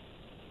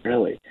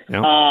 Really?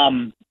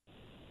 Yeah.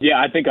 Yeah,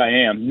 I think I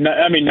am.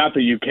 I mean, not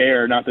that you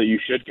care, not that you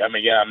should. I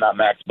mean, yeah, I'm not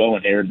Max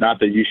Bowen here.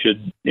 Not that you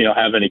should,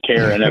 have any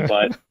care in it,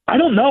 but I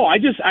don't know. I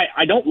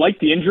don't like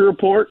the injury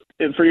report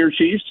for your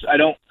Chiefs. I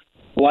don't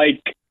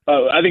like.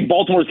 I think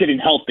Baltimore's getting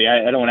healthy.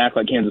 I don't want to act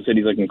like Kansas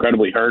City's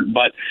incredibly hurt,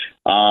 but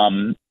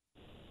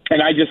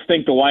and I just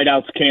think the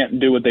wideouts can't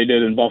do what they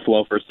did in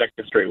Buffalo for a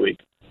second straight week.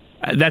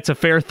 That's a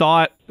fair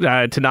thought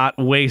to not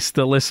waste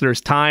the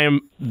listeners' time.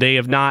 The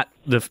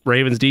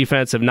Ravens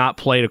defense have not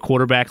played a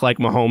quarterback like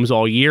Mahomes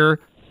all year.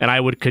 And I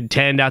would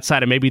contend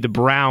outside of maybe the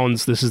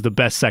Browns, this is the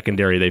best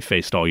secondary they've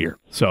faced all year.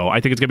 So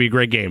I think it's going to be a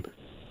great game.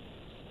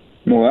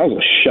 Well, that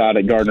was a shot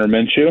at Gardner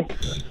Minshew.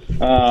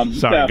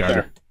 Sorry,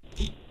 Gardner.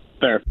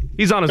 Fair.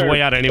 He's on his way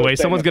out anyway.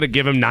 Someone's going to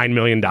give him $9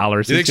 million.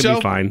 You think so?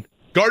 Be fine.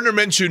 Gardner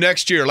Minshew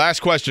next year.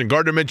 Last question.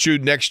 Gardner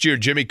Minshew next year.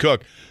 Jimmy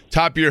Cook.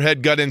 Top of your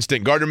head gut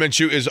instinct. Gardner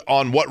Minshew is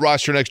on what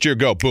roster next year?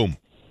 Go. Boom.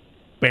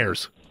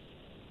 Bears.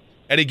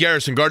 Eddie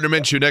Garrison. Gardner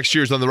Minshew next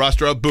year is on the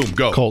roster of boom.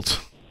 Go. Colts.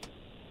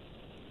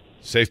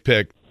 Safe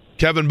pick.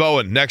 Kevin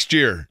Bowen next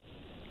year.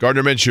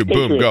 Gardner Minshew.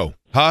 Boom. Go.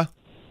 Huh?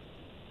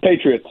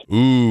 Patriots.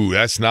 Ooh,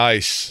 that's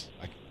nice.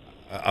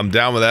 I'm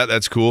down with that.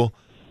 That's cool.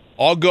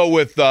 I'll go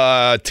with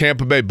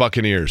Tampa Bay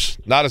Buccaneers,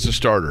 not as a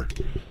starter.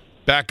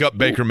 Back up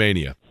Baker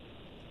Mania.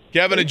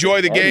 Kevin,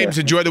 enjoy the games.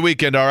 Enjoy the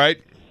weekend, all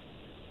right?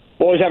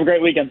 Boys, have a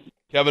great weekend.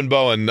 Kevin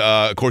Bowen,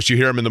 of course, you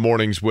hear him in the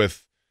mornings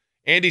with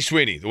Andy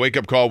Sweeney, the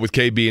wake-up call with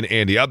KB and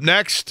Andy. Up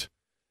next,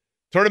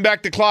 turning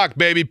back the clock,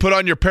 baby. Put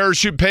on your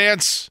parachute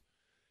pants.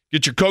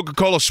 Get your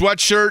Coca-Cola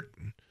sweatshirt.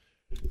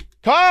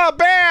 Come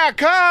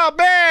back.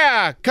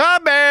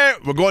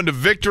 We're going to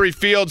Victory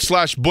Field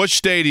 / Busch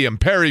Stadium,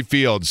 Perry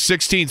Field,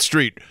 16th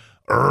Street.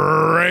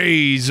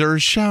 Razor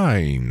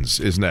Shines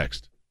is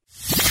next.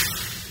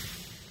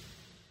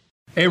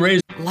 Hey,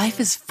 Razor. Life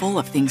is full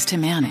of things to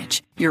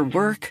manage. Your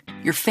work,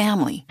 your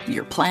family,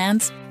 your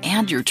plans,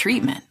 and your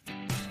treatment.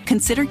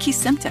 Consider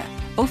Kesimpta,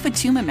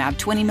 ofatumumab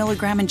 20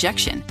 milligram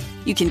injection.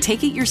 You can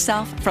take it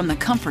yourself from the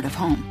comfort of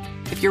home.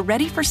 If you're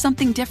ready for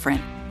something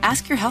different,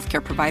 ask your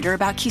healthcare provider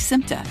about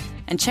Kesimpta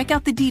and check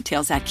out the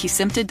details at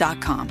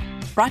kesimpta.com.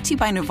 Brought to you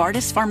by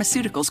Novartis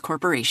Pharmaceuticals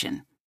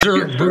Corporation.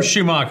 Sir, Bruce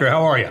Schumacher,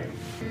 how are you?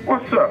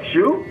 What's up,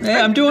 Shu? Hey,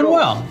 I'm doing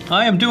well.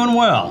 I am doing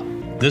well.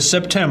 This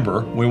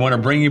September, we want to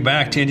bring you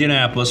back to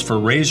Indianapolis for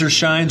Razor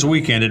Shines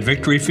weekend at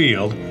Victory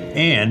Field,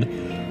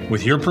 and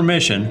with your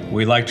permission,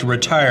 we'd like to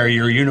retire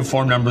your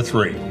uniform number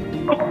 3.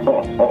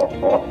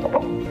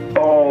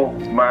 Oh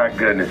my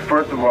goodness!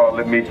 First of all,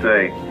 let me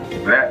say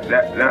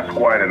that's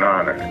quite an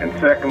honor, and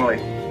secondly,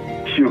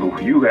 Shu,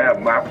 you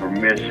have my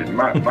permission.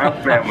 My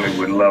family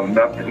would love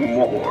nothing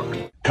more.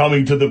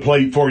 Coming to the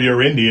plate for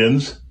your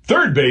Indians,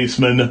 third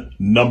baseman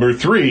number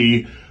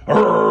 3.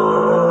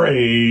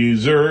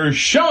 Razor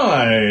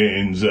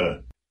Shines.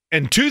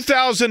 In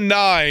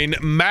 2009,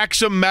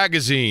 Maxim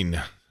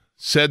magazine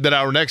said that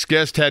our next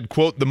guest had,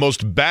 quote, the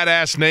most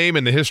badass name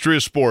in the history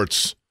of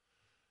sports,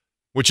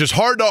 which is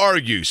hard to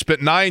argue.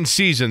 Spent 9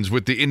 seasons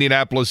with the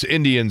Indianapolis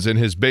Indians in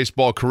his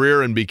baseball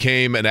career and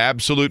became an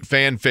absolute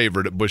fan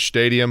favorite at Busch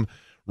Stadium.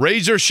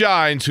 Razor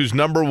Shines, whose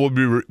number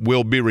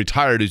will be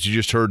retired, as you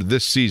just heard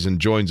this season,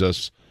 joins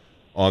us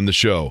on the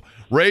show.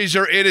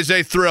 Razor, it is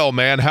a thrill,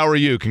 man. How are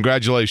you?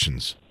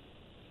 Congratulations.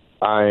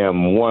 I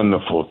am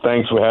wonderful.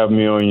 Thanks for having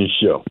me on your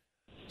show.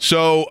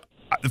 So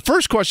the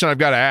first question I've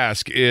got to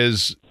ask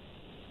is,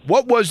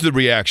 what was the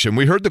reaction?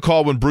 We heard the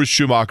call when Bruce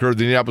Schumacher,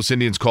 the Indianapolis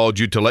Indians, called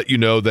you to let you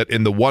know that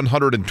in the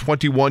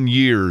 121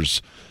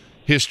 years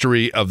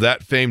history of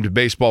that famed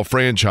baseball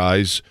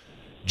franchise,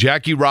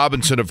 Jackie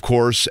Robinson, of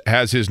course,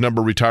 has his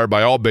number retired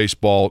by all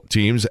baseball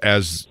teams,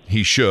 as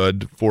he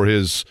should, for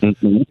his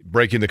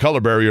breaking the color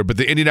barrier. But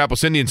the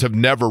Indianapolis Indians have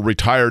never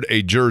retired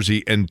a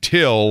jersey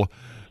until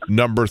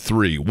number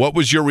 3. What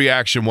was your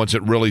reaction once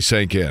it really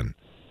sank in?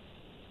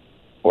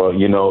 Well,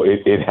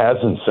 it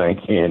hasn't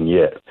sank in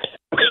yet.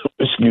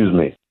 Excuse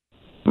me.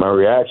 My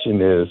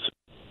reaction is,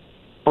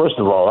 first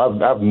of all,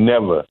 I've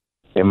never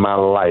in my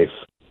life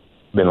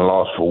been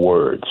lost for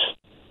words.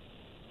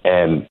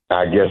 And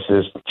I guess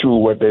it's true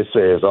what they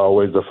say is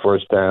always the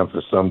first time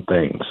for some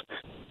things.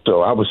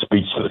 So I was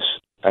speechless.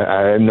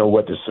 I didn't know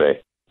what to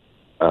say.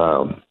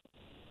 I'm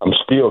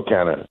still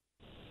kind of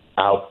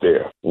out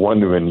there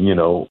wondering,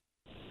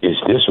 is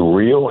this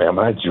real? Am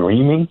I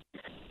dreaming?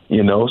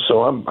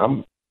 So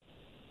I'm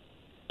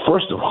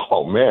first of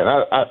all, man,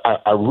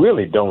 I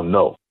really don't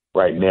know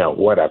right now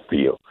what I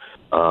feel.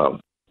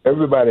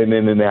 Everybody in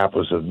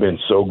Indianapolis has been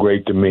so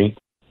great to me.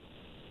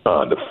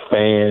 The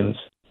fans,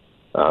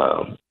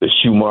 the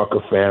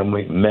Schumacher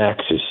family,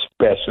 Max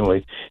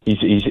especially. He's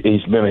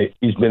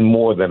been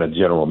more than a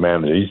general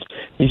manager.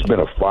 He's been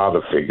a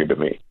father figure to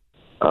me.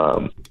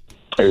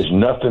 There's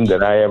nothing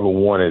that I ever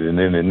wanted in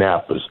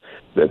Indianapolis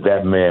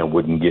that man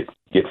wouldn't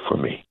get for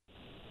me.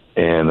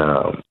 And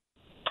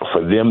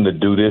for them to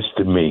do this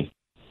to me,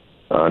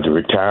 to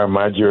retire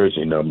my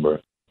jersey number,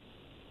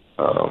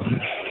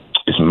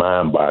 is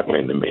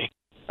mind-boggling to me.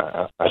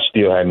 I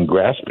still hadn't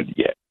grasped it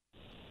yet.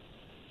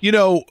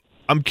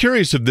 I'm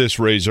curious of this,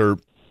 Razor.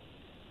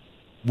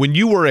 When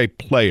you were a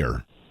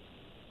player,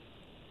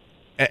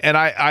 and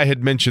I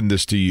had mentioned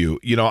this to you,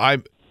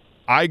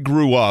 I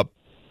grew up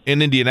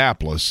in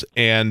Indianapolis,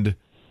 and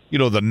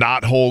the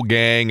Knot Hole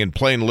gang and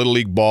playing Little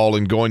League ball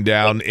and going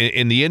down,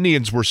 and the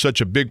Indians were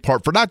such a big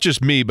part for not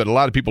just me, but a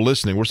lot of people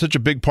listening, were such a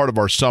big part of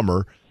our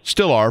summer,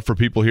 still are for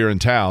people here in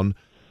town,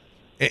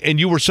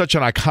 and you were such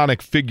an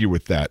iconic figure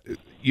with that.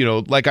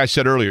 Like I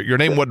said earlier, your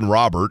name wasn't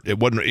Robert, it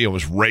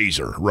was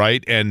Razor,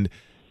 right? And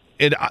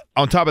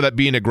on top of that,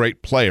 being a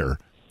great player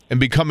and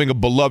becoming a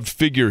beloved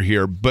figure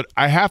here, but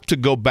I have to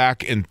go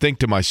back and think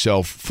to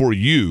myself, for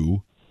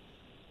you,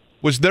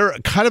 was there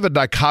kind of a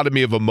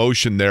dichotomy of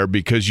emotion there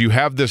because you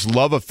have this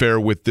love affair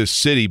with this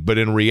city, but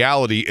in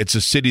reality, it's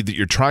a city that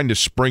you're trying to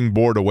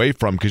springboard away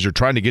from because you're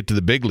trying to get to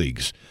the big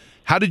leagues.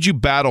 How did you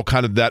battle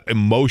kind of that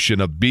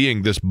emotion of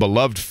being this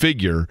beloved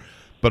figure,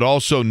 but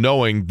also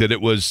knowing that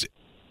it was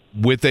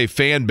with a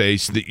fan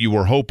base that you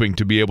were hoping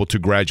to be able to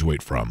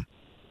graduate from?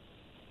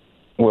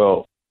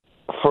 Well,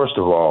 first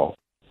of all,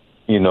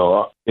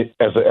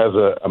 as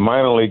a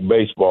minor league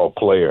baseball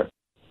player,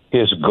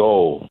 his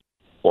goal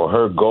or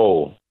her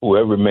goal,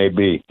 whoever it may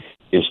be,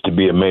 is to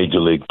be a major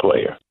league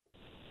player.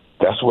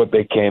 That's what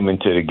they came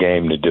into the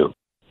game to do.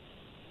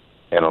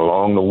 And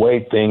along the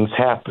way, things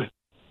happen.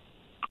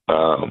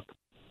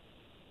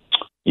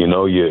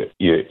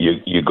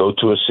 You go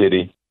to a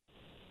city.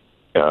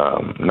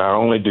 Not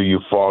only do you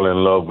fall in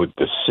love with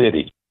the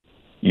city,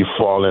 you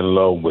fall in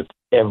love with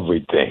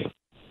everything.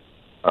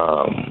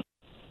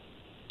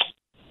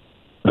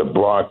 The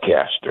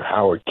broadcaster,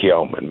 Howard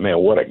Kellman, man,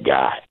 what a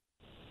guy.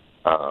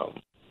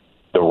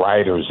 The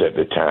writers at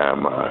the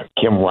time,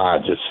 Kim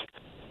Rogers,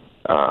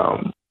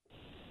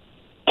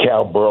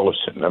 Cal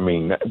Burleson. I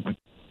mean,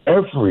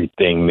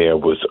 everything there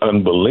was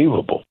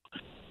unbelievable.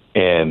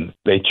 And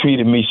they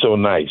treated me so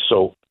nice.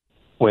 So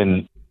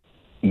when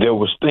there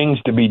was things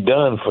to be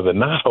done for the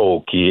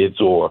not-whole kids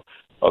or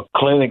a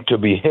clinic to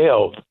be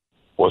held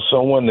or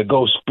someone to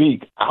go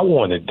speak, I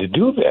wanted to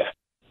do that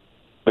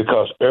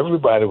because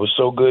everybody was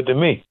so good to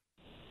me.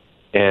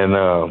 And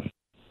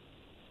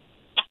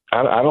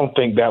I don't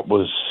think that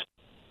was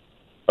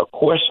a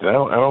question. I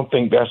don't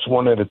think that's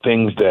one of the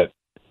things that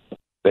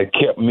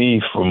kept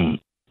me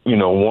from,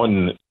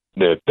 wanting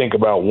to think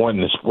about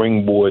wanting to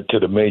springboard to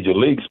the major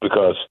leagues,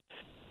 because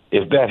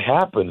if that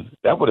happened,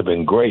 that would have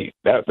been great.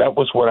 That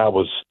was what I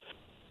was,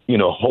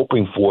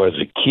 hoping for as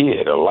a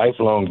kid, a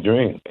lifelong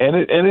dream. And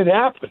it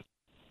happened.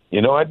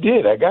 I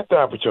did. I got the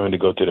opportunity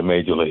to go to the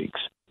major leagues.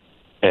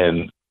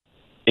 And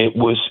it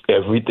was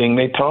everything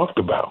they talked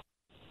about.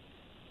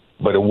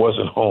 But it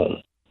wasn't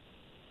home.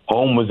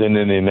 Home was in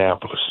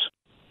Indianapolis.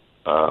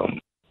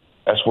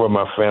 That's where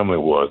my family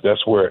was.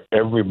 That's where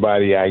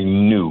everybody I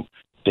knew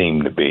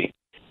seemed to be.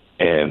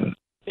 And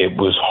it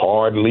was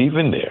hard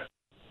leaving there.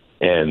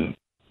 And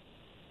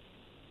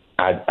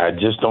I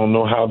just don't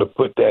know how to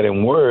put that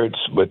in words,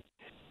 but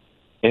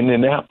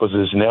Indianapolis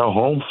is now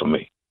home for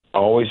me.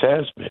 Always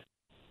has been.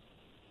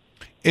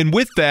 And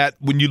with that,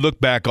 when you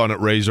look back on it,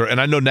 Razor, and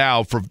I know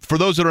now, for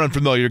those that are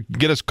unfamiliar,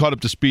 get us caught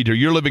up to speed here.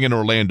 You're living in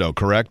Orlando,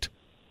 correct?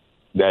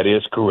 That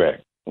is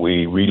correct.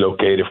 We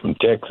relocated from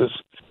Texas,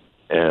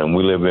 and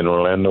we live in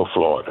Orlando,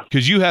 Florida.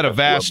 Because you had a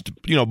vast,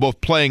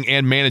 both playing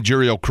and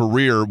managerial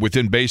career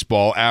within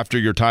baseball after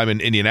your time in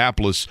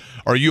Indianapolis.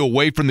 Are you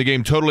away from the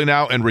game totally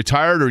now and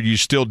retired, or are you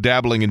still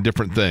dabbling in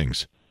different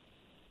things?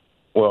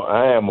 Well,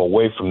 I am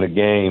away from the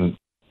game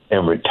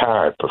and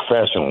retired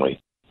professionally,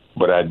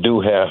 but I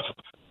do have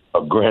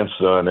a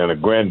grandson and a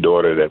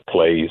granddaughter that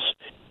plays,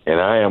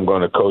 and I am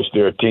going to coach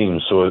their team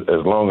so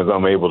as long as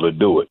I'm able to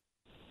do it.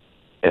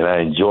 And I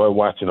enjoy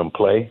watching them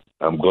play.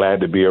 I'm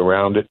glad to be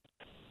around it,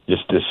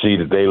 just to see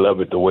that they love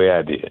it the way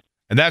I did.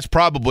 And that's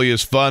probably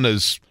as fun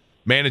as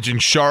managing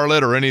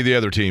Charlotte or any of the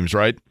other teams,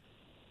 right?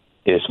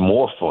 It's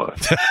more fun.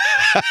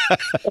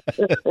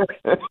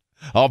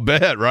 I'll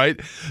bet, right?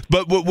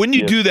 But when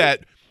you do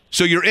that,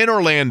 so you're in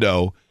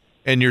Orlando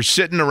and you're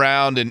sitting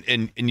around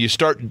and you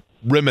start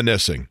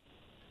reminiscing,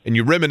 and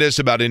you reminisce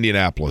about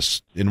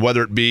Indianapolis, and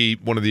whether it be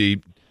one of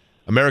the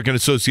American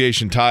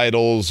Association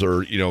titles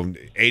or,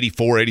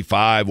 84,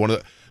 85,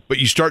 but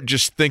you start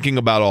just thinking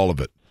about all of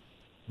it.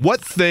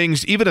 What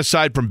things, even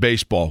aside from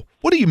baseball,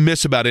 what do you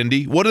miss about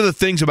Indy? What are the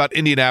things about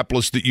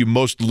Indianapolis that you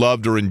most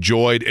loved or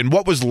enjoyed? And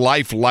what was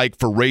life like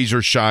for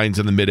Razor Shines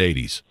in the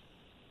mid-'80s?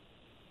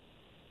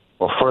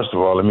 Well, first of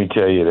all, let me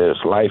tell you this.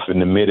 Life in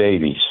the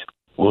mid-'80s,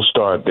 we'll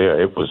start there.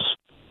 It was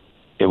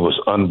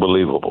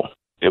unbelievable.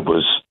 It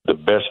was the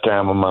best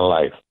time of my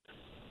life.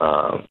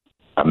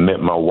 I met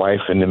my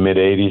wife in the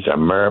mid-'80s. I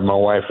married my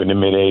wife in the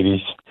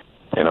mid-'80s,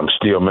 and I'm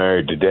still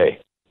married today.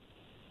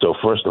 So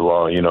first of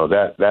all,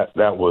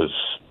 that was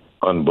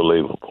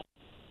unbelievable.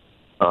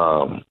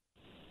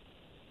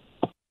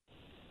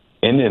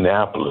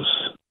 Indianapolis,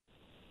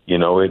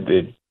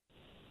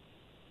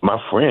 my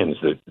friends,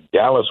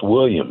 Dallas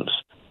Williams,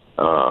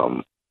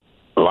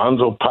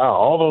 Alonzo Powell,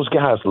 all those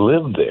guys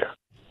lived there.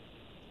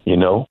 It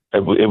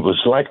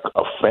was like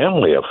a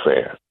family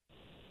affair.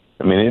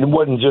 I mean, it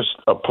wasn't just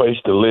a place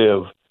to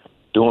live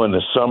during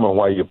the summer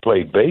while you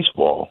played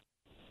baseball.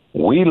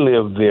 We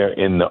lived there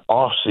in the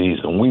off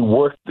season. We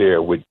worked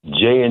there with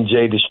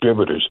J&J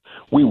Distributors.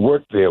 We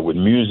worked there with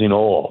Musing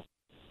Oil.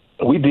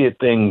 We did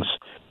things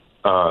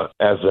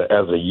as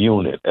a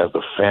unit, as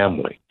a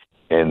family,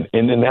 and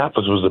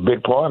Indianapolis was a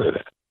big part of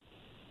that.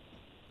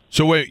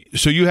 So wait,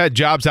 so you had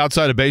jobs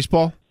outside of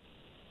baseball?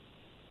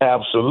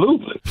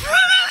 Absolutely.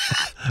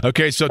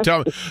 Okay, so tell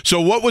me. So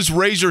what was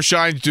Razor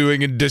Shines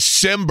doing in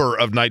December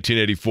of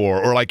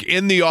 1984, or like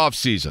in the off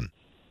season?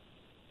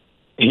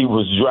 He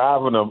was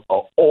driving an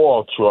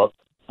oil truck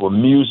for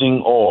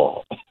Musing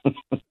Oil.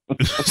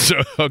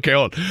 Okay,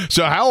 hold on.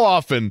 So how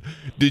often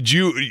did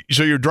you?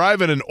 So you're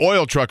driving an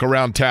oil truck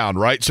around town,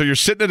 right? So you're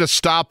sitting at a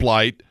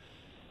stoplight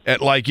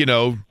at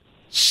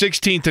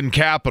 16th and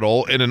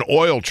Capitol in an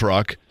oil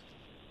truck.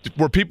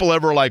 Were people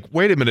ever like,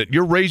 "Wait a minute,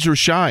 you're Razor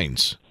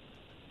Shines"?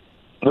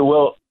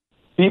 Well,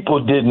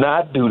 people did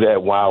not do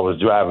that while I was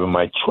driving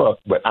my truck,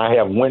 but I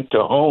have went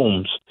to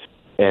homes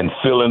and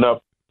filling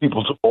up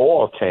people's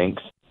oil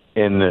tanks,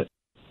 and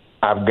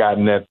I've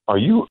gotten that. Are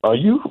you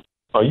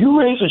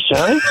Razor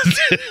Shines?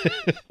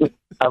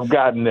 I've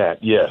gotten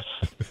that, yes.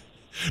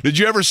 Did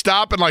you ever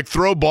stop and like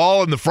throw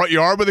ball in the front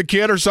yard with a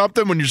kid or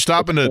something when you're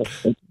stopping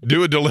to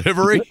do a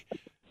delivery?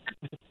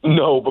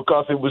 No,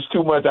 because it was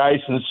too much ice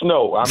and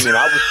snow. I mean,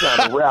 I was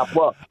trying to wrap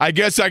up. I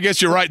guess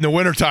you're right. In the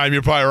wintertime,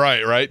 you're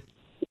probably right?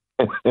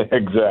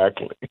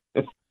 Exactly.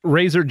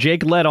 Razor,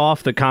 Jake led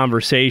off the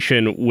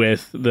conversation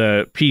with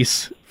the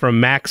piece from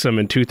Maxim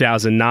in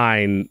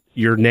 2009,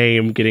 your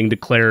name getting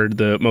declared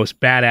the most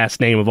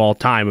badass name of all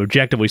time.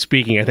 Objectively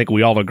speaking, I think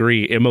we all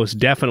agree it most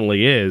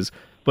definitely is,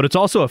 but it's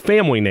also a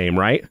family name,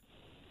 right?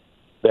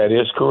 That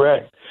is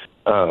correct.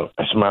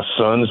 It's my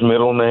son's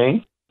middle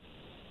name.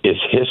 It's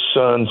his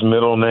son's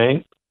middle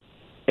name,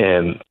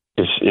 and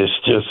it's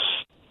just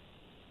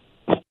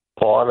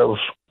part of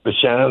the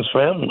Shines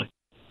family.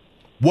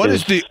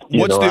 What's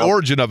the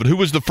origin of it? Who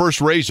was the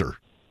first Razor?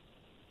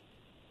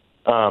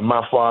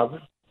 My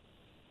father.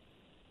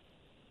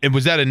 And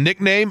was that a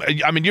nickname?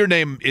 I mean, your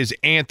name is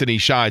Anthony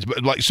Shines,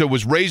 but so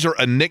was Razor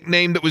a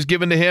nickname that was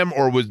given to him,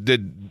 or was he?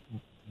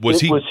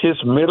 It was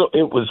his middle.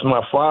 It was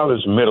my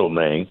father's middle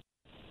name,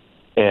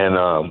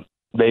 and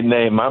they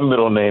named my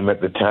middle name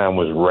at the time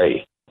was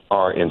Ray,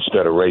 or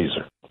instead of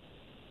Razor,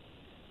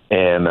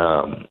 and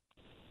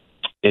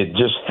it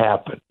just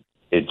happened.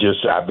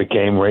 I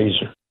became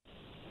Razor.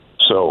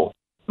 So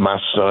my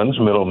son's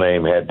middle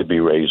name had to be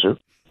Razor,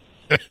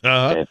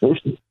 and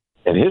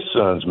his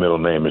son's middle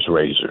name is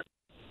Razor.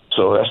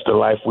 So that's the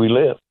life we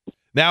live.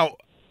 Now,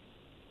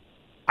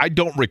 I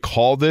don't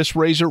recall this,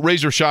 Razor.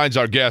 Razor Shines,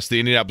 our guest, the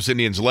Indianapolis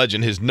Indians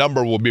legend. His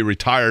number will be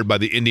retired by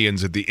the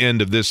Indians at the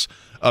end of this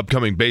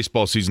upcoming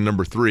baseball season,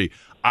 number 3.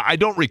 I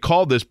don't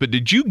recall this, but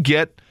did you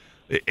get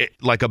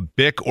like a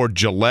Bic or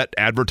Gillette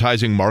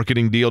advertising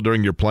marketing deal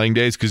during your playing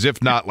days? Because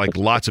if not, like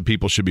lots of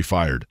people should be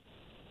fired.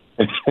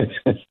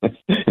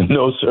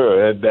 No,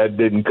 sir, that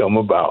didn't come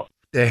about.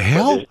 The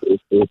hell?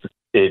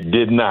 It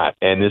did not,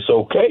 and it's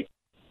okay.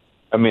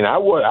 I mean, I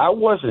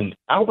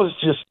was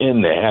just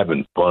in there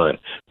having fun,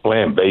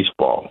 playing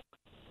baseball,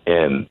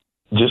 and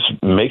just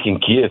making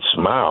kids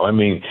smile. I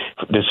mean,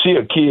 to see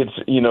a kid,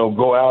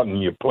 go out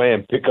and you're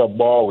playing pickup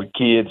ball with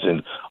kids,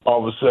 and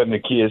all of a sudden the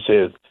kid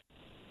says,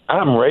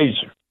 "I'm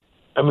Razor."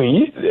 I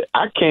mean,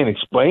 I can't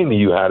explain to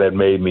you how that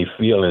made me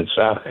feel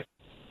inside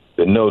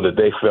to know that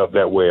they felt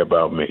that way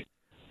about me.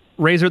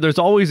 Razor, there's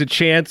always a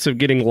chance of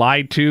getting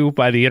lied to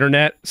by the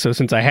internet. So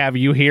since I have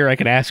you here, I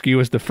can ask you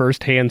as the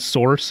first-hand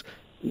source.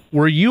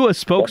 Were you a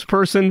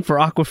spokesperson for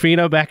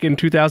Aquafina back in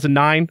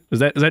 2009? Is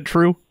that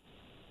true?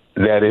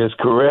 That is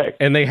correct.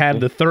 And they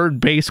had the third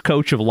base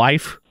coach of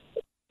life?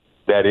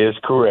 That is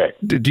correct.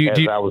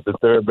 I was the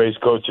third base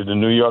coach of the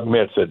New York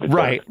Mets at the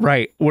time.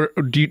 Right.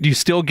 Do you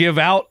still give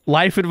out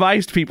life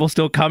advice? Do people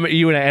still come at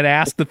you and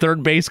ask the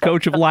third base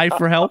coach of life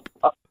for help?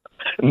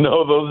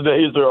 No, those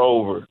days are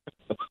over.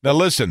 Now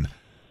listen,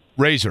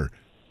 Razor,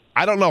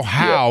 I don't know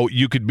how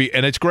you could be,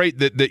 and it's great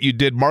that you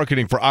did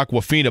marketing for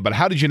Aquafina, but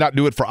how did you not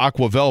do it for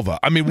Aquavelva?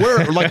 I mean,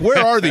 where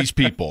are these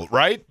people,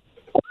 right?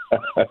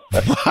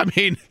 I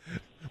mean,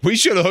 we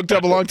should have hooked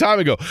up a long time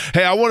ago.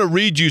 Hey, I want to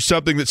read you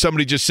something that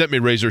somebody just sent me,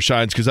 Razor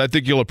Shines, because I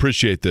think you'll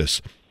appreciate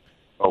this.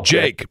 Okay.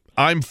 Jake,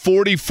 I'm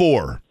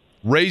 44.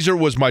 Razor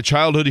was my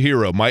childhood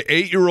hero. My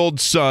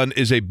 8-year-old son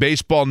is a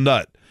baseball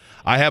nut.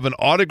 I have an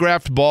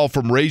autographed ball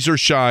from Razor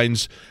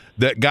Shines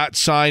that got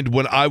signed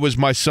when I was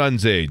my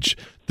son's age.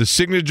 The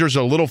signature's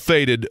a little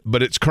faded,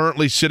 but it's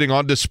currently sitting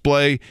on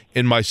display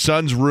in my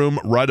son's room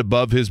right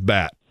above his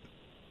bat.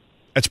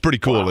 That's pretty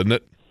cool, isn't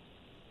it?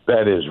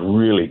 That is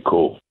really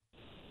cool.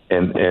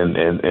 And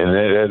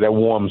that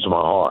warms my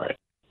heart.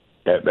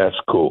 That's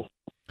cool.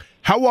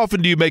 How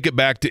often do you make it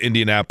back to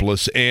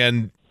Indianapolis?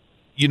 And,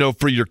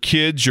 for your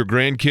kids, your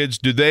grandkids,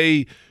 do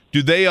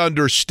they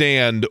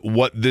understand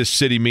what this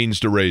city means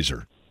to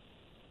Razor?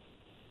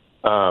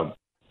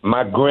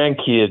 My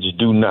grandkids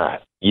do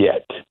not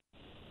yet,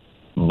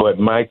 but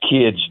my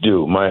kids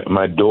do.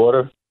 My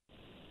daughter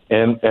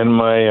and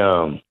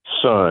my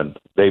son,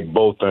 they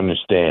both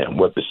understand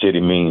what the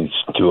city means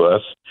to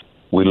us.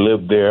 We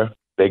live there.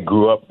 They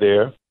grew up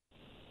there.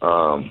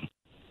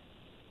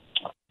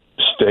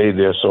 Stayed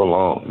there so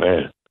long,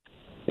 man.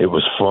 It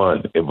was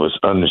fun. It was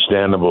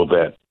understandable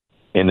that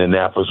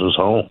Indianapolis was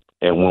home.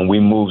 And when we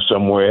moved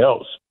somewhere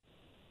else,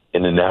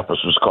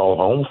 Indianapolis was called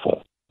home for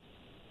them.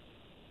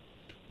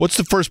 What's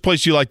the first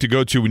place you like to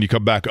go to when you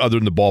come back other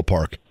than the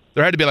ballpark?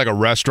 There had to be like a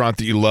restaurant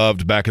that you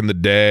loved back in the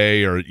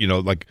day, or,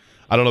 like,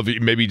 I don't know,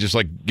 if maybe just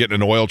like get in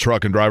an oil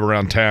truck and drive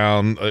around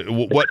town.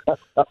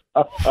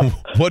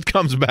 What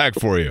comes back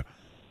for you?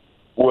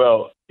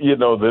 Well,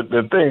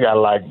 the thing I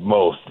like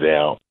most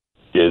now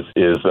is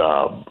it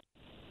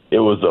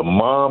was a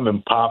mom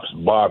and pop's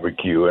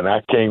barbecue, and I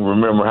can't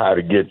remember how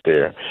to get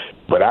there,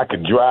 but I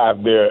could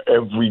drive there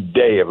every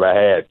day if I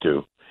had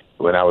to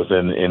when I was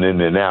in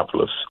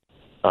Indianapolis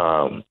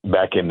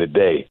back in the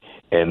day.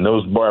 And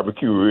those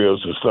barbecue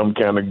ribs were some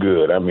kind of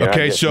good. I mean,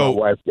 okay,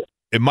 so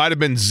it might have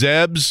been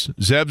Zeb's.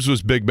 Zeb's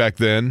was big back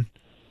then.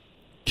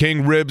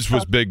 King Ribs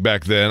was big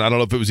back then. I don't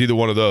know if it was either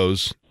one of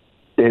those.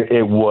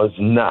 It was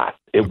not.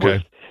 It was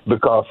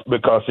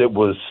because it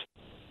was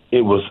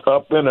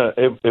up in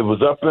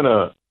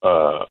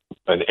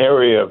an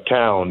area of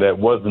town that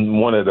wasn't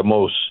one of the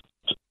most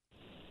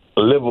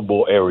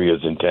livable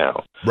areas in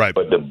town. Right.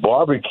 But the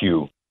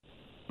barbecue,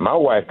 my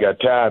wife got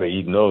tired of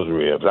eating those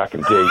ribs. I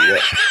can tell you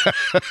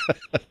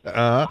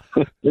that.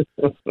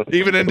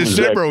 Even in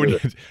December, when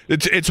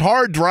it's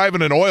hard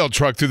driving an oil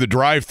truck through the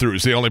drive-thru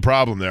is the only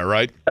problem there,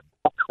 right?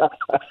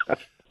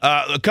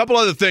 A couple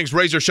other things.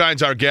 Razor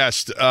Shine's our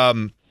guest.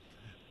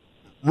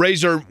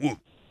 Razor,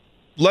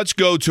 let's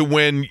go to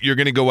when you're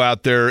going to go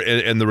out there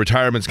and the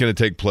retirement's going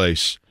to take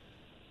place.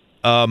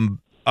 I'm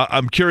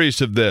curious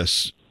of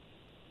this.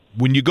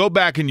 When you go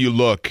back and you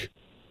look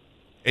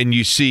and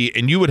you see,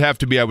 and you would have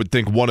to be, I would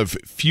think, one of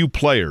few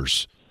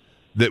players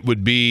that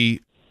would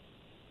be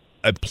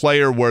a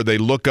player where they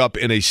look up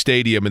in a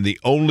stadium and the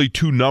only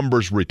two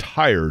numbers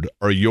retired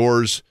are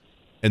yours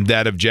and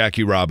that of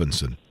Jackie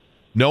Robinson.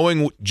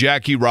 Knowing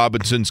Jackie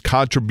Robinson's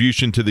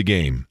contribution to the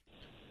game,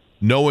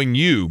 knowing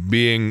you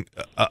being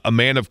a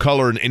man of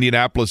color in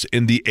Indianapolis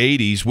in the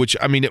 80s, which,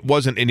 I mean, it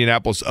wasn't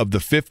Indianapolis of the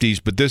 50s,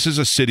 but this is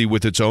a city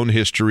with its own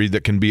history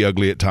that can be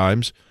ugly at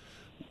times.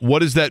 What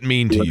does that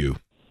mean to you?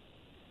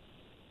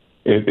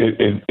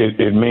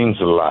 It means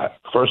a lot.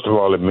 First of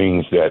all, it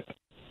means that,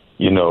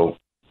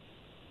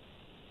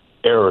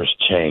 eras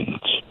change,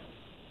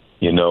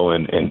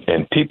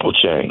 and people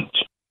change.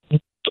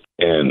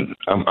 And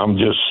I'm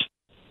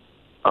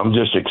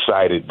just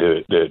excited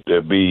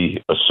to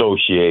be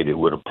associated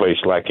with a place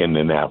like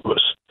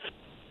Indianapolis.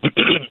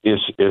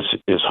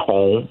 It's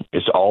home.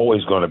 It's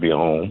always going to be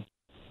home.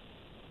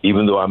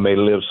 Even though I may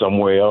live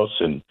somewhere else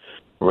and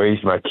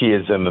raise my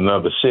kids in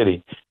another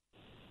city,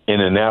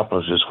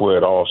 Indianapolis is where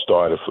it all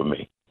started for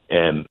me.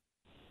 And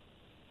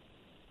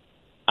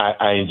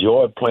I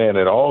enjoyed playing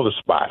at all the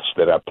spots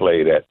that I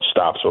played at,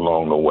 stops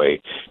along the way,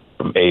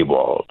 from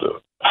A-ball to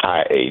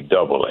high A,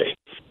 double A,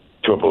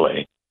 triple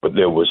A. But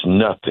there was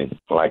nothing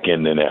like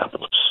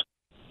Indianapolis.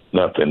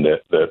 Nothing.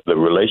 The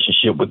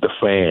relationship with the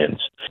fans,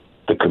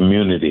 the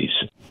communities,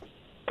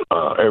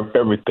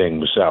 everything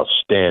was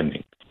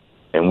outstanding.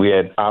 And we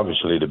had,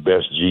 obviously, the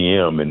best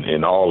GM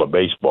in all of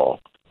baseball.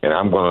 And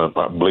I'm going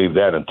to believe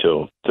that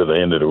until to the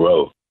end of the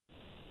road.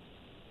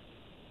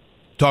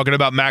 Talking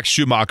about Max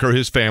Schumacher,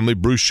 his family,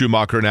 Bruce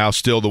Schumacher now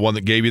still the one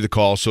that gave you the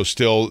call, so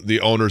still the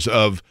owners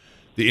of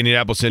the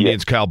Indianapolis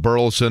Indians, Kyle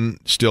Burleson,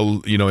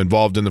 still,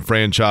 involved in the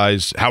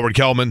franchise. Howard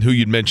Kellman, who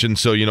you'd mentioned,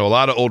 so, a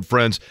lot of old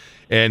friends.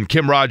 And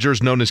Kim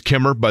Rogers, known as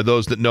Kimmer by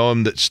those that know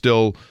him, that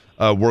still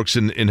works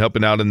in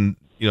helping out in,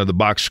 the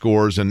box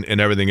scores and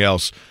everything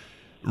else.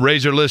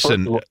 Razor,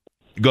 listen,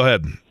 go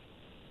ahead.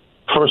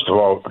 First of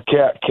all,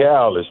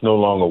 Cal is no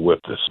longer with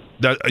us.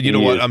 You know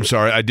what? I'm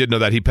sorry. I did know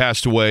that. He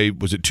passed away,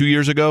 was it 2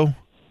 years ago?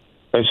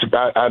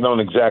 I don't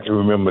exactly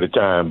remember the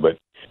time, but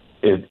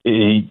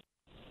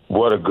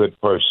what a good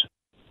person.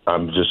 I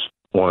just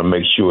want to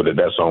make sure that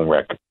that's on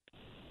record.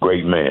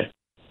 Great man.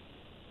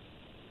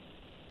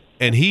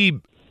 And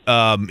he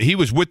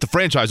was with the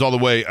franchise all the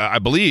way, I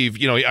believe.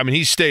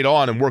 He stayed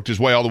on and worked his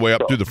way all the way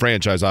up through the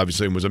franchise,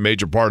 obviously, and was a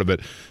major part of it.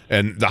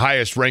 And the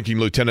highest-ranking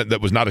lieutenant that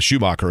was not a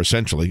Schumacher,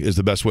 essentially, is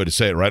the best way to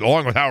say it, right?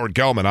 Along with Howard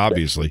Kellman,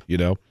 obviously,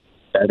 That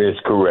is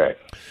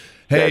correct.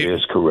 Hey, that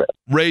is correct.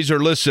 Razor,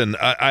 listen,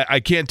 I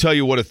can't tell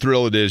you what a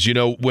thrill it is.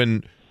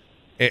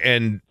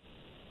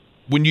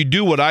 When you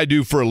do what I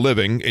do for a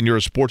living and you're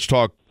a sports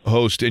talk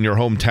host in your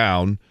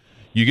hometown,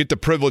 you get the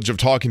privilege of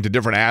talking to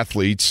different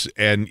athletes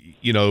and,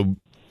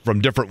 from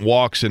different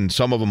walks, and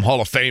some of them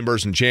Hall of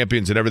Famers and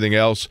champions and everything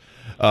else.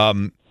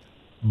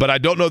 But I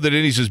don't know that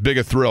any's as big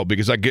a thrill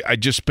because I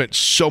just spent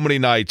so many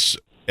nights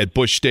at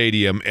Busch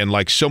Stadium and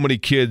like so many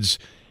kids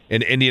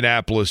in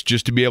Indianapolis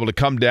just to be able to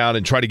come down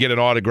and try to get an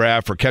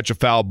autograph or catch a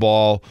foul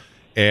ball.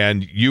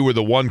 And you were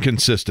the one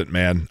consistent,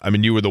 man. I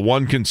mean, you were the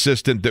one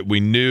consistent that we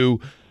knew.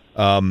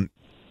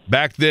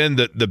 Back then,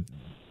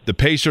 the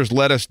Pacers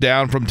let us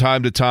down from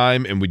time to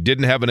time, and we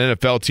didn't have an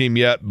NFL team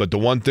yet, but the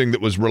one thing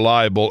that was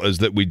reliable is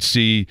that we'd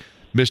see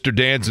Mr.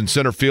 Dan's in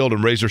center field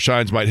and Razor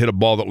Shines might hit a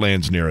ball that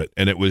lands near it,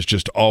 and it was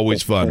just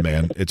always fun,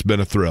 man. It's been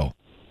a thrill.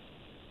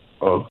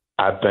 Oh,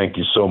 I thank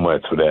you so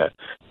much for that.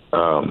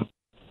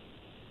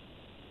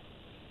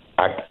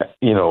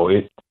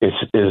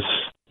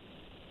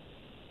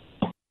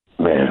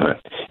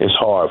 It's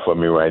hard for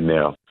me right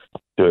now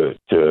to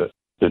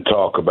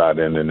talk about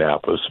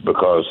Indianapolis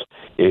because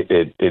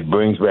it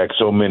brings back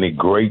so many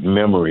great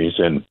memories,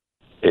 and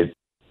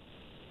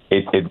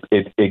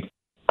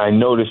I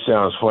know this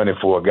sounds funny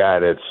for a guy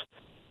that's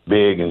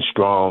big and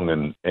strong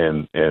and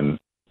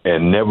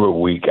never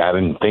weak. I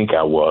didn't think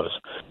I was,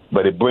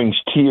 but it brings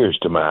tears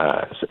to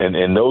my eyes,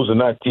 and those are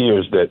not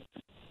tears that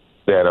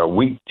are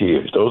weak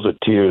tears. Those are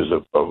tears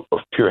of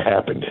pure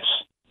happiness,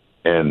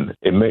 and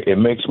it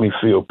makes me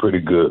feel pretty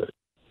good.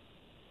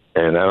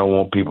 And I don't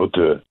want people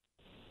to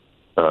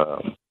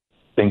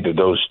think that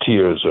those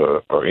tears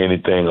are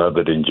anything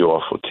other than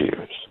joyful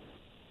tears.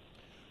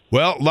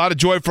 Well, a lot of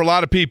joy for a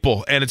lot of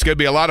people, and it's going to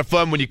be a lot of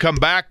fun when you come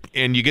back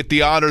and you get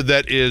the honor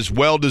that is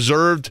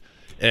well-deserved,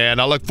 and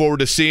I look forward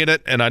to seeing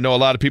it, and I know a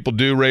lot of people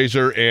do,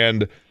 Razor,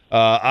 and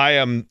I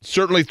am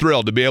certainly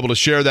thrilled to be able to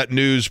share that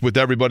news with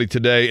everybody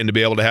today and to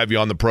be able to have you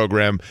on the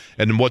program.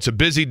 And what's a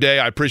busy day,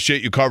 I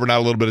appreciate you carving out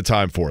a little bit of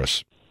time for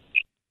us.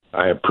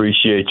 I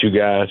appreciate you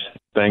guys.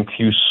 Thank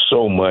you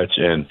so much.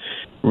 And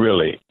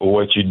really,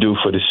 what you do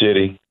for the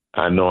city,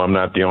 I know I'm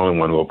not the only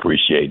one who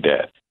appreciate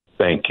that.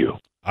 Thank you.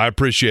 I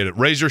appreciate it.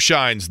 Razor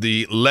Shines,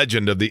 the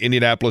legend of the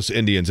Indianapolis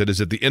Indians. It is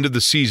at the end of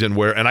the season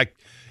where, and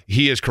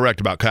he is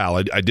correct about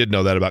Kyle. I did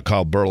know that about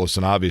Kyle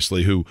Burleson,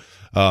 obviously, who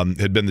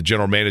had been the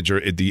general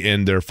manager at the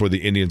end there for the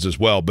Indians as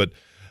well. But,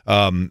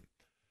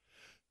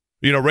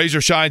 Razor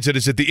Shines, it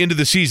is at the end of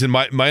the season.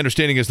 My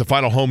understanding is the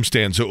final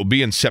homestand, so it will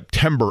be in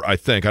September, I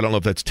think. I don't know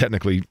if that's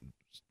technically,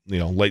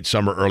 late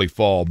summer, early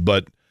fall.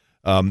 But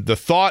the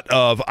thought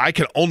of, I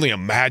can only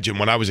imagine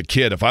when I was a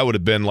kid, if I would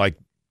have been like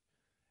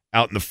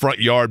out in the front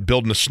yard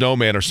building a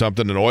snowman or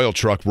something, an oil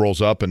truck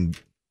rolls up and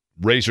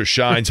Razor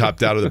Shines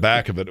hopped out of the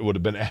back of it. It would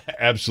have been I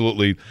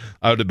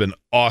would have been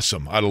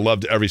awesome. I'd have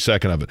loved every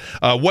second of it.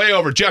 Way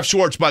over. Geoff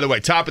Schwartz, by the way,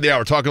 top of the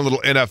hour, talking a little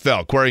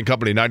NFL. Query and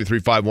Company,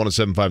 93.5,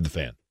 107.5 The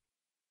Fan.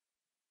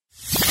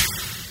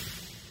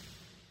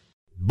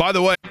 By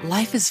the way,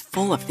 Life is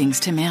full of things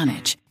to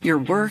manage. Your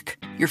work,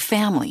 your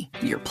family,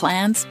 your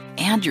plans,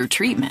 and your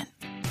treatment.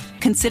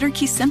 Consider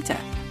Kesimpta,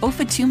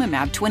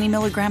 ofatumumab 20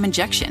 milligram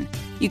injection.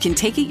 You can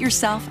take it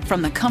yourself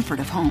from the comfort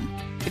of home.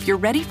 If you're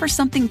ready for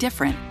something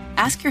different,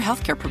 ask your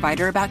healthcare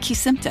provider about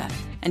Kesimpta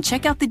and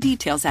check out the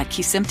details at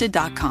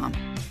kesimpta.com.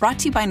 Brought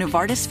to you by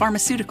Novartis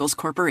Pharmaceuticals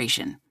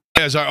Corporation.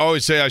 As I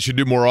always say, I should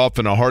do more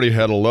often, a hearty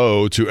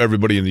hello to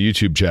everybody in the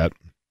YouTube chat.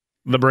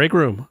 The break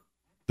room.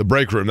 The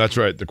break room, that's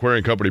right. The Query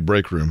and Company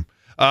break room.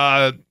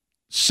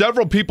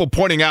 Several people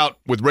pointing out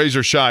with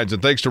Razor Shines,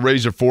 and thanks to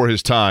Razor for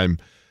his time,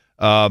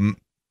 Pa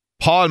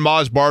and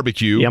Ma's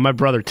Barbecue. Yeah, my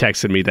brother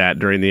texted me that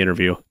during the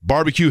interview.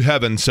 Barbecue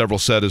Heaven, several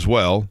said as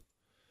well.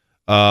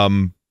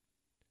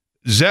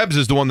 Zeb's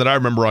is the one that I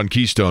remember on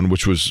Keystone,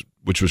 which was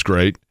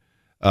great.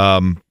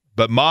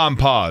 But Ma and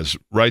Pa's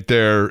right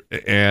there,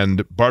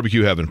 and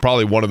Barbecue Heaven,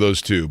 probably one of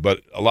those two.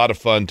 But a lot of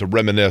fun to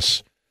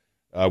reminisce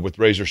with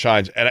Razor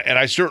Shines, and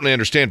I certainly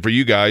understand for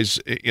you guys,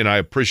 and I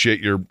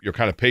appreciate your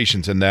kind of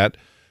patience in that.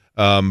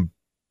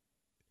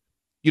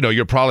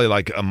 You're probably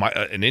like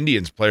an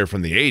Indians player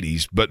from the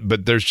 '80s,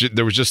 but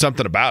there was just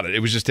something about it. It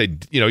was just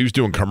he was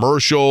doing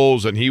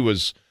commercials, and he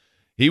was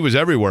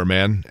everywhere,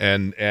 man.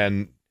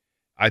 And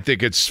I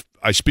think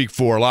I speak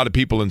for a lot of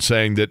people in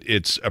saying that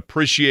it's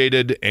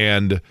appreciated,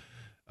 and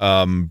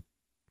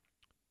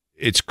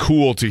it's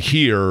cool to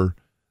hear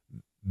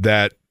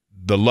that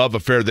the love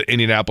affair that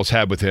Indianapolis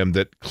had with him,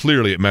 that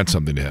clearly it meant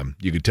something to him.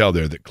 You could tell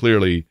there that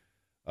clearly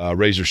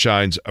Razor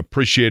Shines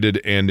appreciated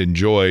and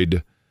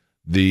enjoyed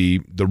the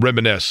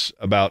reminisce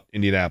about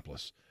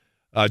Indianapolis.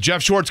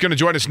 Geoff Schwartz going to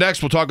join us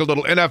next. We'll talk a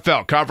little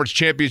NFL Conference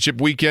Championship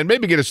weekend,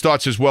 maybe get his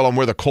thoughts as well on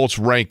where the Colts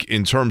rank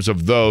in terms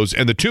of those.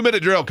 And the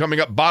 2-minute drill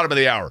coming up bottom of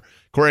the hour.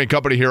 Query and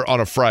Company here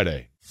on a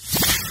Friday.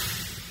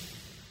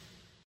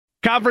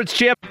 Conference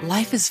champ.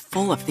 Life is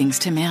full of things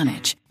to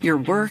manage. Your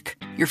work,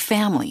 your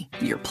family,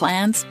 your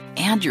plans,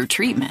 and your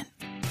treatment.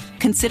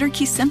 Consider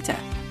Kesimpta,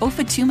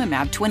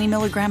 ofatumumab 20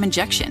 milligram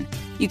injection.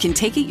 You can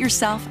take it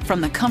yourself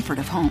from the comfort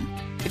of home.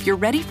 If you're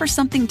ready for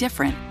something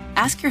different,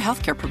 ask your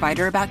healthcare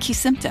provider about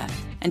Kesimpta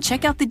and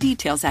check out the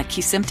details at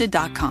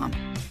kesimpta.com.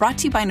 Brought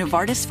to you by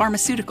Novartis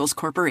Pharmaceuticals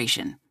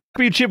Corporation.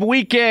 Championship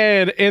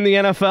weekend in the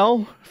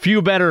NFL.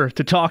 Few better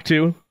to talk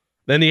to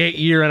than the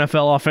 8-year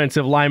NFL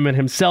offensive lineman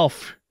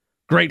himself.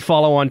 Great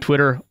follow on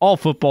Twitter all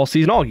football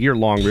season, all year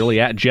long, really,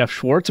 at Geoff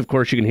Schwartz. Of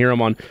course, you can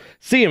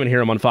see him and hear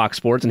him on Fox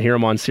Sports and hear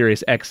him on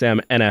Sirius XM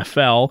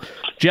NFL.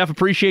 Geoff,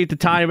 appreciate the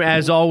time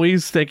as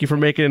always. Thank you for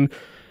making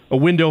a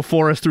window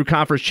for us through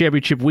Conference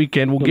Championship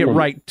weekend. We'll get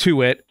right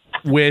to it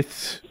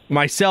with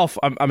myself.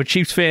 I'm a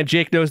Chiefs fan.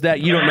 Jake knows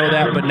that. You don't know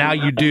that, but now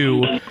you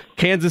do.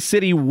 Kansas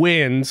City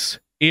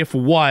wins. If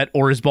what?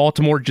 Or is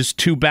Baltimore just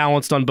too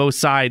balanced on both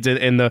sides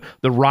and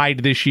the ride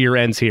this year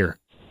ends here?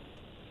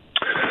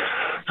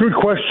 Good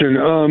question.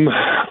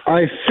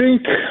 I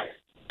think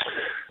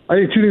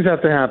two things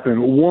have to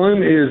happen.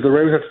 One is the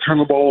Ravens have to turn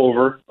the ball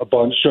over a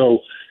bunch. So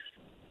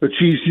the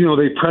Chiefs,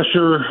 they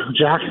pressure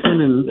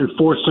Jackson and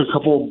force a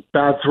couple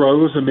bad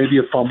throws and maybe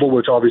a fumble,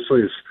 which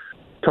obviously is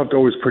tough to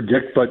always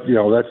predict, but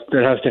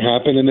that has to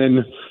happen. And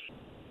then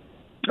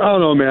I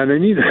don't know, man. They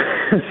need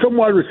some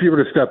wide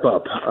receiver to step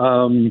up.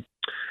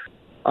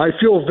 I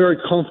feel very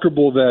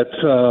comfortable that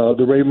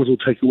the Ravens will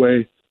take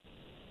away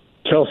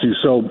Kelsey.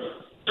 So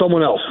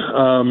someone else.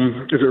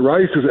 Is it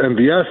Rice? Is it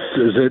MVS?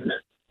 Is it?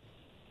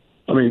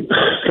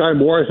 Sky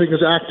Moore, I think,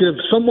 is active.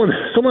 Someone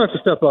has to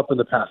step up in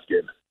the pass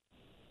game.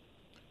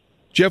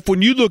 Geoff,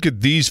 when you look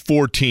at these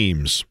four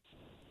teams,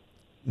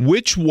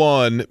 which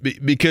one?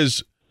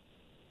 Because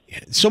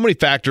so many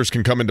factors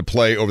can come into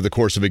play over the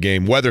course of a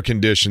game: weather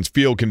conditions,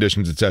 field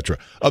conditions, etc.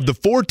 Of the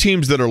four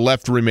teams that are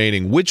left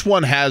remaining, which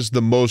one has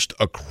the most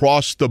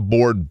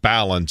across-the-board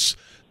balance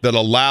that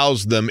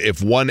allows them,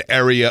 if one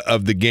area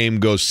of the game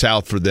goes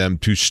south for them,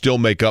 to still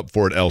make up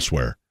for it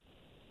elsewhere?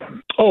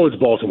 Oh, it's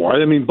Baltimore.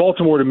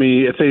 Baltimore, to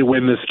me, if they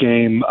win this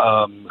game,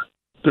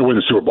 they win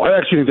the Super Bowl. I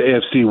actually think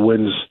the AFC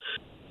wins.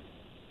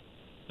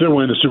 They're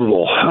winning the Super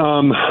Bowl.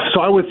 So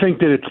I would think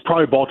that it's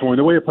probably Baltimore. And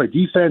the way they play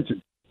defense, and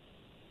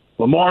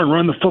Lamar and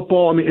run the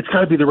football, I mean, it's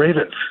got to be the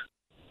Ravens.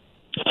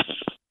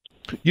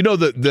 You know,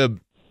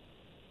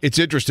 it's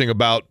interesting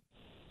about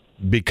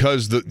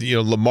because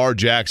Lamar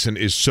Jackson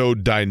is so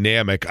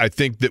dynamic. I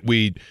think that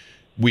we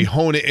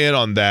hone in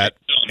on that,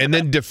 and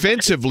then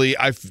defensively,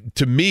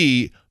 to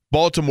me,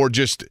 Baltimore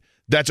just.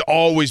 That's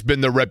always been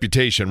their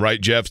reputation,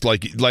 right, Geoff?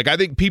 Like I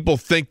think people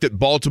think that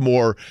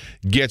Baltimore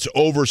gets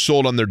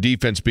oversold on their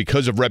defense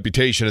because of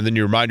reputation, and then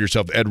you remind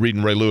yourself Ed Reed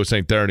and Ray Lewis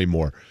ain't there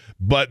anymore.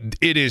 But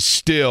it is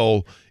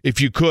still,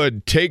 if you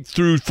could, take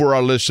through for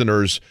our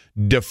listeners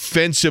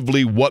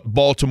defensively what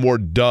Baltimore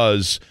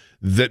does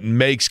that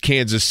makes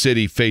Kansas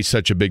City face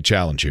such a big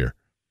challenge here.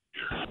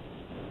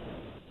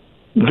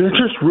 They're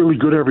just really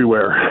good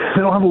everywhere.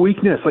 They don't have a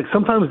weakness. Like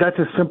sometimes that's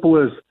as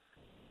simple as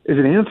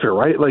an answer,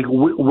 right? Like,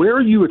 where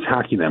are you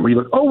attacking them? Are you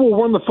like, oh,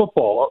 we'll run the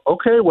football?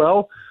 Okay,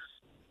 well,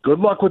 good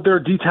luck with their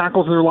D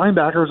tackles and their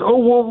linebackers. Oh,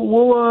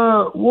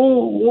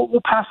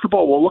 we'll pass the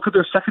ball. We'll look at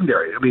their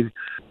secondary. I mean,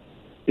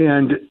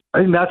 and I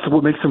think that's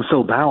what makes them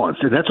so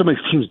balanced, and that's what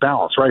makes teams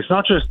balanced, right? It's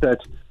not just that.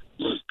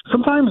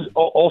 Sometimes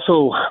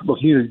also, look,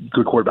 you need a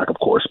good quarterback, of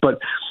course, but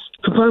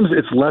sometimes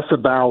it's less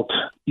about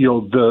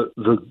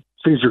the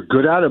things you're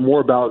good at and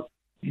more about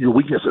your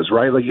weaknesses,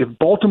 right? Like if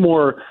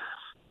Baltimore.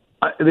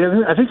 I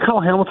think Kyle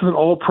Hamilton's an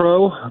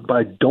all-pro, but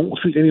I don't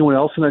think anyone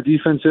else in that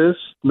defense is.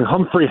 I mean,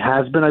 Humphrey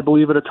has been, I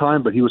believe, at a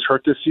time, but he was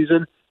hurt this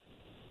season.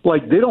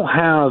 Like, they don't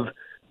have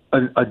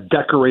a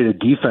decorated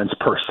defense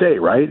per se,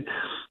 right?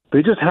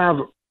 They just have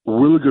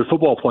really good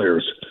football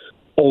players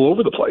all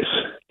over the place.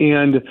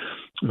 And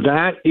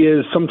that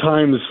is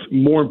sometimes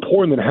more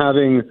important than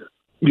having,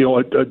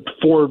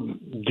 4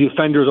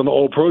 defenders on the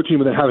all-pro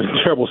team and then having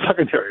a terrible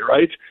secondary,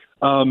 right?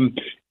 And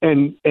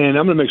I'm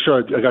going to make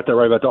sure I got that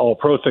right about the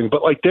all-pro thing,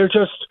 but like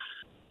Rocco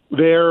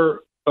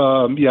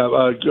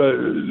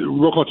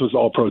was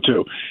all-pro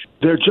too.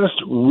 They're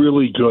just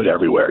really good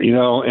everywhere,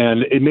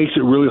 and it makes it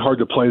really hard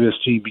to play this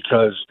team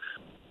because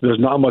there's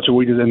not much of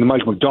weakness. And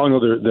Mike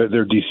McDonald,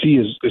 their DC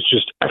is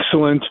just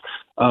excellent.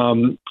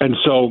 And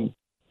so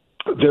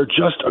they're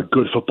just a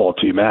good football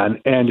team,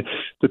 man. And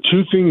the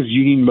two things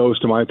you need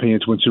most, in my opinion,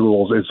 to win Super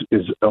Bowls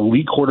is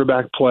elite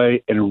quarterback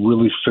play and a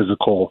really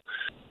physical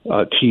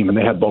team, and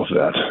they had both of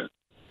that.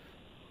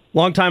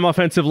 Longtime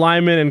offensive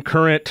lineman and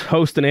current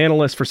host and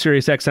analyst for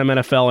SiriusXM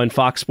NFL and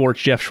Fox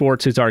Sports, Geoff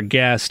Schwartz is our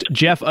guest.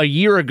 Geoff, a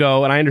year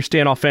ago, and I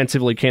understand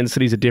offensively Kansas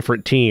City's a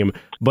different team,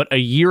 but a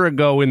year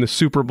ago in the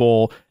Super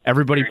Bowl,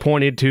 everybody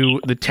pointed to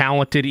the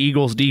talented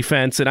Eagles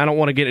defense, and I don't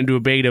want to get into a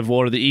debate of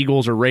whether the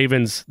Eagles or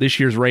Ravens, this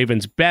year's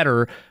Ravens,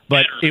 better,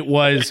 but it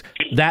was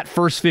that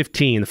first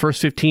 15,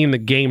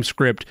 the game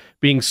script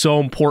being so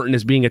important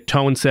as being a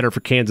tone setter for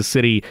Kansas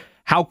City.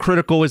 How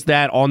critical is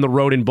that on the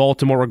road in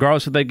Baltimore,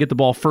 regardless if they get the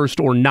ball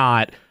first or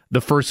not,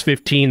 the first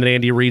 15 that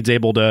Andy Reid's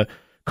able to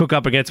cook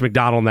up against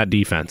McDonald in that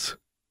defense?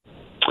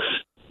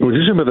 What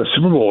you said about the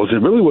Super Bowl is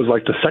it really was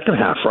like the second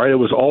half, right? It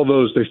was all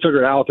those, they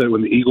figured out that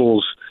when the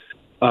Eagles,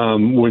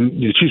 when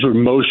the Chiefs would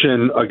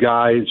motion a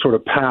guy sort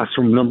of pass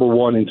from number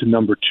 1 into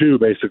number 2,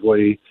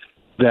 basically,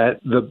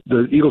 that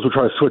the Eagles would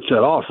try to switch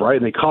that off, right?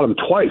 And they caught him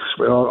twice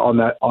on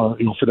that, for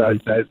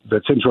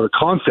that same sort of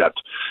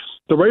concept.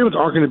 The Ravens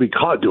aren't going to be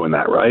caught doing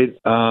that, right?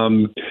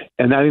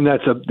 And I think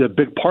that's the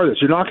big part of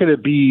this. You're not going to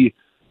be,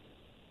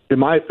 in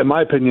my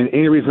opinion,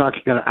 Andy Reid's not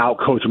going to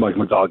outcoach him like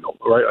McDonald,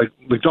 right? Like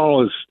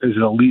McDonald is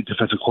an elite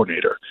defensive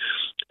coordinator,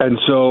 and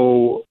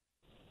so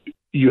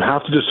you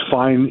have to just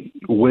find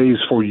ways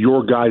for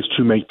your guys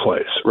to make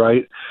plays,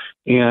 right?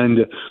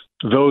 And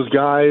those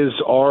guys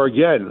are,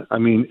 again, I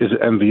mean, is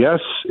it MVS?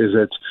 Is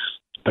it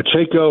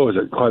Pacheco? Is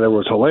it Clyde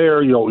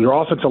Edwards-Helaire? Your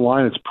offensive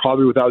line is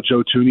probably without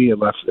Joe Thuney at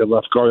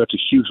left guard. That's a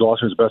huge loss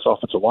for his best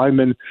offensive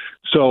lineman.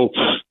 So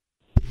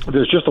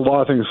there's just a lot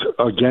of things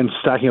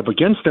stacking up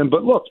against them.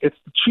 But look, it's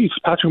the Chiefs,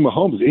 Patrick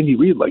Mahomes, Andy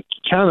Reid. Like,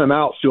 counting them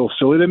out feels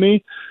silly to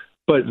me.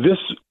 But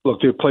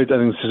they played, I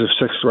think this is their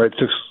sixth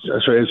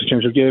AFC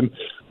Championship game.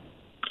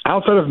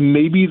 Outside of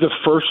maybe the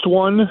first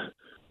one,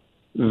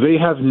 they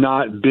have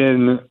not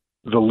been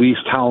the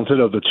least talented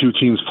of the two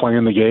teams playing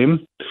in the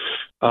game.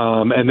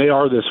 And they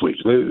are this week.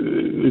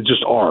 They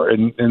just are.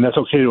 And that's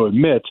okay to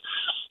admit.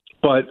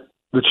 But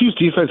the Chiefs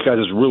defense, guys,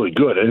 is really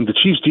good. And the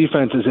Chiefs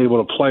defense is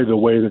able to play the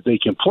way that they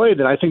can play.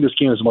 Then I think this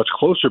game is much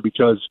closer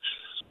because,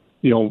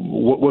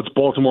 what's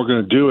Baltimore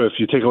going to do if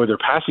you take away their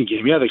passing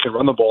game? Yeah, they can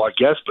run the ball, I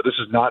guess, but this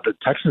is not the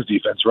Texans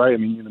defense, right? I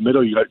mean, in the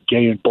middle, you got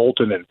Gay and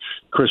Bolton and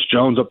Chris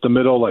Jones up the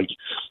middle. Like,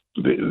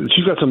 the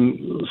Chiefs got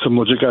some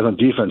legit guys on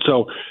defense.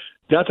 So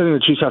that's, I think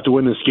the Chiefs have to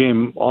win this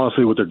game,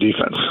 honestly, with their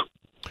defense.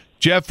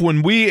 Geoff,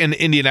 when we in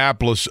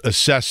Indianapolis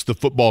assess the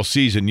football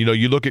season,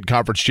 you look at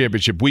Conference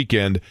Championship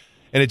weekend,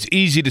 and it's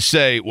easy to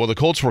say, well, the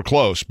Colts were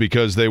close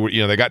because they were,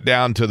 they got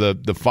down to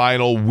the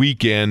final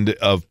weekend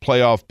of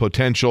playoff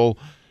potential,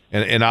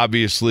 and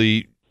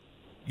obviously,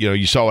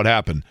 you saw what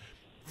happened.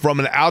 From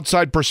an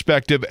outside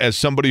perspective, as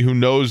somebody who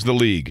knows the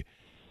league,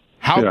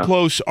 How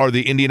close are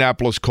the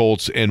Indianapolis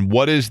Colts, and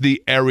what is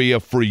the area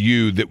for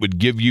you that would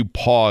give you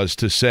pause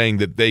to saying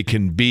that they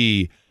can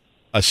be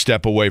a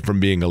step away from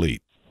being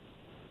elite?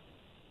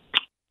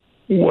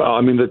 Well,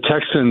 I mean, the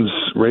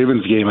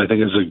Texans-Ravens game, I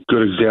think, is a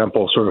good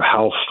example of sort of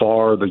how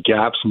far the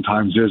gap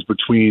sometimes is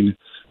between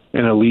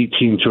an elite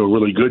team to a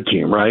really good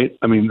team, right?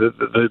 I mean,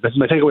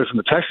 my takeaway from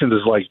the Texans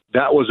is, like,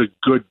 that was a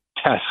good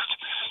test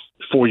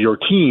for your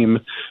team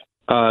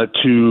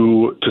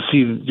to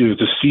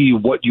see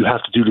what you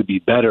have to do to be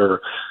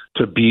better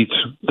to beat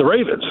the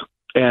Ravens.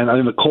 And I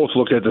think the Colts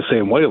look at it the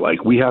same way.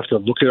 Like, we have to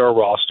look at our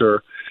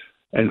roster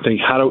and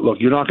think,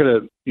 you're not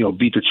going to,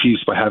 beat the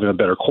Chiefs by having a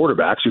better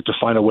quarterback. So you have to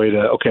find a way to,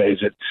 okay,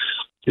 is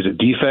it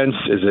defense?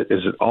 Is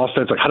it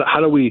offense? Like,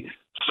 how do we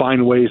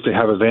find ways to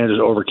have advantages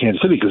over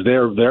Kansas City? Because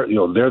they're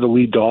the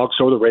lead dog.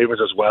 So are the Ravens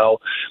as well.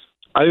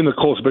 I think the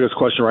Colts' biggest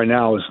question right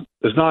now is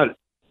not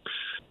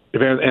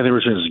if Anthony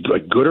Richardson is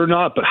like good or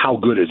not, but how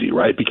good is he,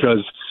 right?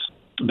 Because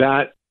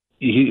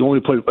he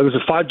only played, was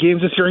it 5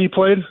 games this year he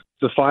played?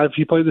 The 5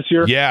 he played this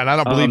year? Yeah, and I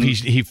don't believe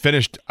he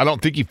finished. I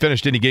don't think he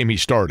finished any game he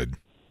started.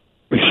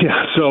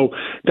 Yeah, so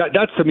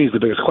that's to me is the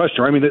biggest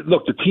question. I mean,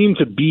 look, the team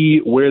to be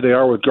where they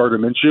are with Gardner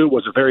Minshew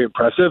was very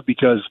impressive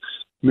because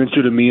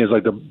Minshew to me is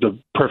like the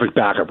perfect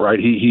backup, right?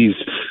 He's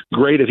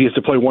great if he has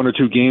to play 1 or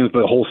 2 games,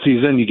 but the whole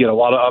season you get a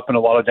lot of up and a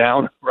lot of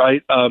down,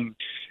 right?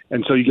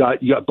 And so you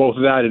got both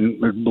of that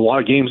and a lot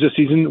of games this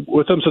season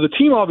with them. So the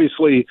team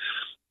obviously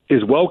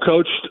is well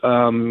coached.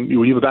 When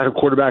you have a backup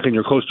quarterback and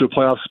you're close to a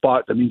playoff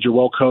spot, that means you're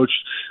well coached.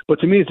 But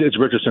to me, it's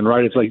Richardson,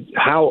 right? It's like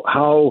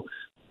how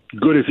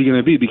good is he going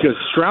to be? Because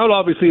Stroud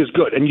obviously is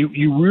good, and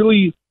you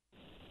rarely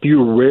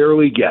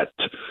get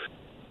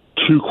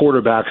 2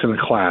 quarterbacks in a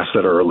class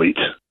that are elite.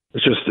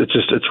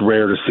 It's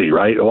rare to see,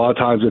 right? A lot of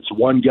times it's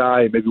one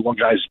guy, maybe one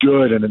guy's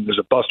good, and then there's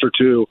a bust or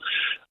 2.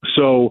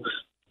 So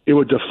it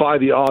would defy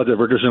the odds if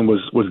Richardson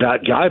was that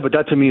guy, but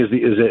that to me is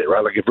it,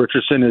 right? Like if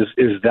Richardson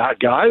is that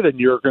guy, then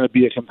you're going to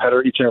be a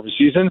competitor each and every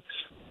season.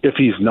 If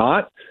he's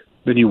not,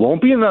 then you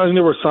won't be. And I think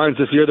there were signs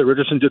this year that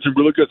Richardson did some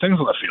really good things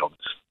on the field.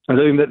 And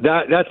I think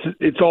that's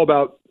it's all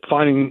about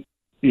finding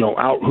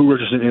out who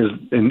Richardson is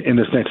in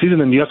this next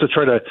season. And you have to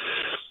try to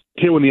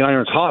hit when the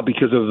iron's hot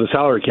because of the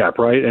salary cap,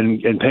 right?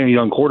 And paying a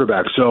young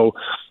quarterback. So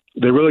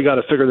they really got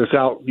to figure this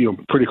out,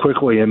 pretty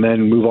quickly and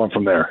then move on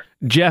from there.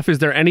 Jeff, is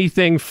there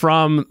anything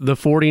from the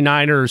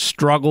 49ers'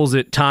 struggles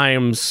at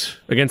times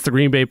against the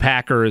Green Bay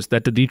Packers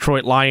that the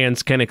Detroit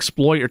Lions can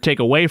exploit or take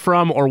away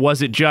from? Or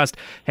was it just,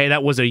 hey,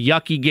 that was a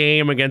yucky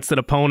game against an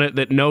opponent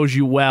that knows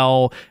you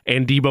well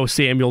and Deebo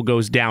Samuel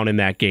goes down in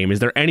that game? Is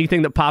there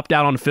anything that popped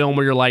out on film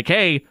where you're like,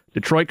 hey,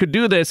 Detroit could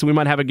do this and we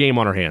might have a game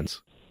on our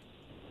hands?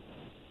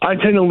 I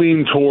tend to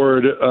lean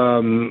toward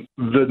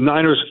the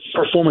Niners'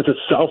 performance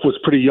itself was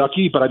pretty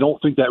yucky, but I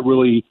don't think that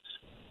really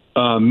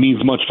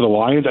means much for the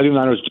Lions. I think the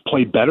Niners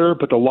played better,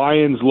 but the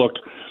Lions look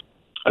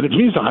 – I think to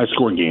me it's a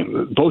high-scoring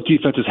game. Both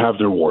defenses have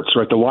their warts,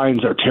 right? The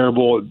Lions are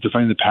terrible at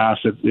defending the pass.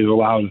 They've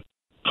allowed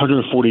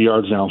 140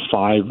 yards now,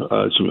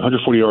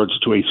 140 yards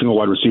to a single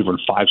wide receiver in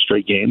 5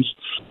 straight games.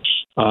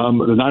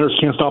 The Niners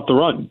can't stop the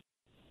run.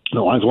 The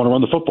Lions want to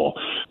run the football.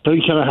 I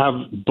think you kind of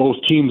have both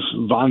teams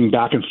vying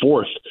back and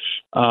forth.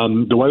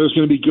 The weather's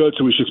going to be good,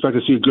 so we should expect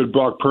to see a good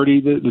Brock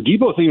Purdy. The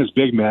Deebo thing is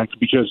big, man,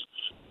 because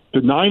the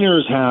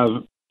Niners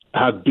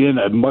have been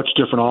a much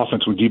different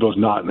offense when Deebo's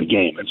not in the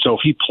game. And so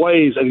if he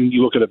plays, I think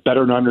you look at a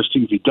better Niners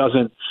team. If he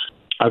doesn't,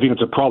 I think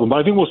it's a problem. But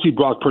I think we'll see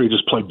Brock Purdy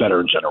just play better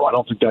in general. I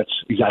don't think that's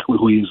exactly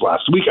who he is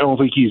last week. I don't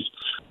think he's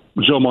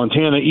Joe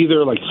Montana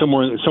either, like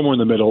somewhere in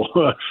the middle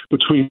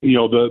between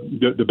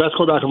the best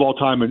quarterback of all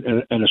time and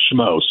a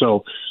schmo.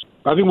 So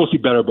I think we'll see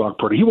better Brock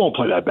Purdy. He won't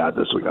play that bad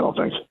this week, I don't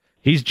think.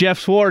 He's Geoff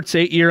Schwartz,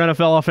 8-year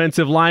NFL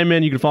offensive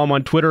lineman. You can follow him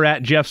on Twitter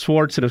at Geoff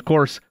Schwartz, and of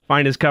course,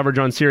 find his coverage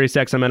on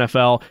SiriusXM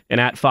NFL and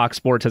at Fox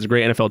Sports. Has a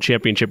great NFL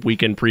championship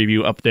weekend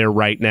preview up there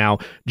right now.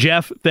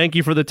 Jeff, thank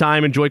you for the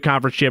time. Enjoy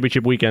conference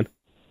championship weekend.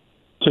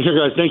 Take care,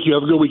 guys. Thank you.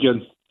 Have a good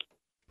weekend.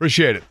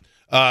 Appreciate it.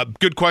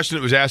 Good question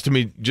that was asked to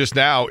me just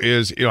now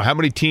is, how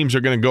many teams are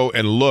going to go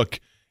and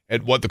look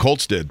at what the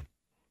Colts did?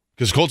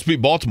 Because Colts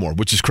beat Baltimore,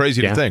 which is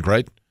crazy to think,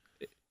 right?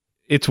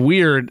 It's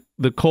weird.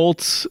 The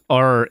Colts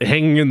are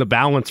hanging in the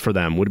balance for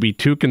them. Would be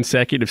 2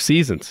 consecutive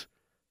seasons.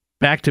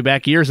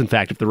 Back-to-back years, in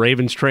fact, if the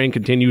Ravens train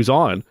continues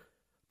on,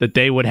 that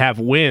they would have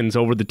wins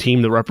over the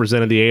team that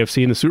represented the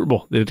AFC in the Super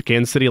Bowl. They did to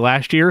Kansas City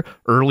last year,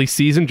 early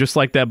season, just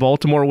like that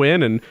Baltimore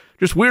win, and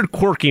just weird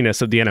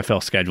quirkiness of the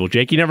NFL schedule.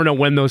 Jake, you never know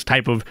when those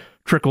type of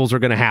trickles are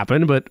going to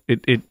happen, but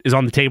it is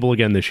on the table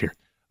again this year.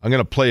 I'm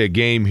going to play a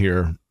game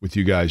here with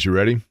you guys. You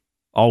ready?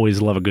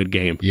 Always love a good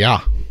game.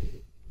 Yeah.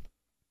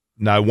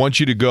 Now, I want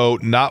you to go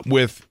not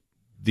with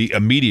the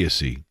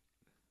immediacy,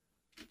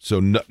 so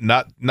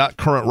not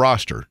current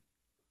roster.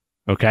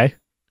 Okay.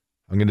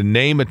 I'm going to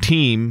name a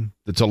team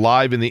that's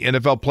alive in the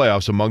NFL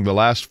playoffs among the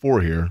last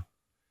 4 here,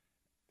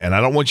 and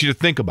I don't want you to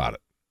think about it.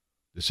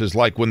 This is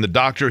like when the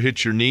doctor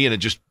hits your knee and it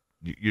just,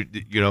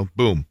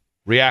 boom,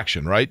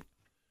 reaction, right?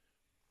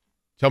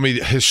 Tell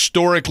me,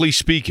 historically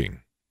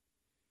speaking,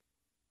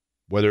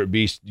 whether it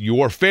be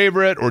your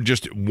favorite or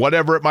just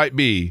whatever it might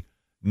be,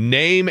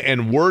 name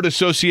and word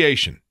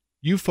association.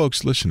 You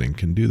folks listening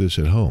can do this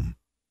at home.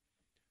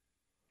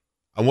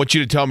 I want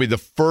you to tell me the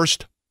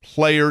first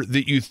player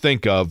that you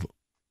think of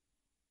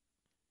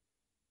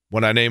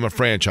when I name a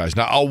franchise.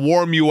 Now, I'll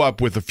warm you up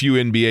with a few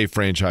NBA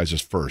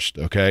franchises first,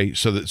 okay?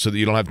 So that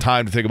you don't have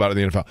time to think about it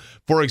in the NFL.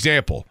 For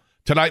example,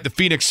 tonight the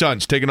Phoenix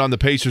Suns taking on the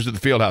Pacers at the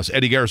Fieldhouse.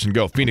 Eddie Garrison,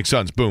 go. Phoenix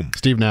Suns, boom.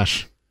 Steve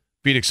Nash.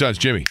 Phoenix Suns,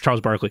 Jimmy.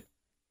 Charles Barkley.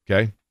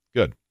 Okay,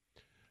 good.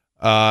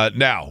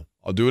 Now,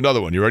 I'll do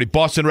another one. You ready?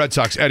 Boston Red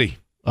Sox, Eddie.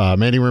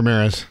 Manny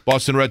Ramirez.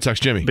 Boston Red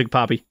Sox, Jimmy. Big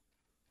Papi.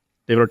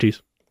 David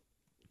Ortiz.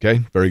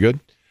 Okay, very good.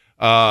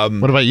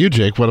 What about you,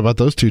 Jake? What about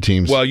those two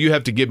teams? Well, you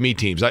have to give me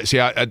teams.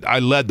 I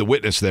led the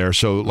witness there,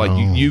 so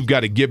you've got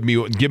to give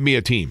me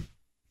a team.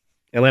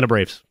 Atlanta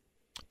Braves.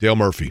 Dale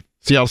Murphy.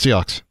 Seattle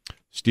Seahawks.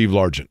 Steve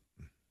Largent.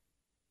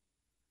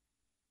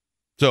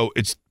 So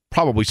it's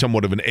probably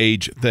somewhat of an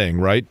age thing,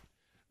 right?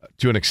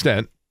 To an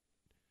extent.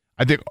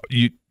 I think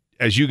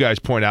as you guys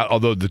point out,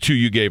 although the two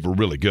you gave were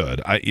really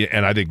good, I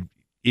think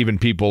even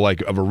people like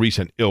of a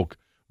recent ilk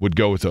would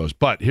go with those.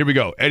 But here we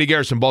go. Eddie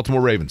Garrison,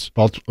 Baltimore Ravens.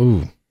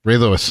 Ray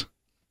Lewis.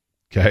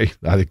 Okay,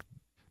 I think.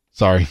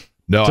 Sorry.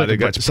 No, I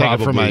think that's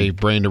probably for my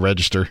brain to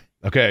register.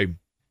 Okay.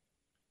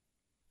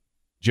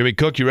 Jimmy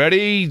Cook, you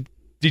ready?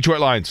 Detroit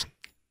Lions.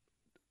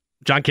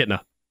 John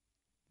Kitna.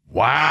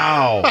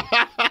 Wow.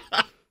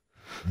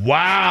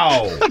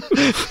 Wow.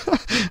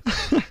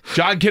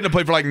 John Kitna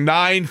played for like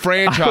 9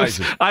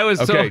 franchises. I was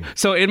okay.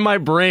 So in my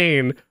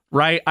brain,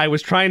 right, I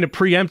was trying to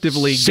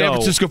preemptively San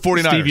Francisco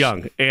 49ers. Steve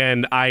Young,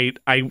 and I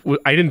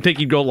didn't think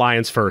he'd go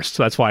Lions first,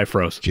 so that's why I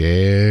froze.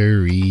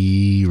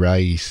 Jerry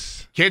Rice.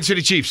 Kansas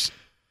City Chiefs.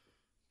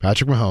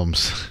 Patrick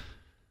Mahomes.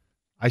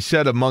 I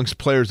said amongst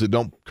players that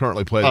don't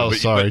currently play. Oh,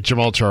 sorry,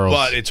 Jamal Charles.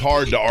 But it's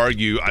hard to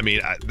argue. I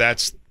mean,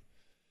 that's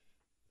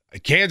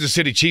Kansas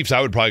City Chiefs. I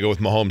would probably go with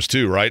Mahomes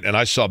too, right? And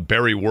I saw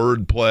Barry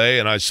Word play,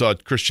 and I saw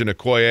Christian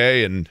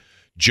Okoye and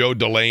Joe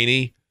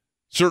Delaney.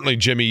 Certainly,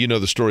 Jimmy, you know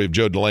the story of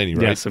Joe Delaney,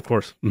 right? Yes, of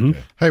course. Mm-hmm.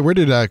 Okay. Hey, where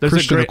did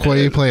Christian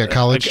Okoye play at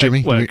college,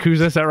 Jimmy?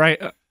 Azusa, is that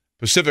right?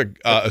 Pacific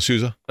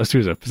Pacific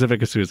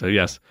Azusa,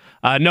 yes.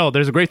 No,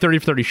 there's a great 30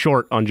 for 30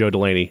 short on Joe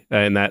Delaney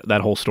and that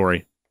whole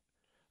story.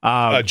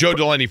 Joe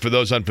Delaney, for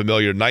those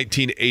unfamiliar,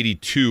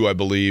 1982, I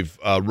believe,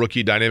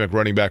 rookie dynamic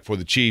running back for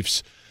the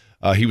Chiefs.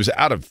 He was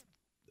out of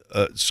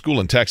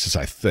school in Texas,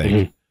 I think,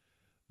 mm-hmm.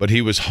 but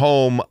he was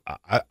home.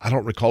 I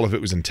don't recall if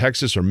it was in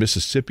Texas or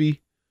Mississippi,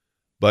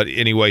 but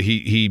anyway,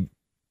 he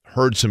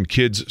heard some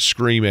kids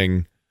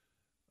screaming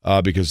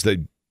because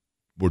they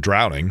were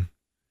drowning,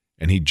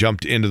 and he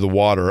jumped into the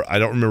water. I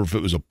don't remember if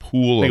it was a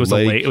pool or a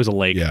lake. It was a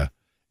lake. Yeah,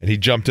 and he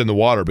jumped in the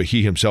water, but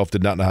he himself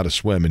did not know how to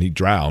swim, and he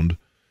drowned.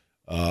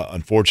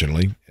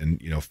 Unfortunately, and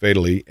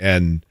fatally,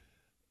 and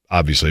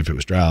obviously, if it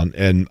was drowned,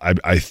 and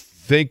I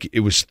think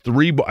it was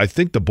 3. I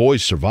think the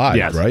boys survived,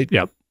 yes. right?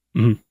 Yep,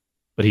 mm-hmm.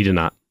 But he did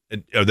not.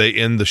 And are they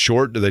in the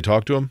short? Do they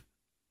talk to him?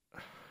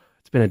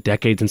 It's been a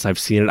decade since I've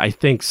seen it. I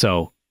think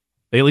so.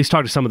 They at least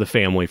talked to some of the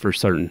family for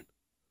certain.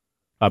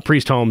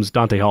 Priest Holmes,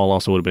 Dante Hall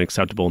also would have been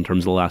acceptable in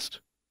terms of the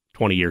last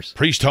 20 years.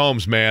 Priest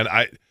Holmes, man,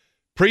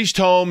 Priest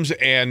Holmes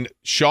and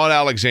Sean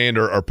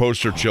Alexander are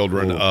poster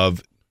children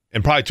of.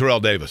 And probably Terrell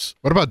Davis.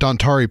 What about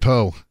Dontari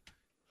Poe?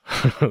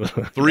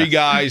 3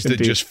 guys that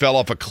just fell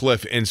off a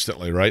cliff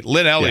instantly, right?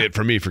 Lynn Elliott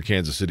for me for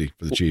Kansas City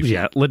for the Chiefs.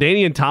 Yeah,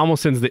 LaDainian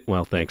Tomlinson's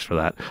thanks for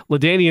that.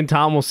 LaDainian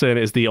Tomlinson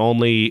is the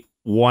only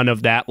one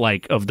of that,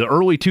 like, of the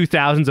early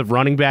 2000s of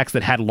running backs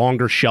that had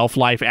longer shelf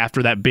life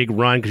after that big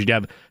run because you'd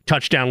have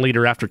touchdown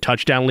leader after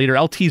touchdown leader.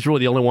 LT's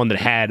really the only one that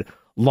had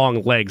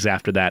long legs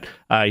after that.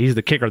 He's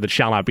the kicker that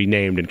shall not be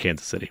named in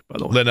Kansas City, by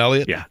the way. Lynn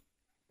Elliott? Yeah.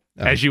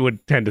 As you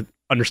would tend to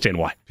understand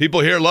why. People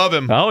here love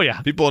him. Oh,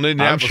 yeah. People in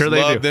Indianapolis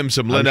love them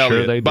some Lynn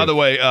Elliott. Sure by the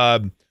way,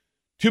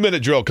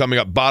 2-minute drill coming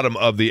up, bottom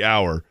of the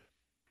hour.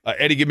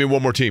 Eddie, give me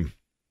one more team.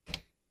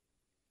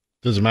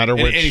 Doesn't matter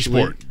which. Any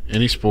sport.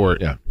 Any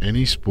sport. Yeah.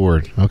 Any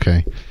sport.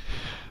 Okay.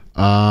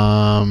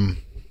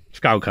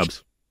 Chicago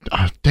Cubs.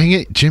 Dang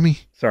it, Jimmy.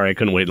 Sorry, I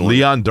couldn't wait.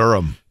 Leon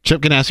Durham.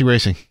 Chip Ganassi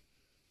Racing.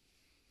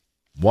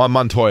 Juan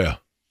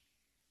Montoya.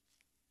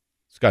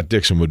 Scott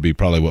Dixon would be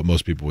probably what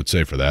most people would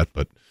say for that,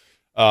 but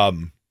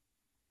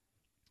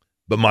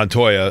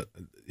Montoya,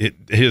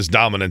 his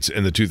dominance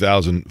in the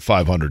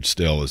 2,500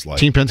 still is like...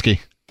 Team Penske.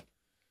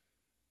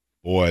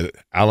 Boy,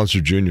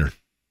 Allenser Jr.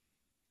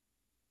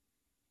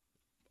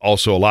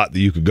 Also a lot that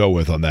you could go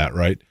with on that,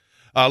 right?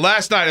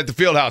 Last night at the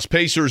Fieldhouse,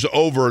 Pacers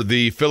over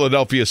the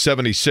Philadelphia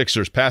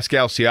 76ers.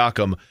 Pascal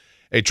Siakam,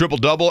 a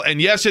triple-double.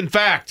 And yes, in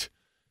fact,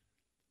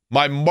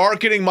 my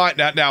marketing mind...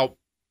 Now,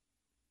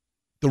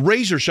 the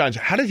Razor shines.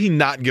 How did he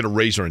not get a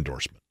Razor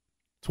endorsement?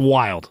 It's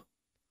wild.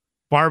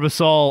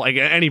 Barbasol, like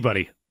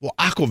anybody. Well,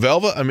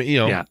 Aquavelva, I mean,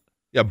 Yeah,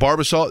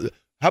 Barbasol.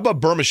 How about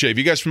Burma Shave?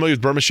 You guys familiar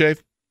with Burma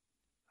Shave?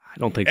 I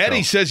don't think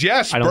Eddie so. says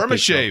yes, Burma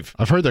Shave. So.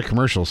 I've heard their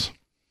commercials.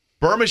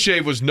 Burma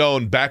Shave was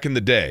known back in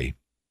the day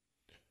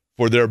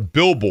for their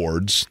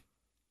billboards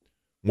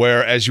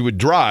where as you would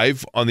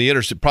drive on the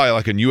interstate, probably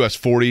like in US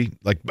 40,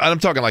 like I'm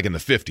talking like in the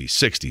 50s,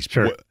 60s.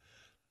 Sure.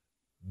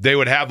 They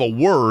would have a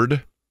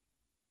word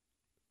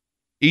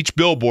each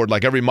billboard,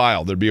 like every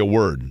mile, there'd be a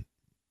word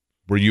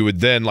where you would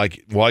then,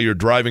 like while you're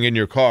driving in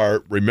your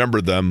car, remember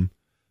them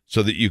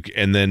so that you,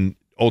 and then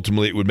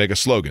ultimately it would make a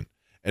slogan.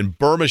 And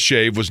Burma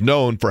Shave was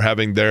known for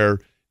having their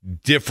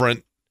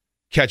different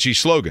catchy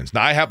slogans.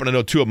 Now, I happen to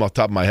know two of them off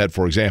the top of my head,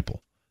 for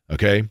example.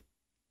 Okay?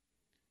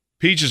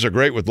 Peaches are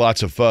great with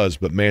lots of fuzz,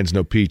 but man's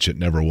no peach, it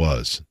never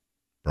was.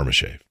 Burma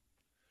Shave.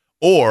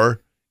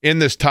 Or, in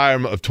this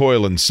time of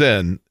toil and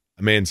sin,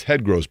 a man's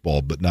head grows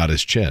bald, but not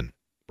his chin.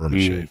 Burma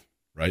Shave,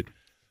 right?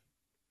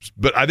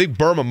 But I think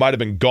Burma might have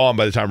been gone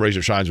by the time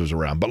Razor Shines was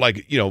around. But,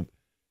 like, you know,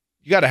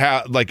 you got to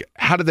have, like,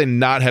 how did they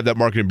not have that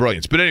marketing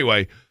brilliance? But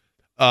anyway,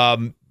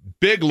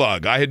 Big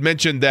Lug. I had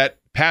mentioned that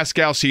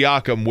Pascal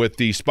Siakam with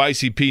the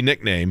Spicy P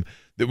nickname,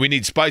 that we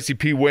need Spicy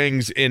P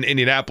wings in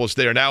Indianapolis.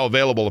 They are now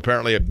available,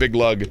 apparently, at Big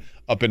Lug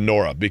up in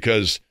Nora,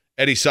 because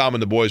Eddie Sam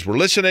and the boys were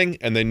listening,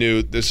 and they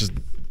knew this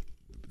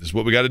is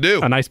what we got to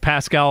do. A nice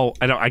Pascal,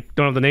 I don't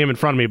have the name in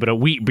front of me, but a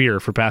wheat beer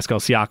for Pascal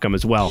Siakam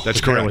as well.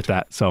 That's correct. With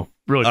that, so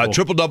really cool.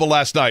 Triple-double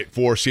last night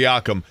for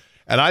Siakam.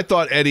 And I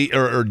thought Eddie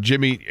or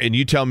Jimmy, and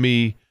you tell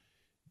me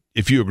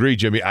if you agree,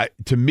 Jimmy,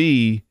 to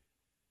me,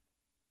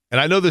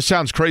 and I know this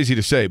sounds crazy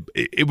to say,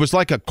 it was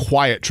like a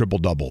quiet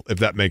triple-double, if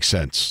that makes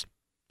sense.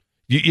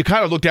 You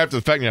kind of looked after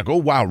the fact and you're like, oh,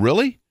 wow,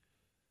 really?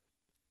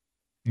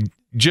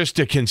 Just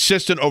a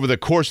consistent over the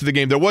course of the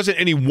game. There wasn't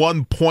any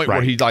one point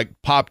where he like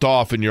popped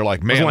off and you're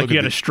like, man, it wasn't like you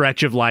had a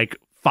stretch of like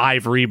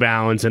 5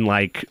 rebounds and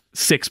like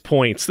 6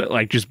 points that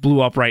like just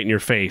blew up right in your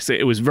face.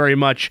 It was very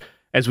much,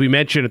 as we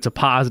mentioned, it's a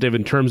positive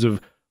in terms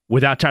of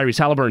without Tyrese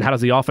Halliburton, how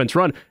does the offense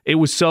run? It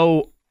was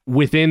so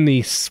within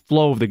the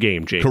flow of the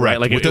game, Jake. Correct. Right?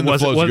 Like within it the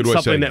flow is a good way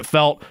wasn't something that it.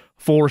 felt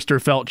forced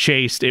or felt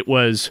chased. It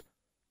was,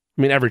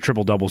 I mean, every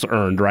triple-double's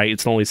earned, right?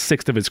 It's only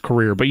 6th of his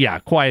career. But yeah,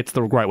 quiet's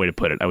the right way to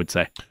put it, I would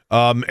say.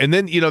 And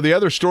then, you know, the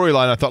other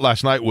storyline I thought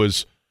last night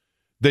was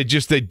they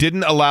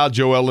didn't allow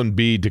Joel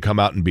Embiid to come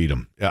out and beat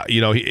him.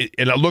 You know,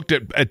 and it looked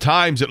at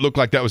times, it looked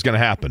like that was going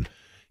to happen.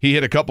 He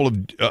hit a couple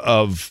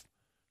of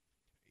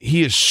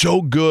he is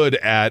so good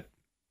at,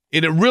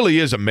 and it really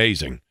is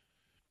amazing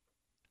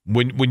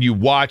when you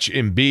watch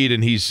Embiid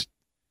and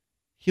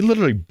he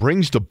literally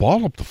brings the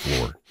ball up the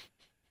floor.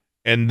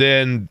 And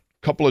then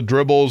a couple of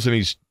dribbles and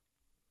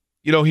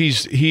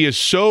he is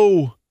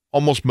so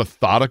almost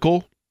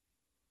methodical.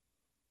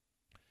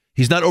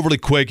 He's not overly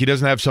quick. He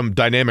doesn't have some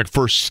dynamic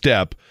first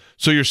step.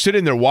 So you're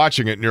sitting there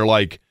watching it and you're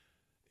like,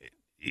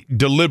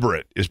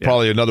 deliberate is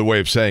probably another way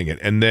of saying it.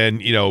 And then,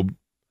 you know,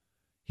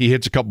 he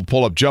hits a couple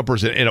pull-up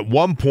jumpers. And at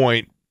one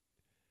point,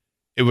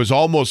 it was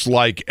almost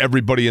like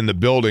everybody in the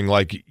building,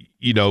 like,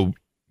 you know,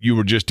 you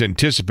were just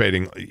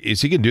anticipating,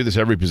 is he going to do this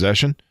every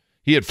possession?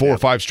 He had 4 or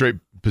 5 straight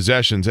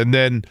possessions. And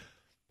then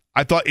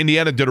I thought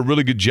Indiana did a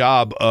really good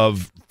job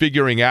of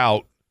figuring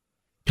out,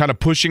 kind of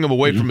pushing him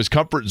away from his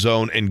comfort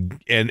zone.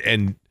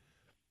 And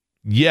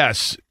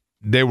yes,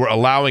 they were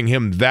allowing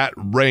him that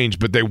range,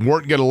 but they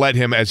weren't going to let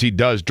him, as he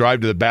does,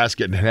 drive to the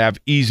basket and have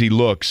easy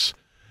looks.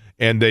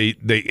 And they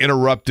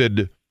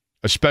interrupted,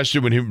 especially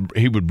when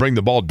he would bring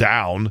the ball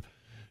down.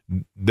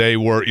 They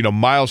were, you know,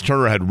 Miles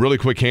Turner had really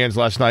quick hands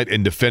last night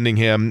in defending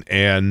him,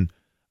 and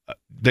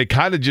they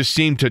kind of just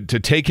seemed to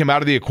take him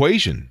out of the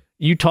equation.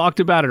 You talked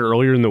about it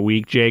earlier in the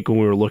week, Jake, when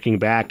we were looking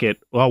back at,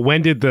 well,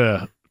 when did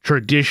the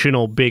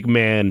traditional big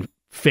man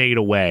fade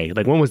away?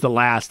 Like, when was the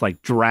last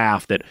like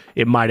draft that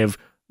it might have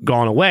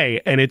gone away?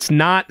 And it's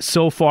not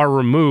so far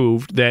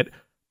removed that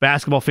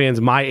basketball fans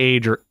my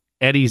age or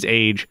Eddie's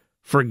age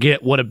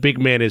forget what a big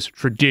man is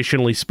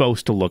traditionally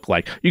supposed to look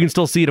like. You can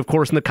still see it, of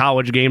course, in the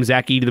college game.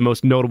 Zach Edey, the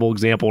most notable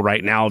example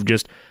right now of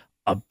just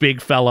a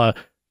big fella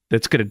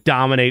that's going to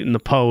dominate in the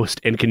post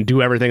and can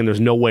do everything, and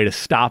there's no way to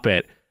stop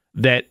it.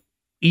 That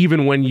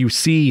even when you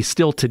see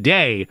still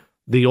today,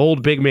 the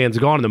old big man's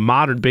gone and the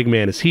modern big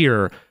man is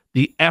here,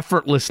 the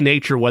effortless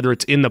nature, whether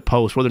it's in the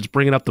post, whether it's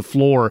bringing up the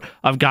floor,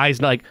 of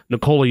guys like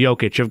Nikola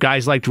Jokic, of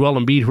guys like Joel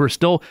Embiid, who are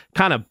still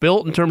kind of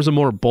built in terms of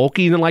more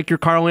bulky than like your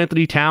Karl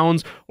Anthony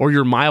Towns or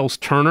your Miles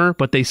Turner,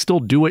 but they still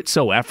do it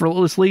so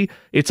effortlessly.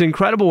 It's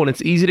incredible, and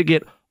it's easy to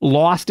get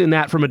lost in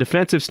that from a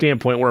defensive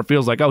standpoint, where it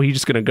feels like, oh, he's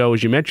just going to go,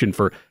 as you mentioned,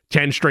 for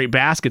 10 straight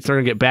baskets. They're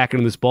going to get back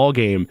into this ball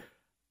game.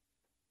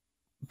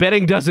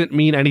 Betting doesn't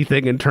mean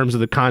anything in terms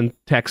of the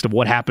context of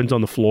what happens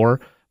on the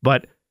floor,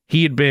 but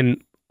he had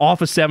been off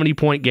a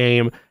 70-point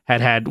game,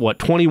 had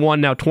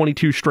 21, now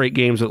 22 straight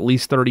games, at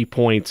least 30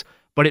 points,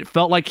 but it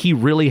felt like he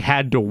really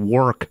had to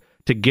work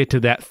to get to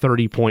that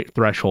 30-point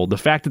threshold. The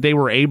fact that they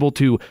were able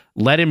to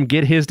let him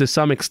get his to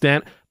some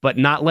extent, but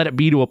not let it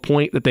be to a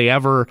point that they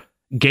ever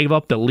gave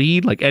up the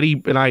lead, like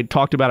Eddie and I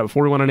talked about it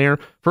before we went on air,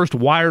 first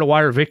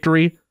wire-to-wire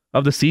victory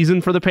of the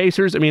season for the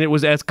Pacers. I mean, it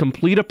was as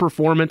complete a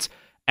performance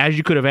as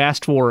you could have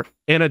asked for,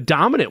 and a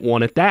dominant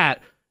one at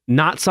that.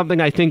 Not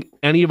something I think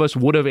any of us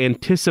would have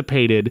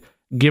anticipated,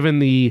 given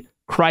the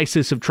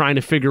crisis of trying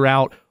to figure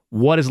out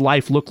what does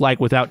life look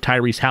like without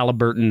Tyrese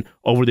Halliburton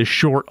over this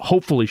short,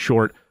 hopefully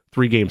short,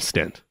 3-game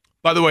stint.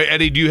 By the way,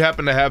 Eddie, do you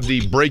happen to have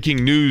the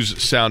breaking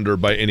news sounder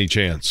by any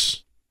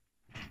chance?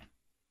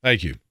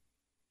 Thank you.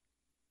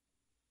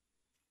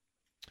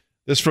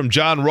 This from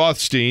John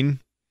Rothstein.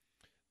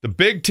 The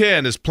Big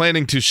Ten is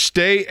planning to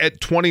stay at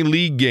 20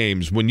 league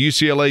games when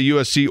UCLA,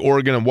 USC,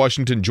 Oregon, and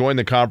Washington join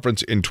the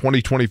conference in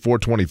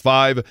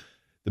 2024-25.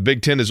 The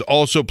Big Ten is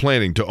also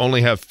planning to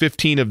only have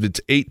 15 of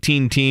its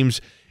 18 teams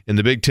in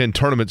the Big Ten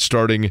tournament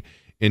starting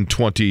in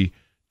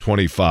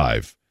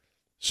 2025.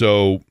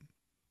 So,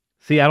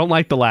 see, I don't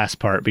like the last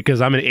part because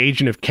I'm an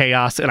agent of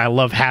chaos and I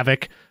love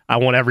havoc. I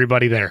want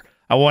everybody there.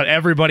 I want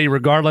everybody,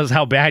 regardless of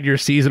how bad your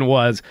season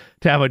was,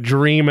 to have a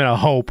dream and a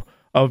hope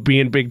of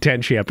being Big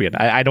Ten champion.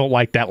 I don't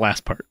like that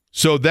last part.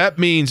 So that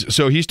means,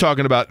 so he's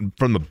talking about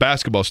from the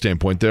basketball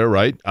standpoint there,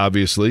 right?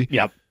 Obviously.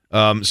 Yep.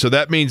 So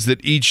that means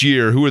that each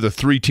year, who are the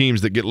 3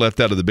 teams that get left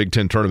out of the Big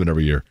Ten tournament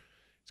every year?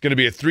 It's going to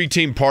be a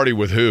 3-team party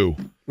with who?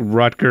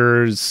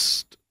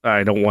 Rutgers.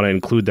 I don't want to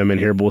include them in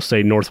here, but we'll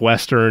say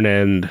Northwestern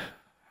and...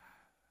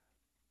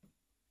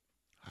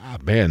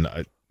 man,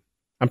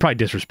 I'm probably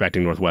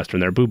disrespecting Northwestern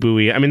there.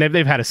 Boo-booey. I mean,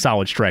 they've had a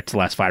solid stretch the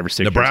last 5 or 6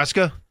 years.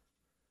 Nebraska?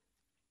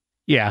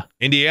 Yeah.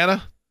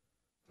 Indiana?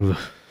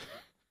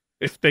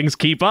 If things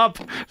keep up,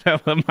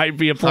 that might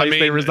be a place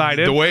they reside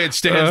in. The way it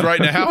stands right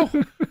now?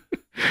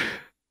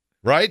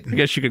 Right? I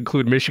guess you could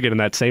include Michigan in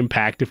that same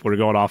pact if we're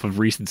going off of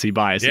recency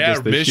bias. Yeah,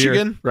 just this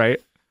Michigan. Year,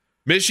 right?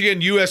 Michigan,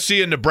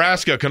 USC, and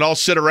Nebraska can all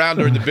sit around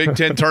during the Big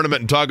Ten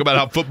tournament and talk about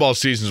how football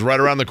season's right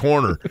around the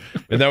corner.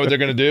 Isn't that what they're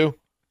going to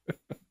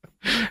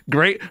do?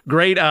 Great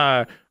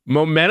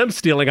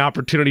momentum-stealing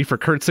opportunity for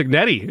Kurt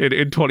Signetti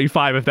in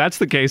 25, if that's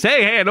the case.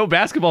 Hey, I know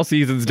basketball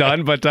season's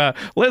done, but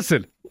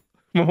listen,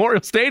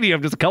 Memorial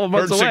Stadium just a couple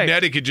months away. Kurt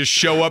Signetti could just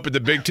show up at the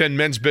Big Ten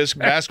men's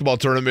basketball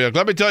tournament. Like,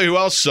 let me tell you who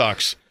else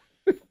sucks.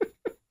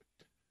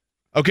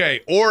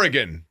 Okay,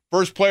 Oregon.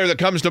 First player that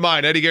comes to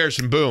mind, Eddie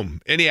Garrison, boom.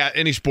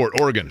 Any sport,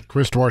 Oregon.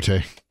 Chris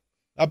Duarte.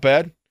 Not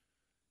bad.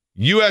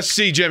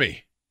 USC,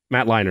 Jimmy.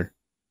 Matt Leinart.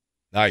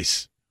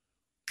 Nice.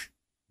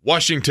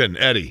 Washington,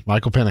 Eddie.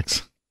 Michael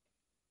Penix.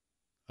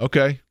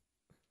 Okay.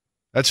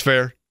 That's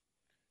fair.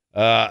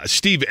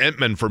 Steve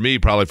Entman for me,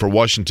 probably for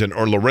Washington,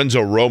 or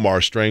Lorenzo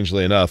Romar,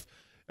 strangely enough.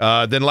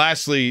 Then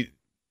lastly,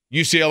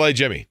 UCLA,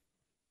 Jimmy.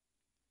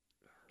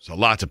 There's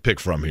a lot to pick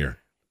from here.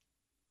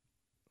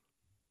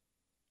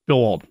 Bill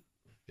Walton.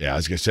 Yeah, I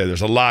was going to say,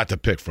 there's a lot to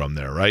pick from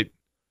there, right?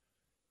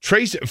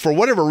 Tracy, for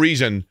whatever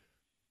reason,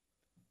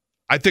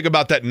 I think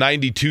about that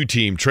 92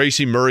 team,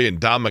 Tracy Murray and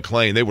Don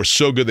McClain. They were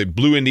so good. They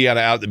blew Indiana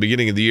out at the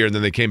beginning of the year, and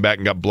then they came back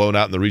and got blown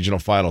out in the regional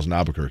finals in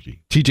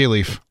Albuquerque. TJ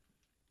Leaf.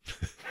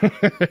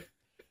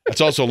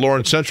 That's also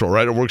Lawrence Central,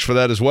 right? It works for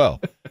that as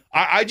well.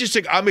 I just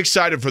think I'm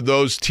excited for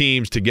those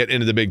teams to get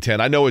into the Big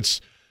Ten. I know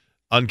it's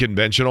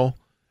unconventional,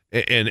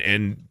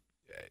 and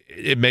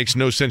it makes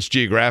no sense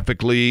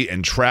geographically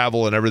and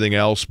travel and everything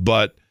else,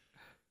 but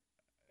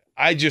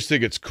I just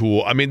think it's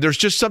cool. I mean, there's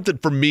just something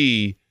for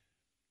me.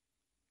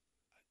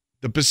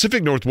 The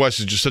Pacific Northwest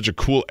is just such a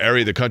cool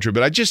area of the country,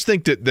 but I just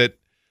think that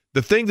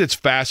the thing that's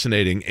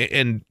fascinating,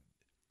 and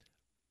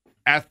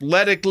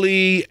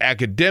athletically,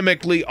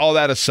 academically, all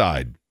that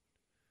aside,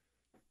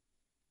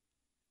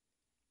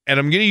 and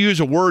I'm going to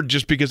use a word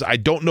just because I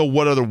don't know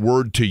what other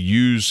word to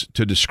use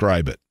to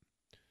describe it,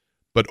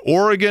 but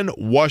Oregon,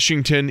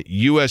 Washington,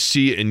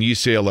 USC, and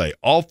UCLA,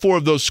 all 4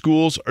 of those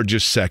schools are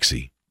just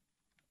sexy.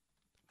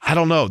 I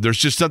don't know. There's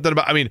just something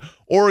about, I mean,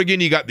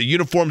 Oregon, you got the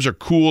uniforms are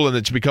cool and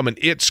it's become an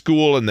it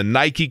school and the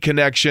Nike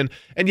connection.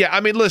 And yeah,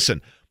 I mean,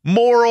 listen,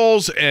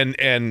 morals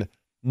and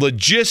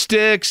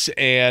logistics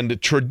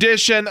and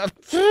tradition,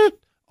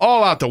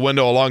 all out the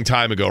window a long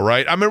time ago,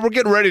 right? I mean, we're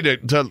getting ready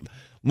to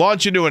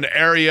launch into an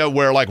area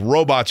where like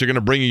robots are going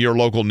to bring you your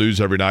local news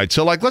every night.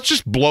 So like, let's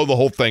just blow the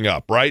whole thing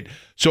up, right?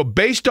 So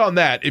based on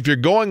that, if you're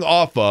going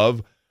off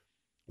of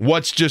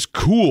what's just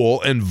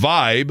cool and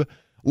vibe,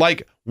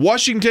 like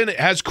Washington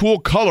has cool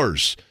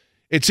colors.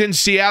 It's in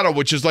Seattle,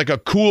 which is like a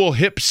cool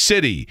hip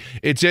city.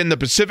 It's in the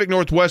Pacific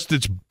Northwest.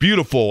 It's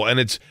beautiful,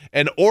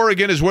 and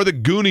Oregon is where the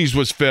Goonies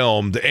was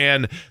filmed,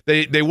 and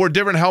they wear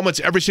different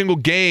helmets every single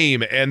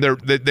game, and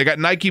they got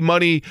Nike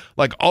money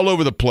like all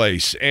over the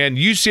place. And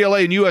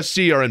UCLA and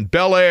USC are in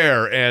Bel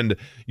Air, and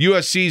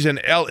USC's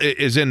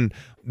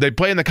they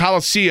play in the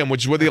Coliseum,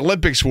 which is where the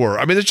Olympics were.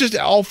 I mean, it's just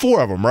all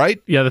 4 of them, right?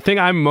 Yeah, the thing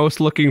I'm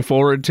most looking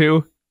forward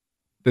to.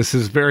 This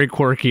is very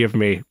quirky of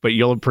me, but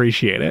you'll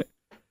appreciate it.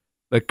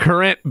 The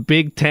current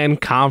Big Ten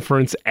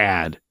Conference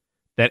ad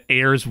that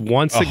airs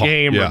once a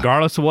game,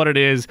 regardless of what it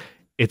is.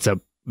 It's a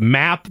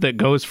map that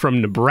goes from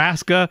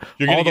Nebraska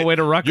all the way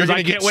to Rutgers.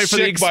 I can't wait for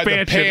the expansion.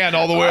 By the pan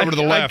all the way over to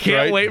the left, I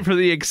can't wait for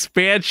the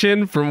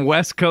expansion from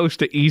West Coast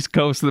to East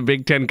Coast of the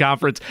Big Ten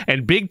Conference.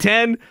 And Big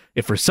Ten,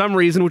 if for some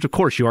reason, which of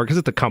course you are because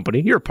it's a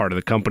company, you're a part of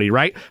the company,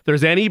 right? If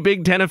there's any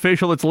Big Ten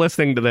official that's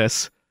listening to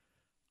this,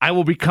 I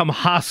will become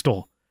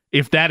hostile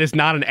if that is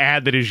not an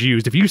ad that is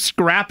used. If you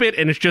scrap it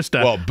and it's just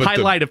a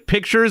highlight of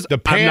pictures, the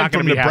pan I'm not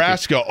from be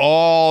Nebraska happy.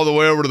 all the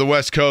way over to the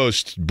West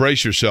Coast,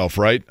 brace yourself,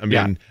 right? I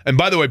mean, and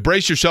by the way,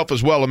 brace yourself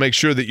as well and make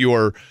sure that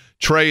your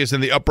tray is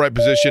in the upright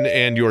position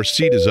and your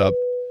seat is up.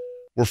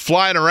 We're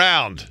flying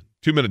around.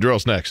 2-minute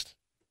drills next.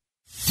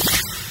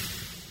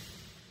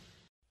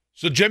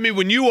 So, Jimmy,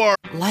 when you are...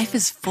 Life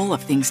is full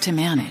of things to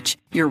manage.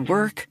 Your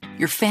work,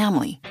 your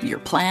family, your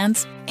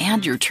plans,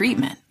 and your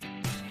treatment.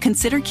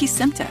 Consider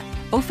Kesimpta,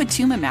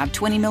 ofatumumab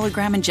 20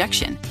 milligram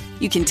injection.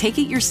 You can take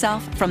it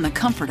yourself from the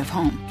comfort of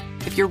home.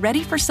 If you're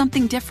ready for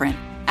something different,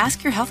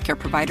 ask your healthcare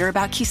provider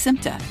about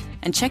Kesimpta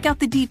and check out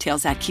the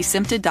details at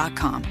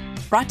kesimpta.com.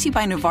 Brought to you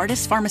by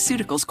Novartis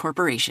Pharmaceuticals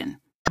Corporation.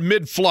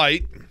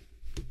 Mid-flight,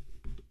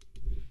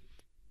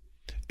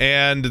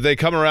 and they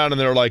come around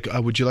and they're like,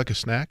 would you like a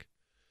snack?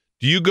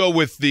 Do you go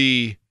with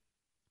the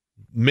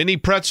mini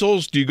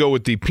pretzels? Do you go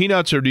with the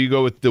peanuts, or do you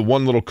go with the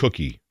one little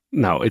cookie?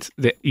 No,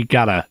 you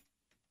got to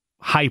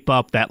hype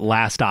up that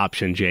last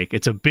option, Jake.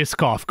 It's a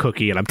Biscoff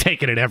cookie, and I'm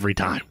taking it every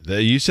time.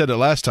 You said it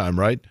last time,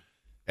 right?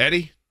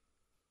 Eddie?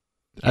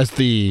 As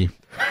the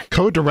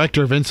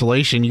co-director of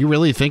insulation, you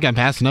really think I'm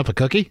passing up a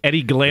cookie?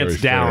 Eddie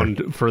glanced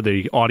down for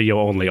the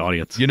audio-only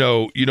audience. You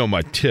know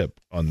my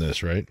tip on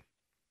this, right?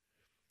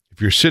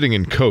 If you're sitting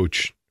in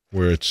coach,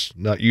 where it's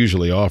not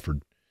usually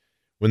offered,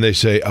 when they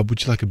say,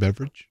 would you like a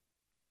beverage?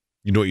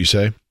 You know what you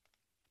say?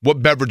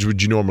 What beverage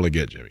would you normally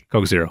get, Jimmy?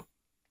 Coke Zero.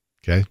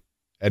 Okay.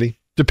 Eddie?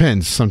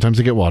 Depends. Sometimes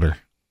I get water.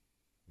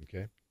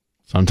 Okay.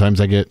 Sometimes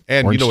I get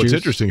And you know what's juice.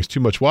 interesting is too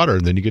much water,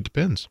 and then you get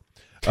Depends.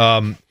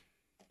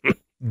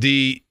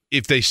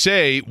 If they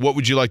say, what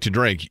would you like to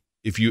drink?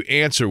 If you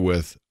answer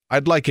with,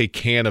 I'd like a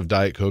can of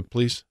Diet Coke,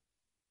 please,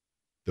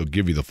 they'll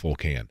give you the full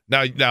can.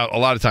 Now, a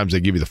lot of times they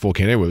give you the full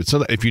can anyway.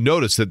 But if you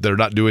notice that they're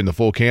not doing the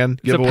full can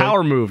It's a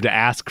power move to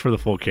ask for the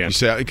full can. You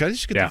say, can I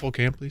just get the full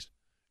can, please?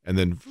 And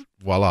then,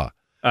 voila.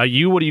 What are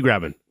you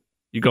grabbing?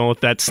 You going with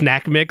that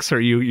snack mix, or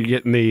you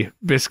getting the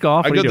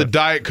Biscoff? I go the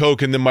Diet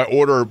Coke, and then my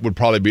order would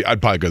probably be, I'd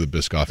probably go the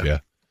Biscoff, yeah.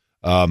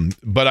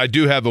 But I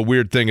do have a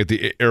weird thing at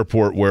the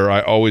airport where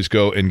I always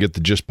go and get the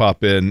Just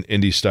Pop In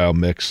Indie style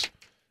mix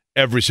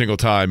every single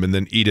time and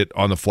then eat it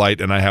on the flight.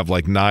 And I have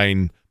like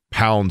 9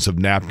 pounds of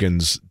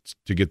napkins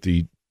to get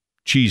the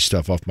cheese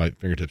stuff off my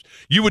fingertips.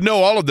 You would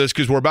know all of this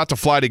because we're about to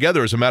fly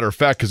together, as a matter of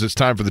fact, because it's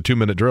time for the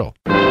 2-minute drill.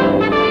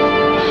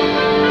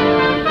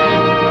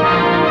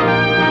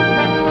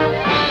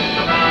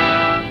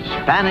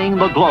 Spanning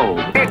the globe.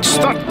 It's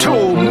the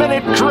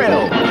 2-minute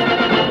drill.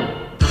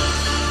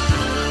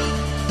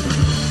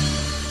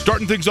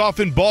 Starting things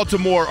off in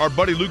Baltimore, our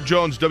buddy Luke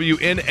Jones,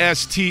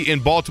 WNST in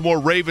Baltimore,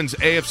 Ravens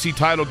AFC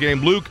title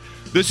game. Luke,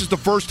 this is the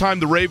first time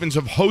the Ravens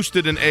have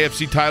hosted an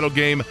AFC title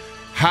game.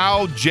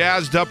 How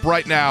jazzed up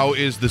right now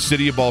is the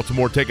city of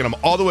Baltimore, taking them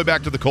all the way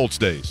back to the Colts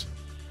days?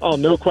 Oh,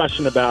 no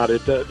question about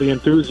it. The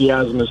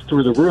enthusiasm is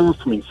through the roof.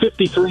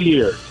 53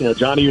 years.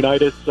 Johnny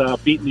Unitas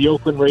beating the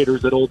Oakland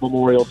Raiders at Old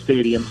Memorial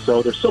Stadium.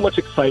 So there's so much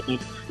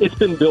excitement. It's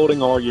been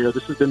building all year.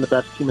 This has been the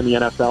best team in the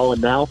NFL,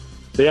 and now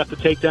they have to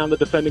take down the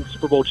defending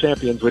Super Bowl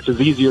champions, which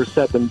is easier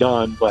said than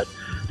done. But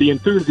the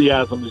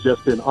enthusiasm has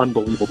just been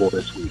unbelievable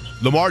this week.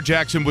 Lamar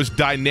Jackson was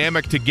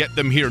dynamic to get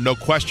them here. No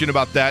question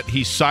about that.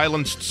 He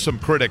silenced some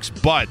critics,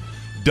 but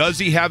does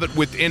he have it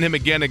within him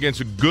again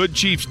against a good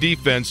Chiefs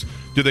defense?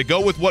 Do they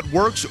go with what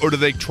works, or do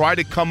they try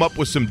to come up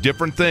with some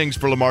different things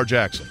for Lamar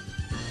Jackson?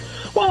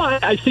 Well,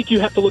 I think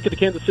you have to look at the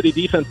Kansas City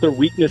defense. Their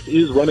weakness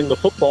is running the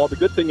football. The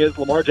good thing is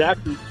Lamar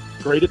Jackson's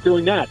great at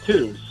doing that,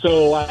 too.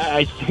 So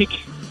I think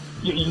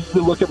you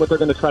look at what they're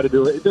going to try to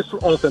do. This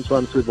offense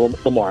runs through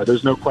Lamar.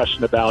 There's no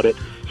question about it.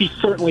 He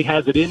certainly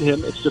has it in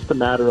him. It's just a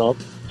matter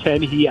of,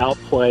 can he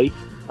outplay,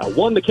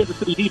 the Kansas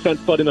City defense,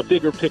 but in a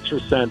bigger picture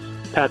sense,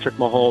 Patrick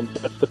Mahomes?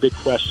 That's the big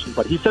question.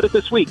 But he said it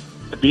this week.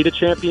 To beat a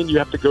champion, you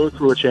have to go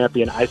through a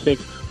champion. I think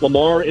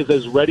Lamar is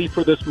as ready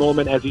for this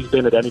moment as he's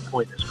been at any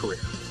point in his career.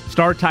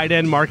 Star tight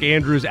end Mark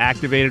Andrews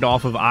activated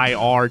off of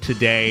IR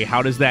today.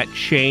 How does that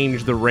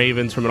change the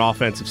Ravens from an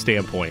offensive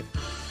standpoint?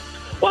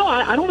 Well,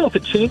 I don't know if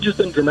it changes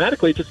them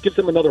dramatically. It just gives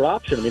them another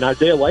option. I mean,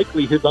 Isaiah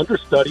Likely, his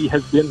understudy,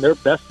 has been their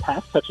best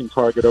pass-catching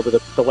target over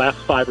the last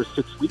 5 or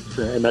 6 weeks,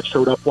 and that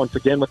showed up once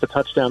again with the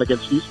touchdown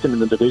against Houston in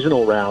the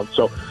divisional round.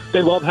 So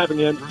they love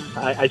having Andrews.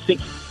 I think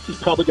he's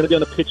probably going to be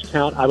on a pitch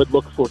count. I would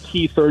look for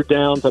key third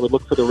downs. I would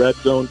look for the red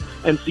zone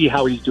and see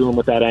how he's doing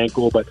with that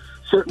ankle. But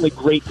certainly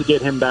great to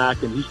get him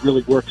back, and he's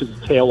really worked his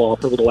tail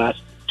off over the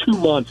last 2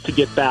 months to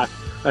get back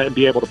and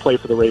be able to play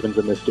for the Ravens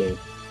in this game.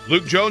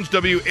 Luke Jones,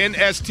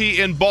 WNST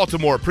in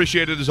Baltimore.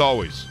 Appreciate it as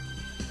always.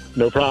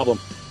 No problem.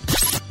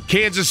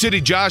 Kansas City,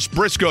 Josh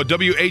Briscoe,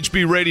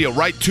 WHB Radio.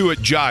 Right to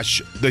it,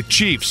 Josh. The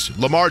Chiefs,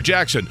 Lamar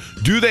Jackson.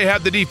 Do they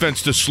have the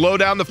defense to slow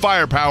down the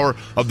firepower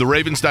of the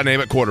Ravens'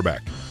 dynamic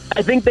quarterback?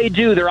 I think they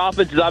do. Their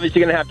offense is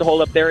obviously going to have to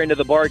hold up their end of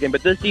the bargain,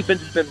 but this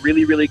defense has been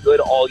really, really good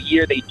all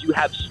year. They do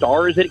have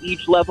stars at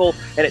each level,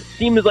 and it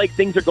seems like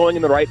things are going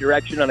in the right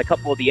direction on a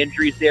couple of the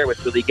injuries there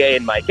with Willie Gay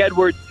and Mike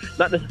Edwards.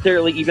 Not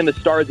necessarily even the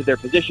stars of their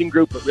position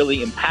group, but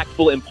really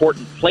impactful,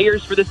 important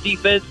players for this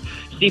defense.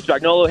 Steve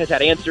Spagnuolo has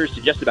had answers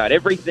to just about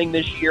everything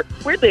this year,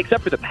 weirdly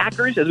except for the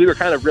Packers, as we were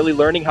kind of really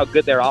learning how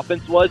good their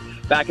offense was.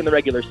 back in the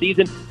regular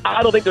season.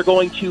 I don't think they're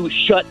going to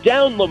shut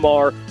down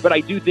Lamar, but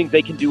I do think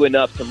they can do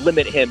enough to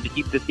limit him to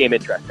keep this game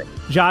interesting.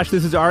 Josh,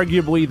 this is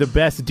arguably the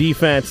best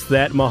defense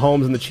that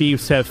Mahomes and the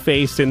Chiefs have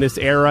faced in this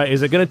era.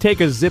 Is it going to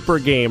take a zipper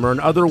game, or in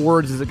other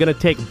words, is it going to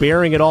take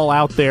bearing it all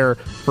out there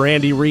for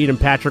Andy Reid and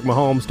Patrick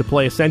Mahomes to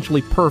play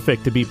essentially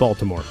perfect to beat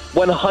Baltimore?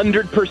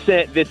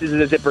 100% this is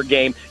a zipper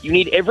game. You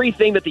need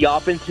everything that the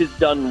offense has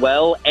done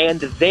well, and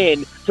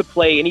then to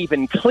play an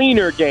even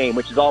cleaner game,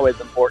 which is always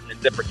important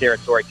in zipper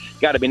territory.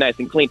 Got to be nice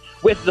and clean,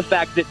 with the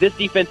fact that this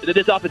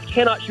offense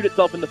cannot shoot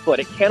itself in the foot.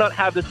 It cannot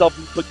have the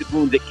self-inflicted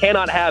wounds. It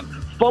cannot have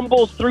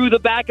fumbles through the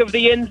back of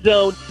the end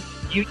zone.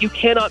 You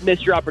cannot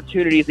miss your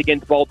opportunities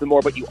against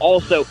Baltimore, but you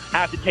also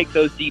have to take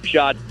those deep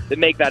shots that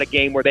make that a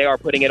game where they are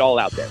putting it all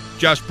out there.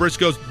 Josh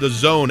Briscoe's The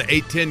Zone,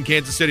 810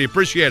 Kansas City.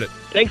 Appreciate it.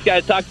 Thanks,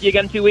 guys. Talk to you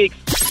again in 2 weeks.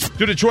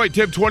 To Detroit,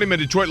 Tim Twentyman,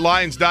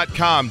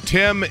 DetroitLions.com.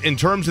 Tim, in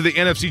terms of the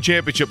NFC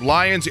Championship,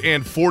 Lions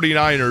and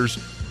 49ers,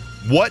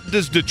 what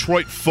does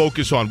Detroit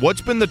focus on?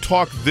 What's been the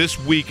talk this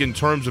week in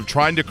terms of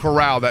trying to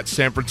corral that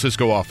San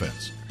Francisco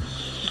offense?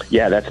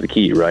 Yeah, that's the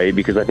key, right?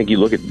 Because I think you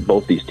look at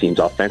both these teams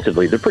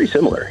offensively, they're pretty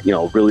similar.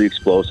 Really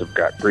explosive,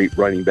 got great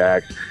running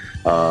backs,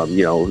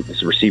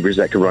 receivers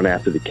that can run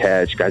after the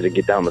catch, guys that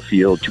get down the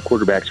field, two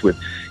quarterbacks with,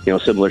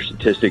 similar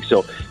statistics.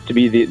 So to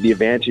me, the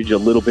advantage a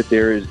little bit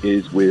there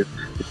is with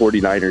the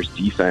 49ers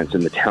defense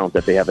and the talent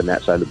that they have on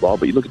that side of the ball.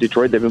 But you look at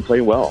Detroit, they've been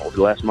playing well over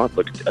the last month.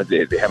 Look, they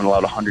haven't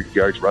allowed 100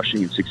 yards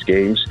rushing in 6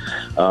 games.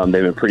 They've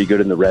been pretty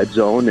good in the red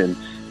zone, and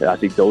I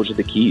think those are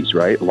the keys,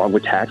 right, along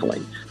with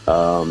tackling.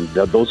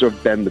 Those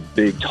have been the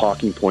big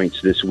talking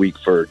points this week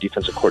for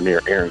defensive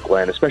coordinator Aaron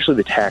Glenn, especially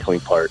the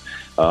tackling part.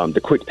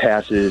 The quick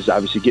passes,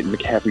 obviously getting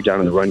McCaffrey down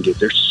in the run game.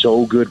 They're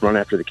so good run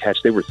after the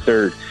catch. They were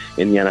 3rd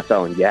in the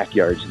NFL in yak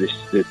yards this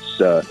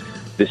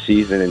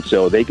season, and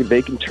so they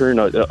can turn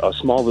a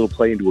small little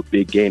play into a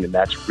big gain, and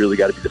that's really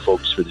got to be the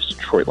focus for this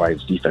Detroit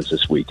Lions defense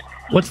this week.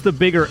 What's the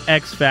bigger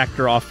X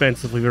factor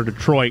offensively for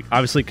Detroit?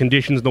 Obviously,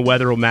 conditions and the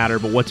weather will matter,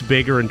 but what's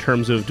bigger in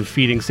terms of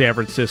defeating San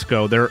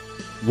Francisco? Their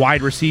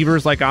wide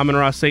receivers like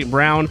Amon-Ra St.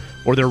 Brown,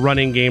 or their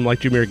running game like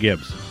Jahmyr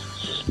Gibbs?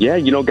 Yeah,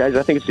 guys,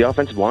 I think it's the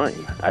offensive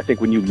line. I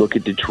think when you look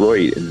at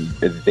Detroit, and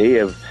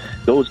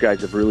those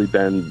guys have really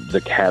been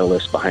the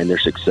catalyst behind their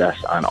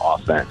success on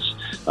offense.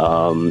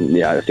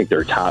 I think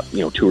they're a top,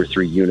 2 or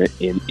 3 unit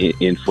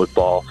in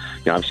football.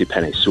 Obviously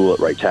Penei Sewell at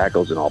right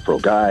tackle is an all-pro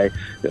guy.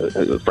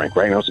 Frank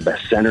Ragnar's the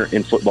best center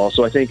in football.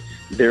 So I think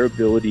their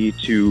ability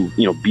to,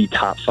 be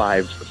top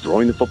 5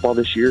 throwing the football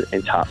this year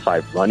and top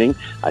 5 running,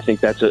 I think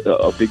that's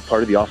a big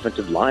part of the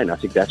offensive line. I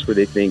think that's where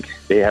they think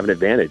they have an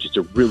advantage. It's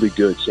a really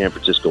good San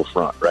Francisco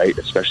front, right?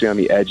 Especially on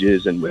the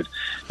edges and with,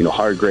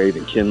 Hargrave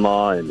and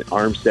Kinlaw and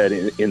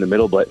Armstead in the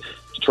middle. But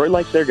Detroit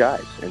likes their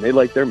guys, and they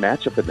like their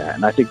matchup in that.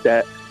 And I think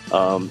that,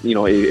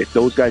 if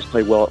those guys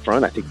play well up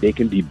front, I think they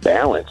can be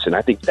balanced, and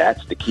I think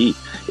that's the key.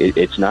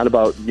 It's not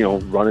about,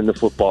 running the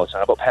football. It's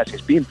not about passing.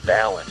 It's being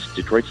balanced.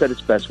 Detroit's at its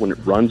best when it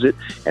runs it,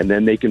 and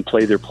then they can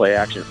play their play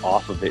action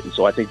off of it. And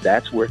so I think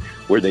that's where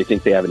they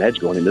think they have an edge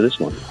going into this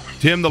one.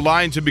 Tim, the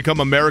Lions have become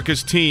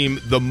America's team.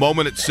 The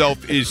moment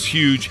itself is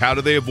huge. How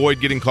do they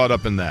avoid getting caught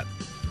up in that?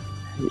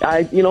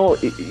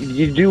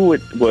 You do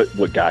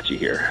what got you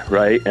here,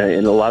 right?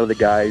 And a lot of the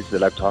guys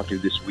that I've talked to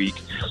this week,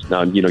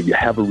 you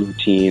have a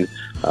routine.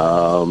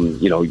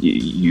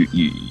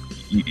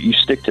 You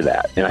stick to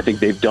that, and I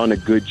think they've done a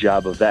good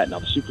job of that. Now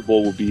the Super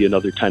Bowl will be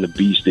another kind of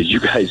beast, as you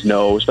guys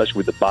know, especially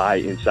with the bye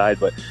inside.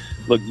 But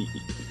look,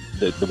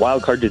 the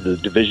wild card did the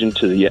division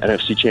to the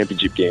NFC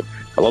Championship game.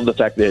 I love the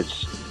fact that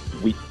it's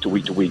week to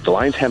week to week. The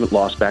Lions haven't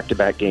lost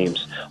back-to-back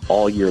games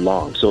all year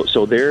long.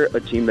 So they're a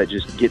team that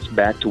just gets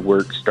back to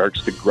work,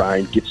 starts to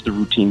grind, gets the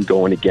routine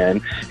going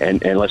again,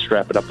 and let's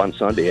wrap it up on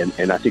Sunday.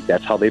 And I think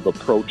that's how they've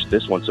approached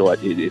this one, so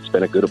it's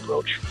been a good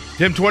approach.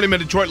 Tim Twentyman,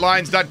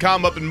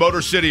 DetroitLions.com up in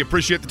Motor City.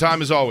 Appreciate the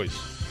time as always.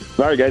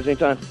 All right, guys,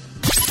 anytime.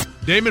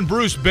 Damon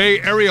Bruce, Bay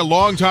Area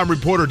longtime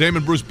reporter,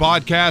 Damon Bruce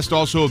podcast,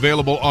 also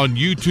available on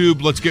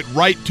YouTube. Let's get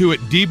right to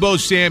it. Deebo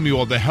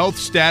Samuel, the health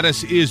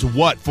status is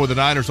what for the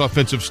Niners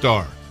offensive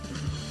star?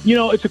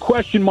 It's a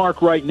question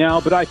mark right now,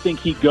 but I think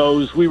he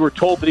goes. We were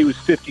told that he was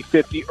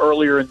 50-50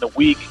 earlier in the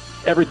week.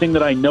 Everything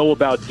that I know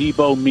about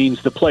Deebo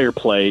means the player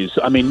plays.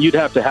 I mean, you'd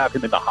have to have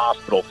him in the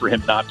hospital for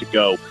him not to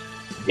go.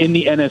 In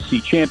the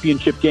NFC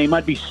Championship game,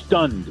 I'd be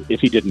stunned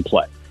if he didn't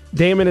play.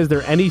 Damon, is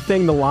there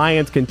anything the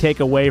Lions can take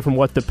away from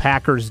what the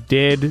Packers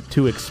did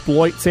to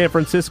exploit San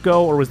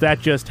Francisco, or was that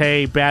just,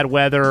 hey, bad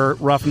weather,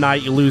 rough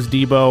night, you lose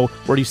Deebo?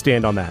 Where do you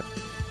stand on that?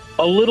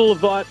 A little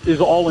of that is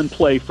all in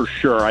play for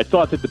sure. I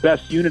thought that the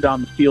best unit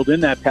on the field in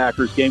that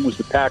Packers game was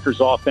the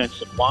Packers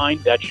offensive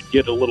line. That should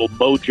get a little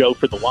mojo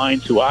for the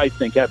Lions, who I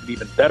think have an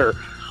even better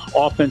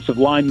offensive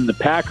line than the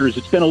Packers.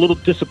 It's been a little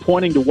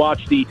disappointing to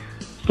watch the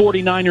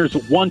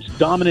 49ers' once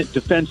dominant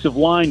defensive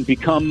line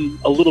become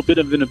a little bit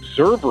of an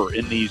observer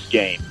in these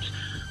games.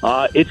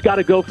 It's got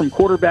to go from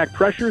quarterback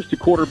pressures to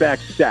quarterback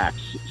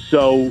sacks.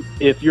 So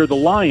if you're the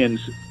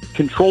Lions,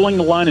 controlling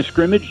the line of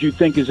scrimmage you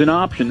think is an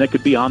option that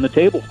could be on the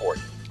table for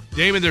you.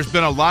 Damon, there's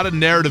been a lot of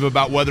narrative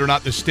about whether or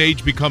not the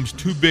stage becomes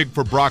too big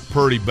for Brock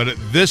Purdy, but at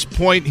this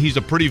point, he's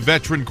a pretty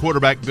veteran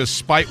quarterback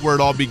despite where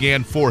it all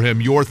began for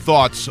him. Your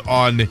thoughts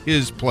on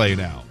his play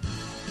now?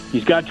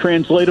 He's got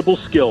translatable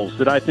skills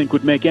that I think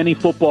would make any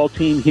football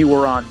team he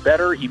were on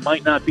better. He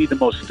might not be the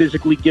most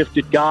physically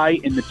gifted guy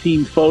in the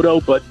team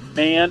photo, but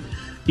man,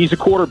 he's a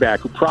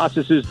quarterback who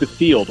processes the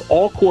field.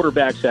 All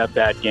quarterbacks have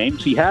bad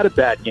games. He had a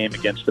bad game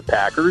against the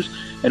Packers,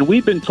 and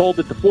we've been told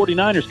that the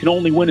 49ers can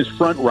only win as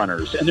front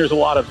runners, and there's a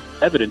lot of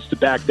evidence to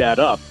back that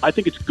up. I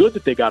think it's good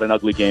that they got an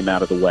ugly game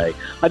out of the way.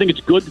 I think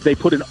it's good that they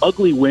put an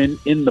ugly win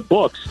in the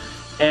books,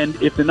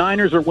 and if the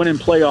Niners are winning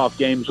playoff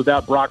games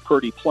without Brock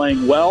Purdy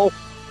playing well,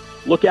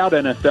 look out,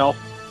 NFL.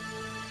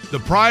 The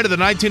pride of the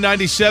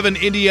 1997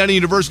 Indiana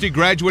University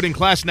graduating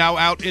class now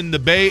out in the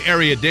Bay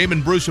Area.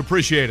 Damon Bruce,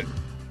 appreciate it.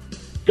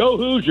 Go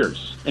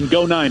Hoosiers and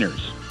go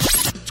Niners.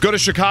 Let's go to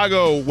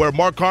Chicago, where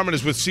Mark Carman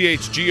is with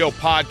CHGO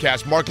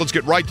Podcast. Mark, let's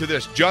get right to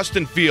this.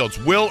 Justin Fields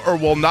will or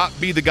will not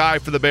be the guy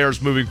for the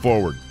Bears moving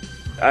forward?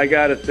 I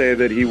got to say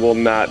that he will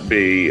not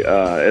be.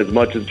 As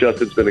much as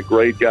Justin's been a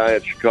great guy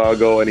at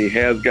Chicago and he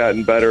has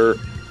gotten better,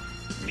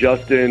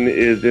 Justin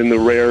is in the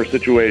rare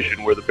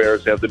situation where the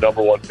Bears have the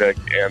number one pick,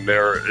 and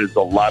there is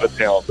a lot of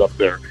talent up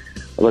there.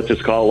 Let's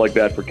just call it like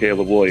that for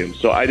Caleb Williams.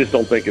 So I just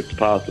don't think it's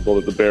possible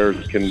that the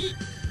Bears can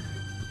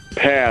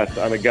pass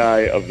on a guy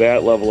of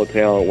that level of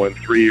talent when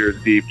 3 years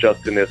deep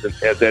Justin has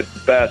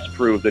at best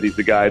proved that he's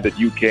the guy that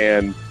you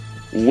can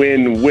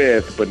win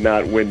with but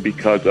not win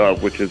because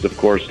of, which is, of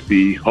course,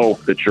 the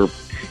hope that you're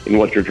in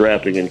what you're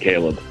drafting in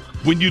Caleb.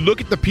 When you look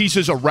at the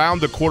pieces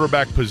around the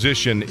quarterback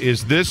position,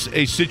 is this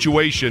a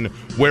situation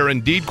where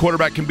indeed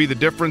quarterback can be the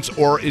difference,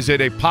 or is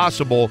it a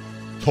possible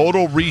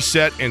total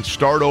reset and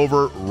start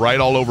over right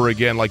all over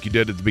again like you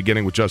did at the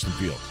beginning with Justin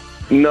Fields?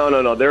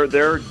 No.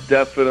 They're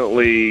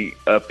definitely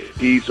a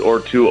piece or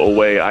two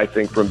away, I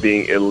think, from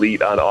being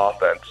elite on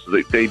offense.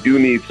 They do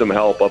need some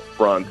help up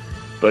front,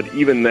 but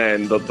even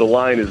then, the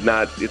line is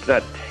not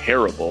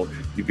terrible.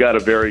 You've got a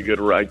very good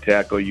right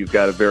tackle. You've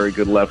got a very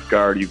good left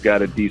guard. You've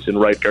got a decent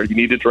right guard. You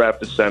need to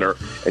draft a center,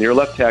 and your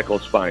left tackle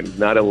is fine. He's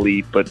not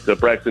elite, but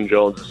Braxton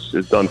Jones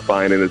has done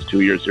fine in his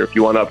 2 years here. If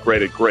you want to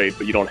upgrade it, great,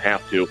 but you don't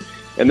have to.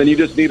 And then you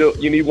just need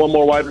one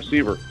more wide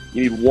receiver.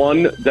 You need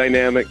one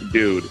dynamic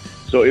dude.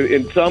 So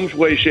in some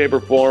way, shape,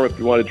 or form, if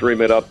you want to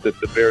dream it up, that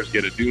the Bears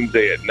get a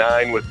doomsday at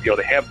 9 with,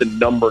 they have the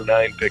number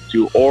 9 pick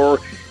too, or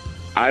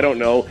I don't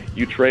know,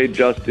 you trade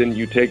Justin,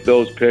 you take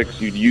those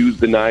picks, you use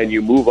the 9,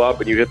 you move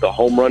up, and you hit the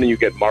home run, and you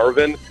get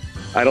Marvin.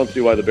 I don't see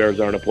why the Bears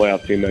aren't a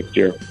playoff team next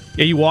year.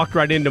 Yeah, you walked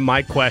right into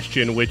my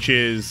question, which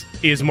is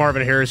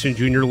Marvin Harrison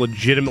Jr.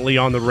 legitimately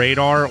on the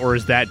radar, or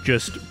is that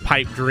just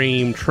pipe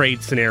dream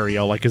trade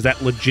scenario? Like, is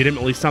that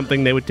legitimately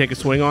something they would take a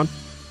swing on?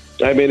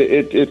 I mean,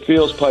 it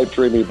feels pipe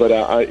dreamy, but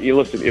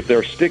listen, if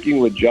they're sticking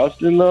with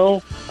Justin,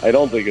 though, I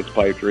don't think it's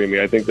pipe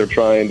dreamy. I think they're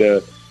trying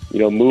to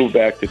move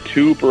back to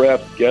 2,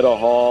 perhaps get a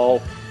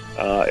haul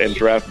and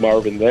draft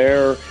Marvin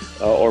there,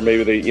 or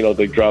maybe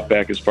they drop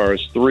back as far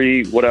as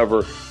 3,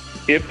 whatever.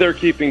 If they're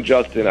keeping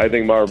Justin, I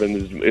think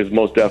Marvin is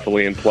most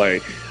definitely in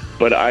play.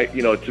 But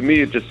to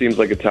me, it just seems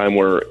like a time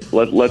where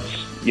let's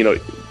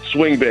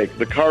swing big.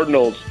 The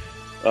Cardinals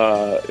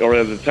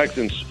or the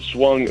Texans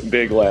swung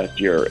big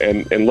last year,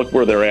 and look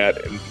where they're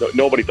at. And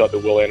nobody thought the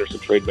Will Anderson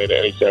trade made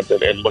any sense,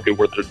 and look at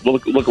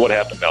look at what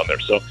happened down there.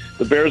 So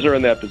the Bears are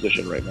in that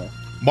position right now.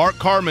 Mark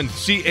Carman,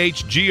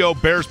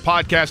 CHGO Bears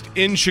Podcast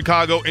in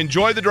Chicago.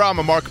 Enjoy the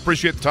drama, Mark.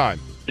 Appreciate the time.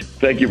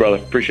 Thank you, brother.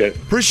 Appreciate it.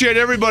 Appreciate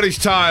everybody's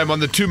time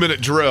on the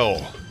 2-minute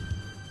drill.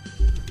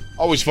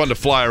 Always fun to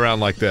fly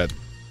around like that.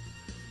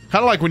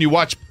 Kind of like when you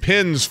watch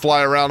pins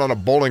fly around on a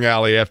bowling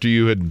alley after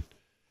you had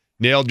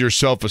nailed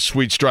yourself a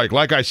sweet strike.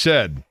 Like I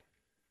said,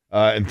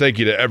 and thank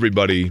you to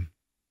everybody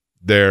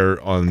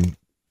there on the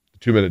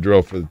 2-minute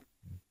drill for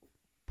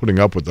putting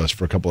up with us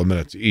for a couple of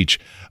minutes each.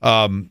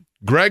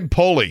 Greg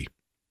Poley,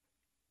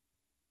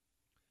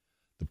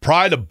 the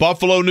pride of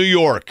Buffalo, New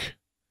York,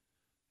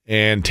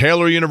 and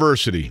Taylor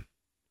University.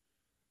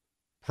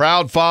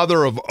 Proud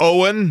father of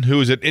Owen, who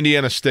is at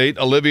Indiana State,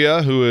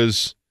 Olivia, who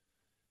is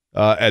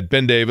at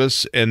Ben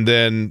Davis, and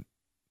then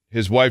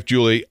his wife,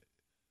 Julie,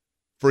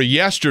 for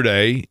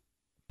yesterday,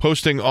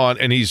 posting on,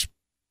 and he's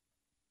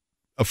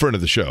a friend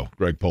of the show,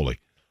 Greg Poley,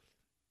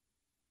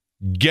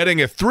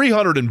 getting a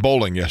 300 in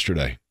bowling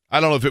yesterday. I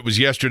don't know if it was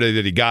yesterday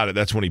that he got it.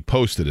 That's when he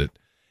posted it.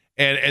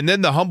 And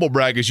then the humble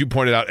brag, as you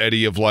pointed out,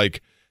 Eddie, of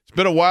like, it's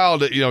been a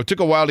while it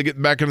took a while to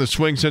get back in the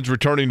swing since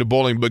returning to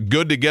bowling, but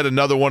good to get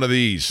another one of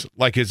these.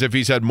 Like as if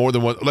he's had more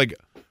than one. Like,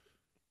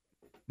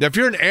 now if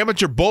you're an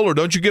amateur bowler,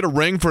 don't you get a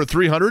ring for a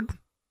 300?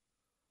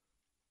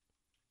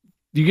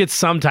 You get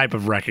some type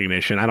of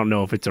recognition. I don't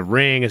know if it's a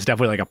ring. It's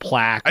definitely like a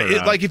plaque.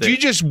 If you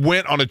just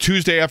went on a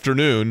Tuesday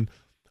afternoon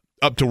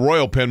up to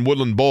Royal Penn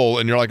Woodland Bowl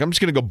and you're like, I'm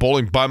just going to go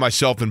bowling by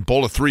myself and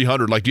bowl a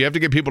 300. Like, do you have to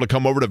get people to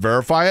come over to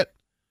verify it?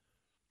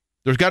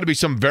 There's got to be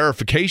some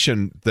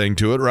verification thing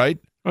to it, right?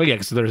 Oh, yeah,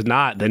 because there's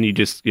not. Then you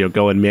just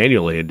go in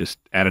manually and just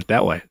add it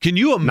that way. Can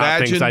you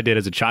imagine? Not things I did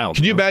as a child.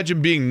 Can you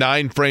imagine being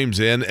 9 frames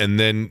in and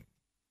then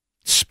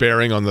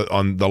sparing on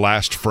the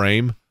last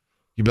frame,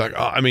 you'd be like,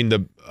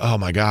 oh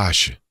my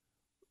gosh.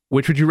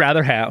 Which would you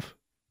rather have?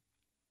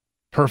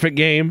 Perfect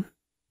game,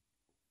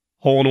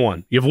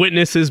 hole-in-one. You have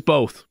witnesses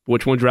both.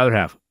 Which one would you rather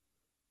have?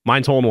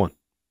 Mine's hole-in-one.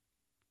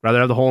 Rather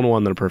have the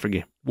hole-in-one than a perfect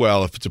game.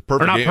 Well, if it's a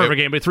perfect game. Or not perfect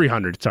game, but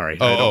 300. Sorry.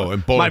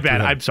 And bowling. My bad.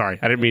 300. I'm sorry.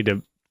 I didn't mean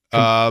to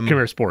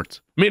compare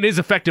sports. I mean, it is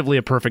effectively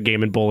a perfect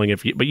game in bowling,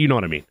 but you know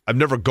what I mean. I've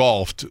never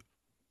golfed.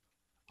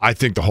 I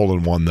think the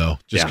hole-in-one, though,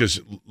 just because,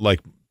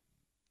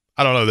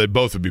 I don't know, they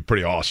both would be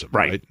pretty awesome,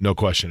 right? No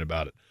question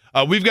about it.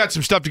 We've got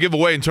some stuff to give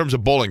away in terms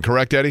of bowling,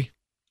 correct, Eddie?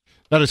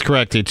 That is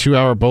correct. A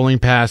 2-hour bowling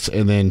pass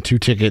and then 2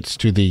 tickets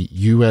to the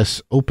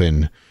U.S.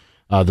 Open.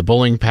 The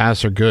bowling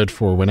pass are good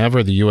for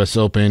whenever the U.S.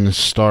 Open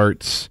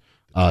starts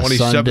 27th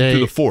Sunday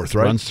through the 4th,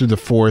 right? Runs through the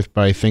 4th,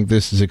 but I think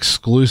this is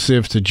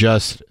exclusive to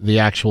just the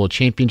actual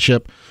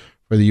championship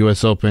for the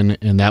U.S. Open,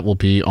 and that will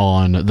be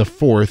on the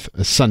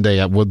 4th, Sunday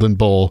at Woodland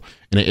Bowl,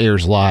 and it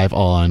airs live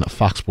on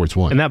Fox Sports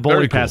 1. And that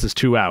bowling pass is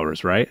 2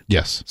 hours, right?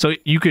 Yes. So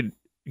you could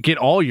get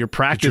all your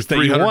practice that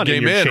you want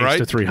game in, right?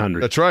 To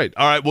 300. That's right.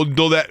 All right, we'll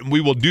do that.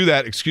 We will do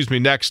that,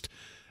 next,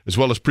 as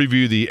well as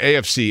preview the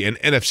AFC and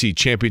NFC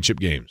championship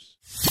games.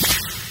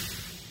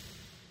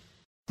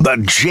 The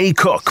Jay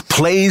Cook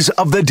Plays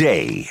of the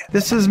Day.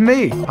 This is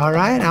me, all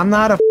right? I'm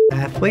not a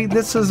athlete.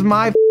 This is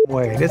my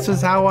way. This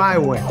is how I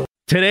win.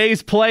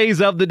 Today's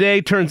Plays of the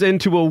Day turns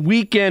into a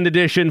weekend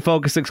edition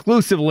focused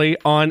exclusively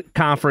on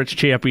Conference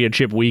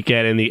Championship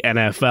weekend in the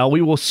NFL.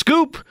 We will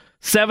scoop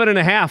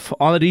 7.5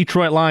 on the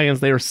Detroit Lions.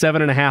 They are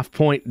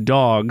 7.5-point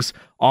dogs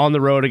on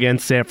the road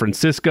against San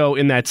Francisco.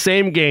 In that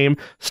same game,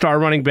 star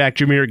running back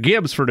Jahmyr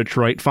Gibbs for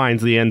Detroit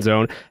finds the end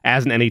zone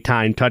as an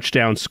anytime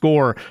touchdown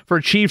scorer.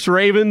 For Chiefs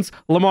Ravens,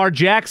 Lamar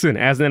Jackson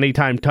as an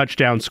anytime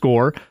touchdown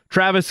scorer.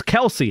 Travis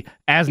Kelce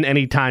as an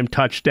anytime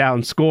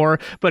touchdown scorer.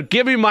 But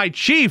give me my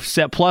Chiefs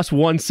at plus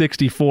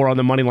 164 on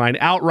the money line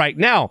outright.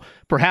 Now,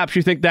 perhaps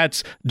you think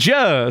that's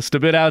just a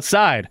bit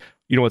outside.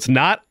 You know what's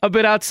not a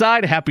bit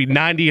outside? Happy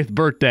 90th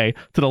birthday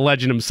to the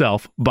legend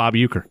himself, Bob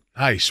Uecker.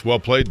 Nice. Well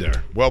played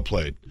there. Well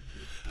played.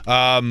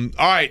 All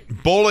right.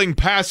 Bowling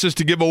passes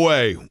to give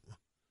away.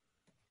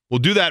 We'll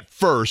do that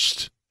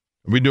first.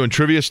 Are we doing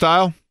trivia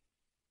style?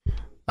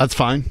 That's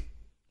fine.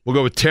 We'll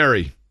go with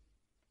Terry.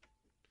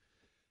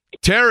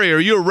 Terry, are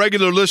you a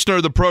regular listener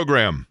of the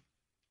program?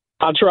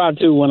 I try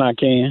to when I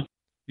can.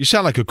 You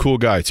sound like a cool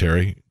guy,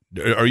 Terry.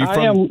 Are you from?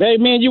 I am. Hey,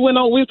 man, we were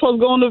supposed to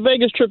go on the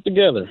Vegas trip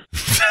together.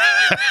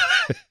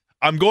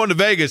 I'm going to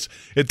Vegas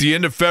at the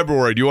end of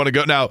February. Do you want to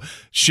go? Now,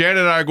 Shannon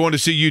and I are going to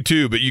see you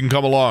two, but you can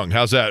come along.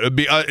 How's that? It'll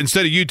be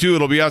instead of you two,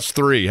 it'll be us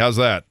three. How's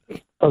that?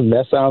 Oh,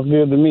 that sounds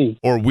good to me.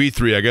 Or we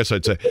three, I guess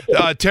I'd say.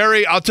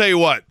 Terry, I'll tell you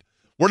what.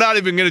 We're not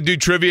even going to do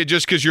trivia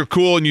just because you're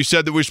cool and you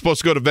said that we're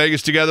supposed to go to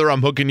Vegas together.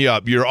 I'm hooking you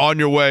up. You're on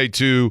your way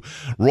to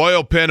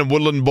Royal Penn and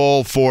Woodland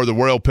Bowl for the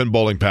Royal Penn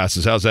bowling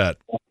passes. How's that?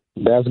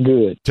 That's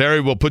good.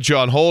 Terry, we'll put you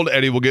on hold.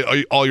 Eddie will get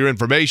all your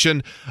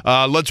information.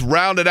 Let's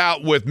round it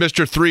out with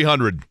Mr.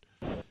 300.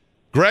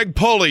 Greg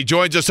Poley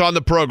joins us on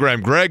the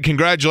program. Greg,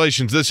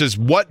 congratulations. This is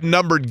what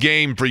numbered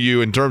game for you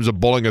in terms of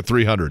bowling a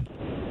 300?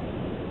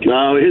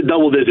 No, hit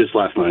double digits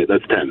last night.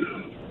 That's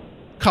 10.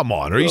 Come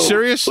on. Are you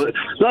serious? No,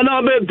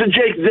 but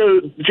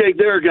Jake,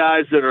 there are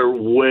guys that are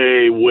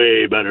way,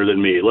 way better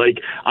than me. Like,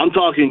 I'm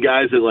talking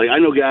guys that, like, I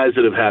know guys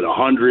that have had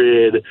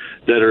 100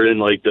 that are in,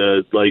 like,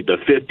 the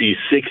 50s,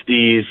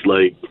 60s.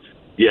 Like,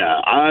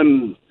 yeah,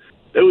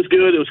 it was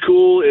good. It was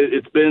cool.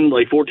 It's been,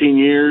 like, 14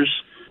 years.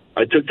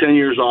 I took 10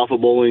 years off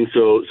of bowling,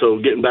 so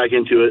getting back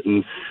into it.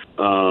 And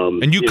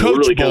you coach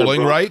really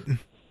bowling, right?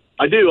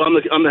 I do.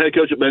 I'm the head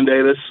coach at Ben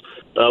Davis.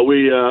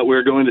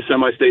 We're going to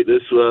semi-state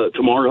this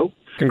tomorrow.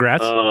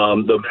 Congrats.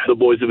 The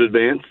boys have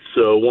advanced,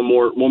 so one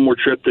more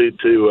trip to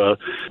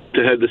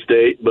head the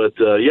state. But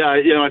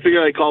I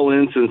figured I'd call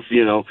in since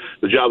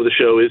the job of the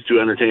show is to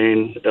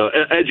entertain,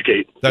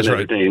 educate. That's and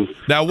right. Entertain.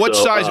 Now, what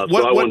size?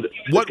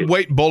 What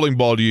weight bowling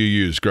ball do you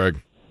use, Greg?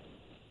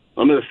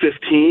 I'm at a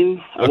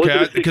 15.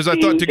 Okay, because I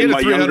thought to get a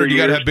 300, you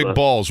got to have big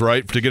balls,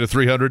 right? To get a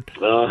 300.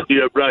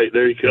 Yeah, right.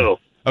 There you go.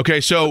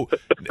 Okay, so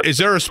is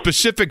there a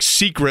specific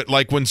secret,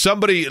 like when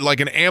somebody, like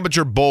an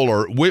amateur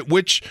bowler,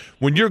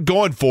 when you're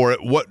going for it,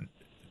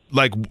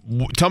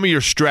 tell me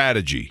your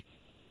strategy.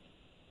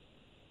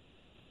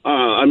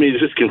 It's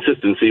just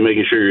consistency,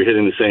 making sure you're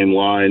hitting the same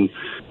line.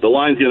 The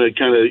line's going to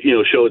kind of,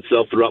 show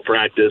itself throughout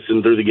practice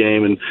and through the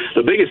game. And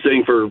the biggest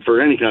thing for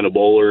any kind of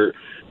bowler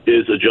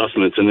is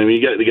adjustments. And then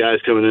you got the guys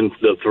coming in,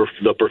 the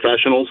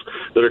professionals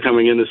that are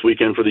coming in this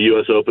weekend for the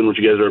U.S. Open, which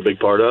you guys are a big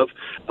part of.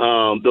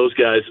 Those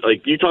guys,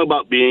 like, you talk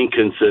about being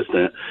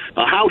consistent.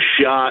 How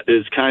shot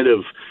is kind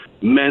of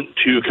meant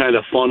to kind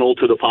of funnel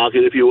to the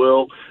pocket, if you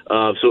will.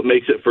 So it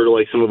makes it for,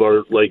 like, some of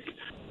our, like,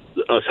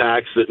 us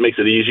hacks, that makes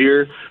it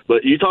easier.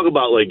 But you talk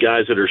about, like,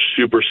 guys that are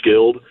super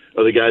skilled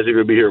are the guys that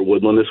are going to be here at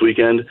Woodland this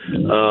weekend.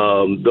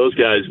 Those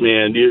guys,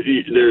 man,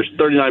 there's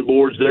 39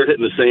 boards. They're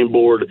hitting the same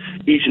board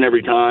each and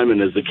every time.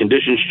 And as the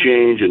conditions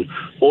change and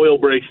oil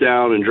breaks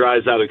down and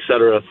dries out, et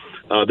cetera,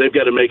 they've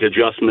got to make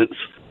adjustments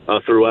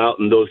throughout,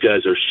 and those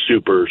guys are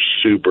super,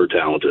 super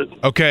talented.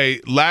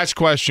 Okay, last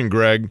question,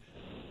 Greg,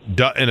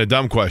 and a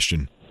dumb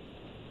question.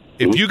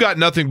 If you got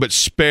nothing but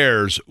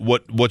spares,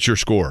 what's your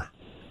score?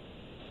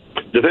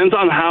 Depends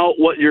on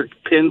what your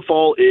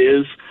pinfall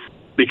is,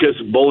 because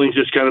bowling's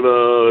just kind of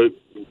a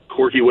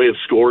quirky way of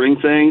scoring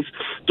things.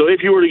 So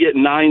if you were to get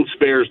 9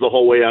 spares the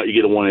whole way out, you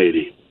get a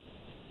 180.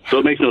 So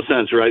it makes no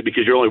sense, right?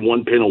 Because you're only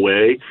 1 pin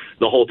away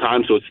the whole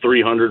time, so it's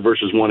 300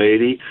 versus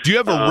 180. Do you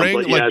have a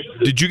ring?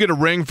 Did you get a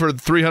ring for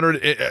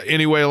 300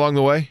 anyway along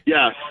the way?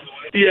 Yeah.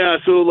 Yeah,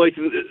 so like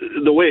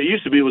the way it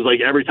used to be was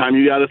like every time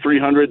you got a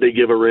 300, they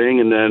give a ring,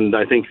 and then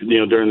I think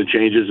during the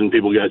changes and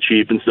people got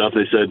cheap and stuff,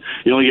 they said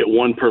you only get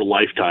 1 per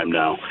lifetime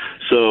now.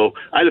 So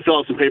I had to fill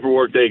out some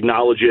paperwork. They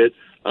acknowledge it,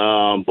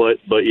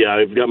 but yeah,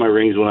 I've got my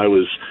rings when I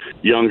was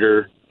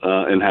younger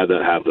and had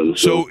that happen.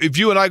 So if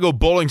you and I go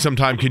bowling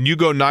sometime, can you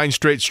go 9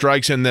 straight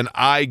strikes and then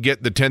I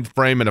get the 10th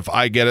frame, and if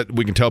I get it,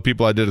 we can tell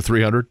people I did a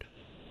 300?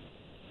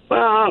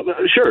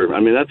 Sure.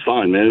 I mean, that's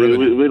fine, man.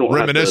 We don't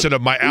reminiscent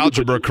of my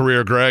algebra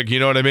career, Greg. You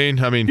know what I mean?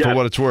 For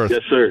what it's worth.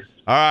 Yes, sir.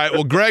 All right.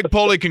 Well, Greg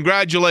Poley,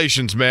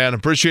 congratulations, man.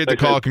 Appreciate the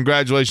call.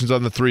 Congratulations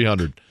on the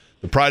 300.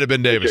 The pride of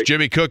Ben Davis. Okay.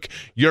 Jimmy Cook,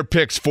 your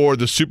picks for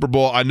the Super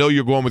Bowl. I know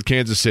you're going with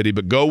Kansas City,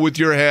 but go with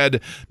your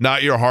head,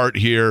 not your heart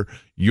here.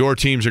 Your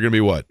teams are going to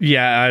be what?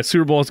 Yeah,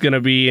 Super Bowl is going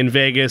to be in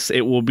Vegas.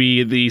 It will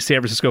be the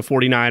San Francisco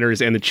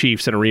 49ers and the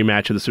Chiefs in a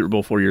rematch of the Super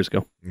Bowl 4 years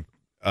ago.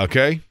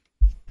 Okay.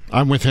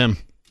 I'm with him.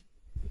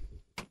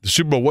 The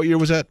Super Bowl, what year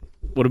was that?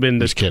 Would have been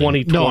the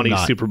 2020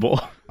 Super Bowl.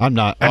 I'm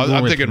not.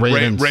 I'm thinking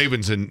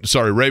Ravens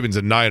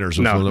and Niners.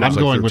 I'm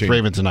going with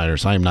Ravens and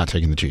Niners. I am not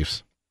taking the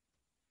Chiefs.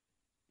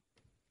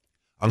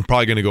 I'm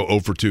probably going to go 0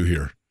 for 2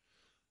 here.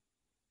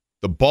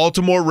 The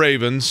Baltimore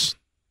Ravens.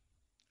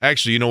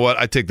 Actually, you know what?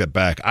 I take that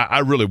back. I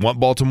really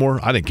want Baltimore.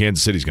 I think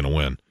Kansas City's going to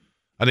win.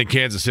 I think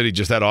Kansas City,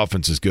 just that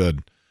offense is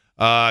good.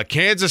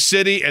 Kansas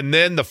City, and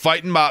then the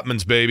Fighting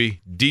Mottmans,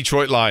 baby.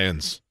 Detroit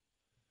Lions.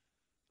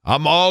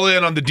 I'm all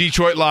in on the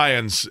Detroit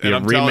Lions, and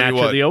I'm telling you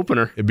what, of the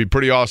opener. It'd be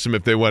pretty awesome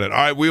if they win it. All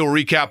right, we will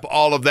recap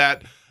all of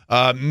that.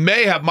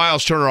 May have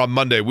Miles Turner on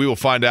Monday. We will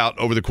find out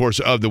over the course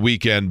of the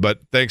weekend.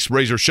 But thanks,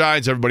 Razor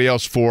Shines, everybody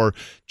else, for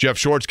Geoff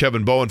Schwartz,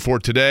 Kevin Bowen for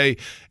today.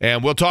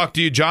 And we'll talk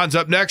to you. John's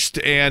up next,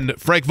 and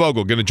Frank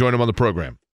Vogel going to join him on the program.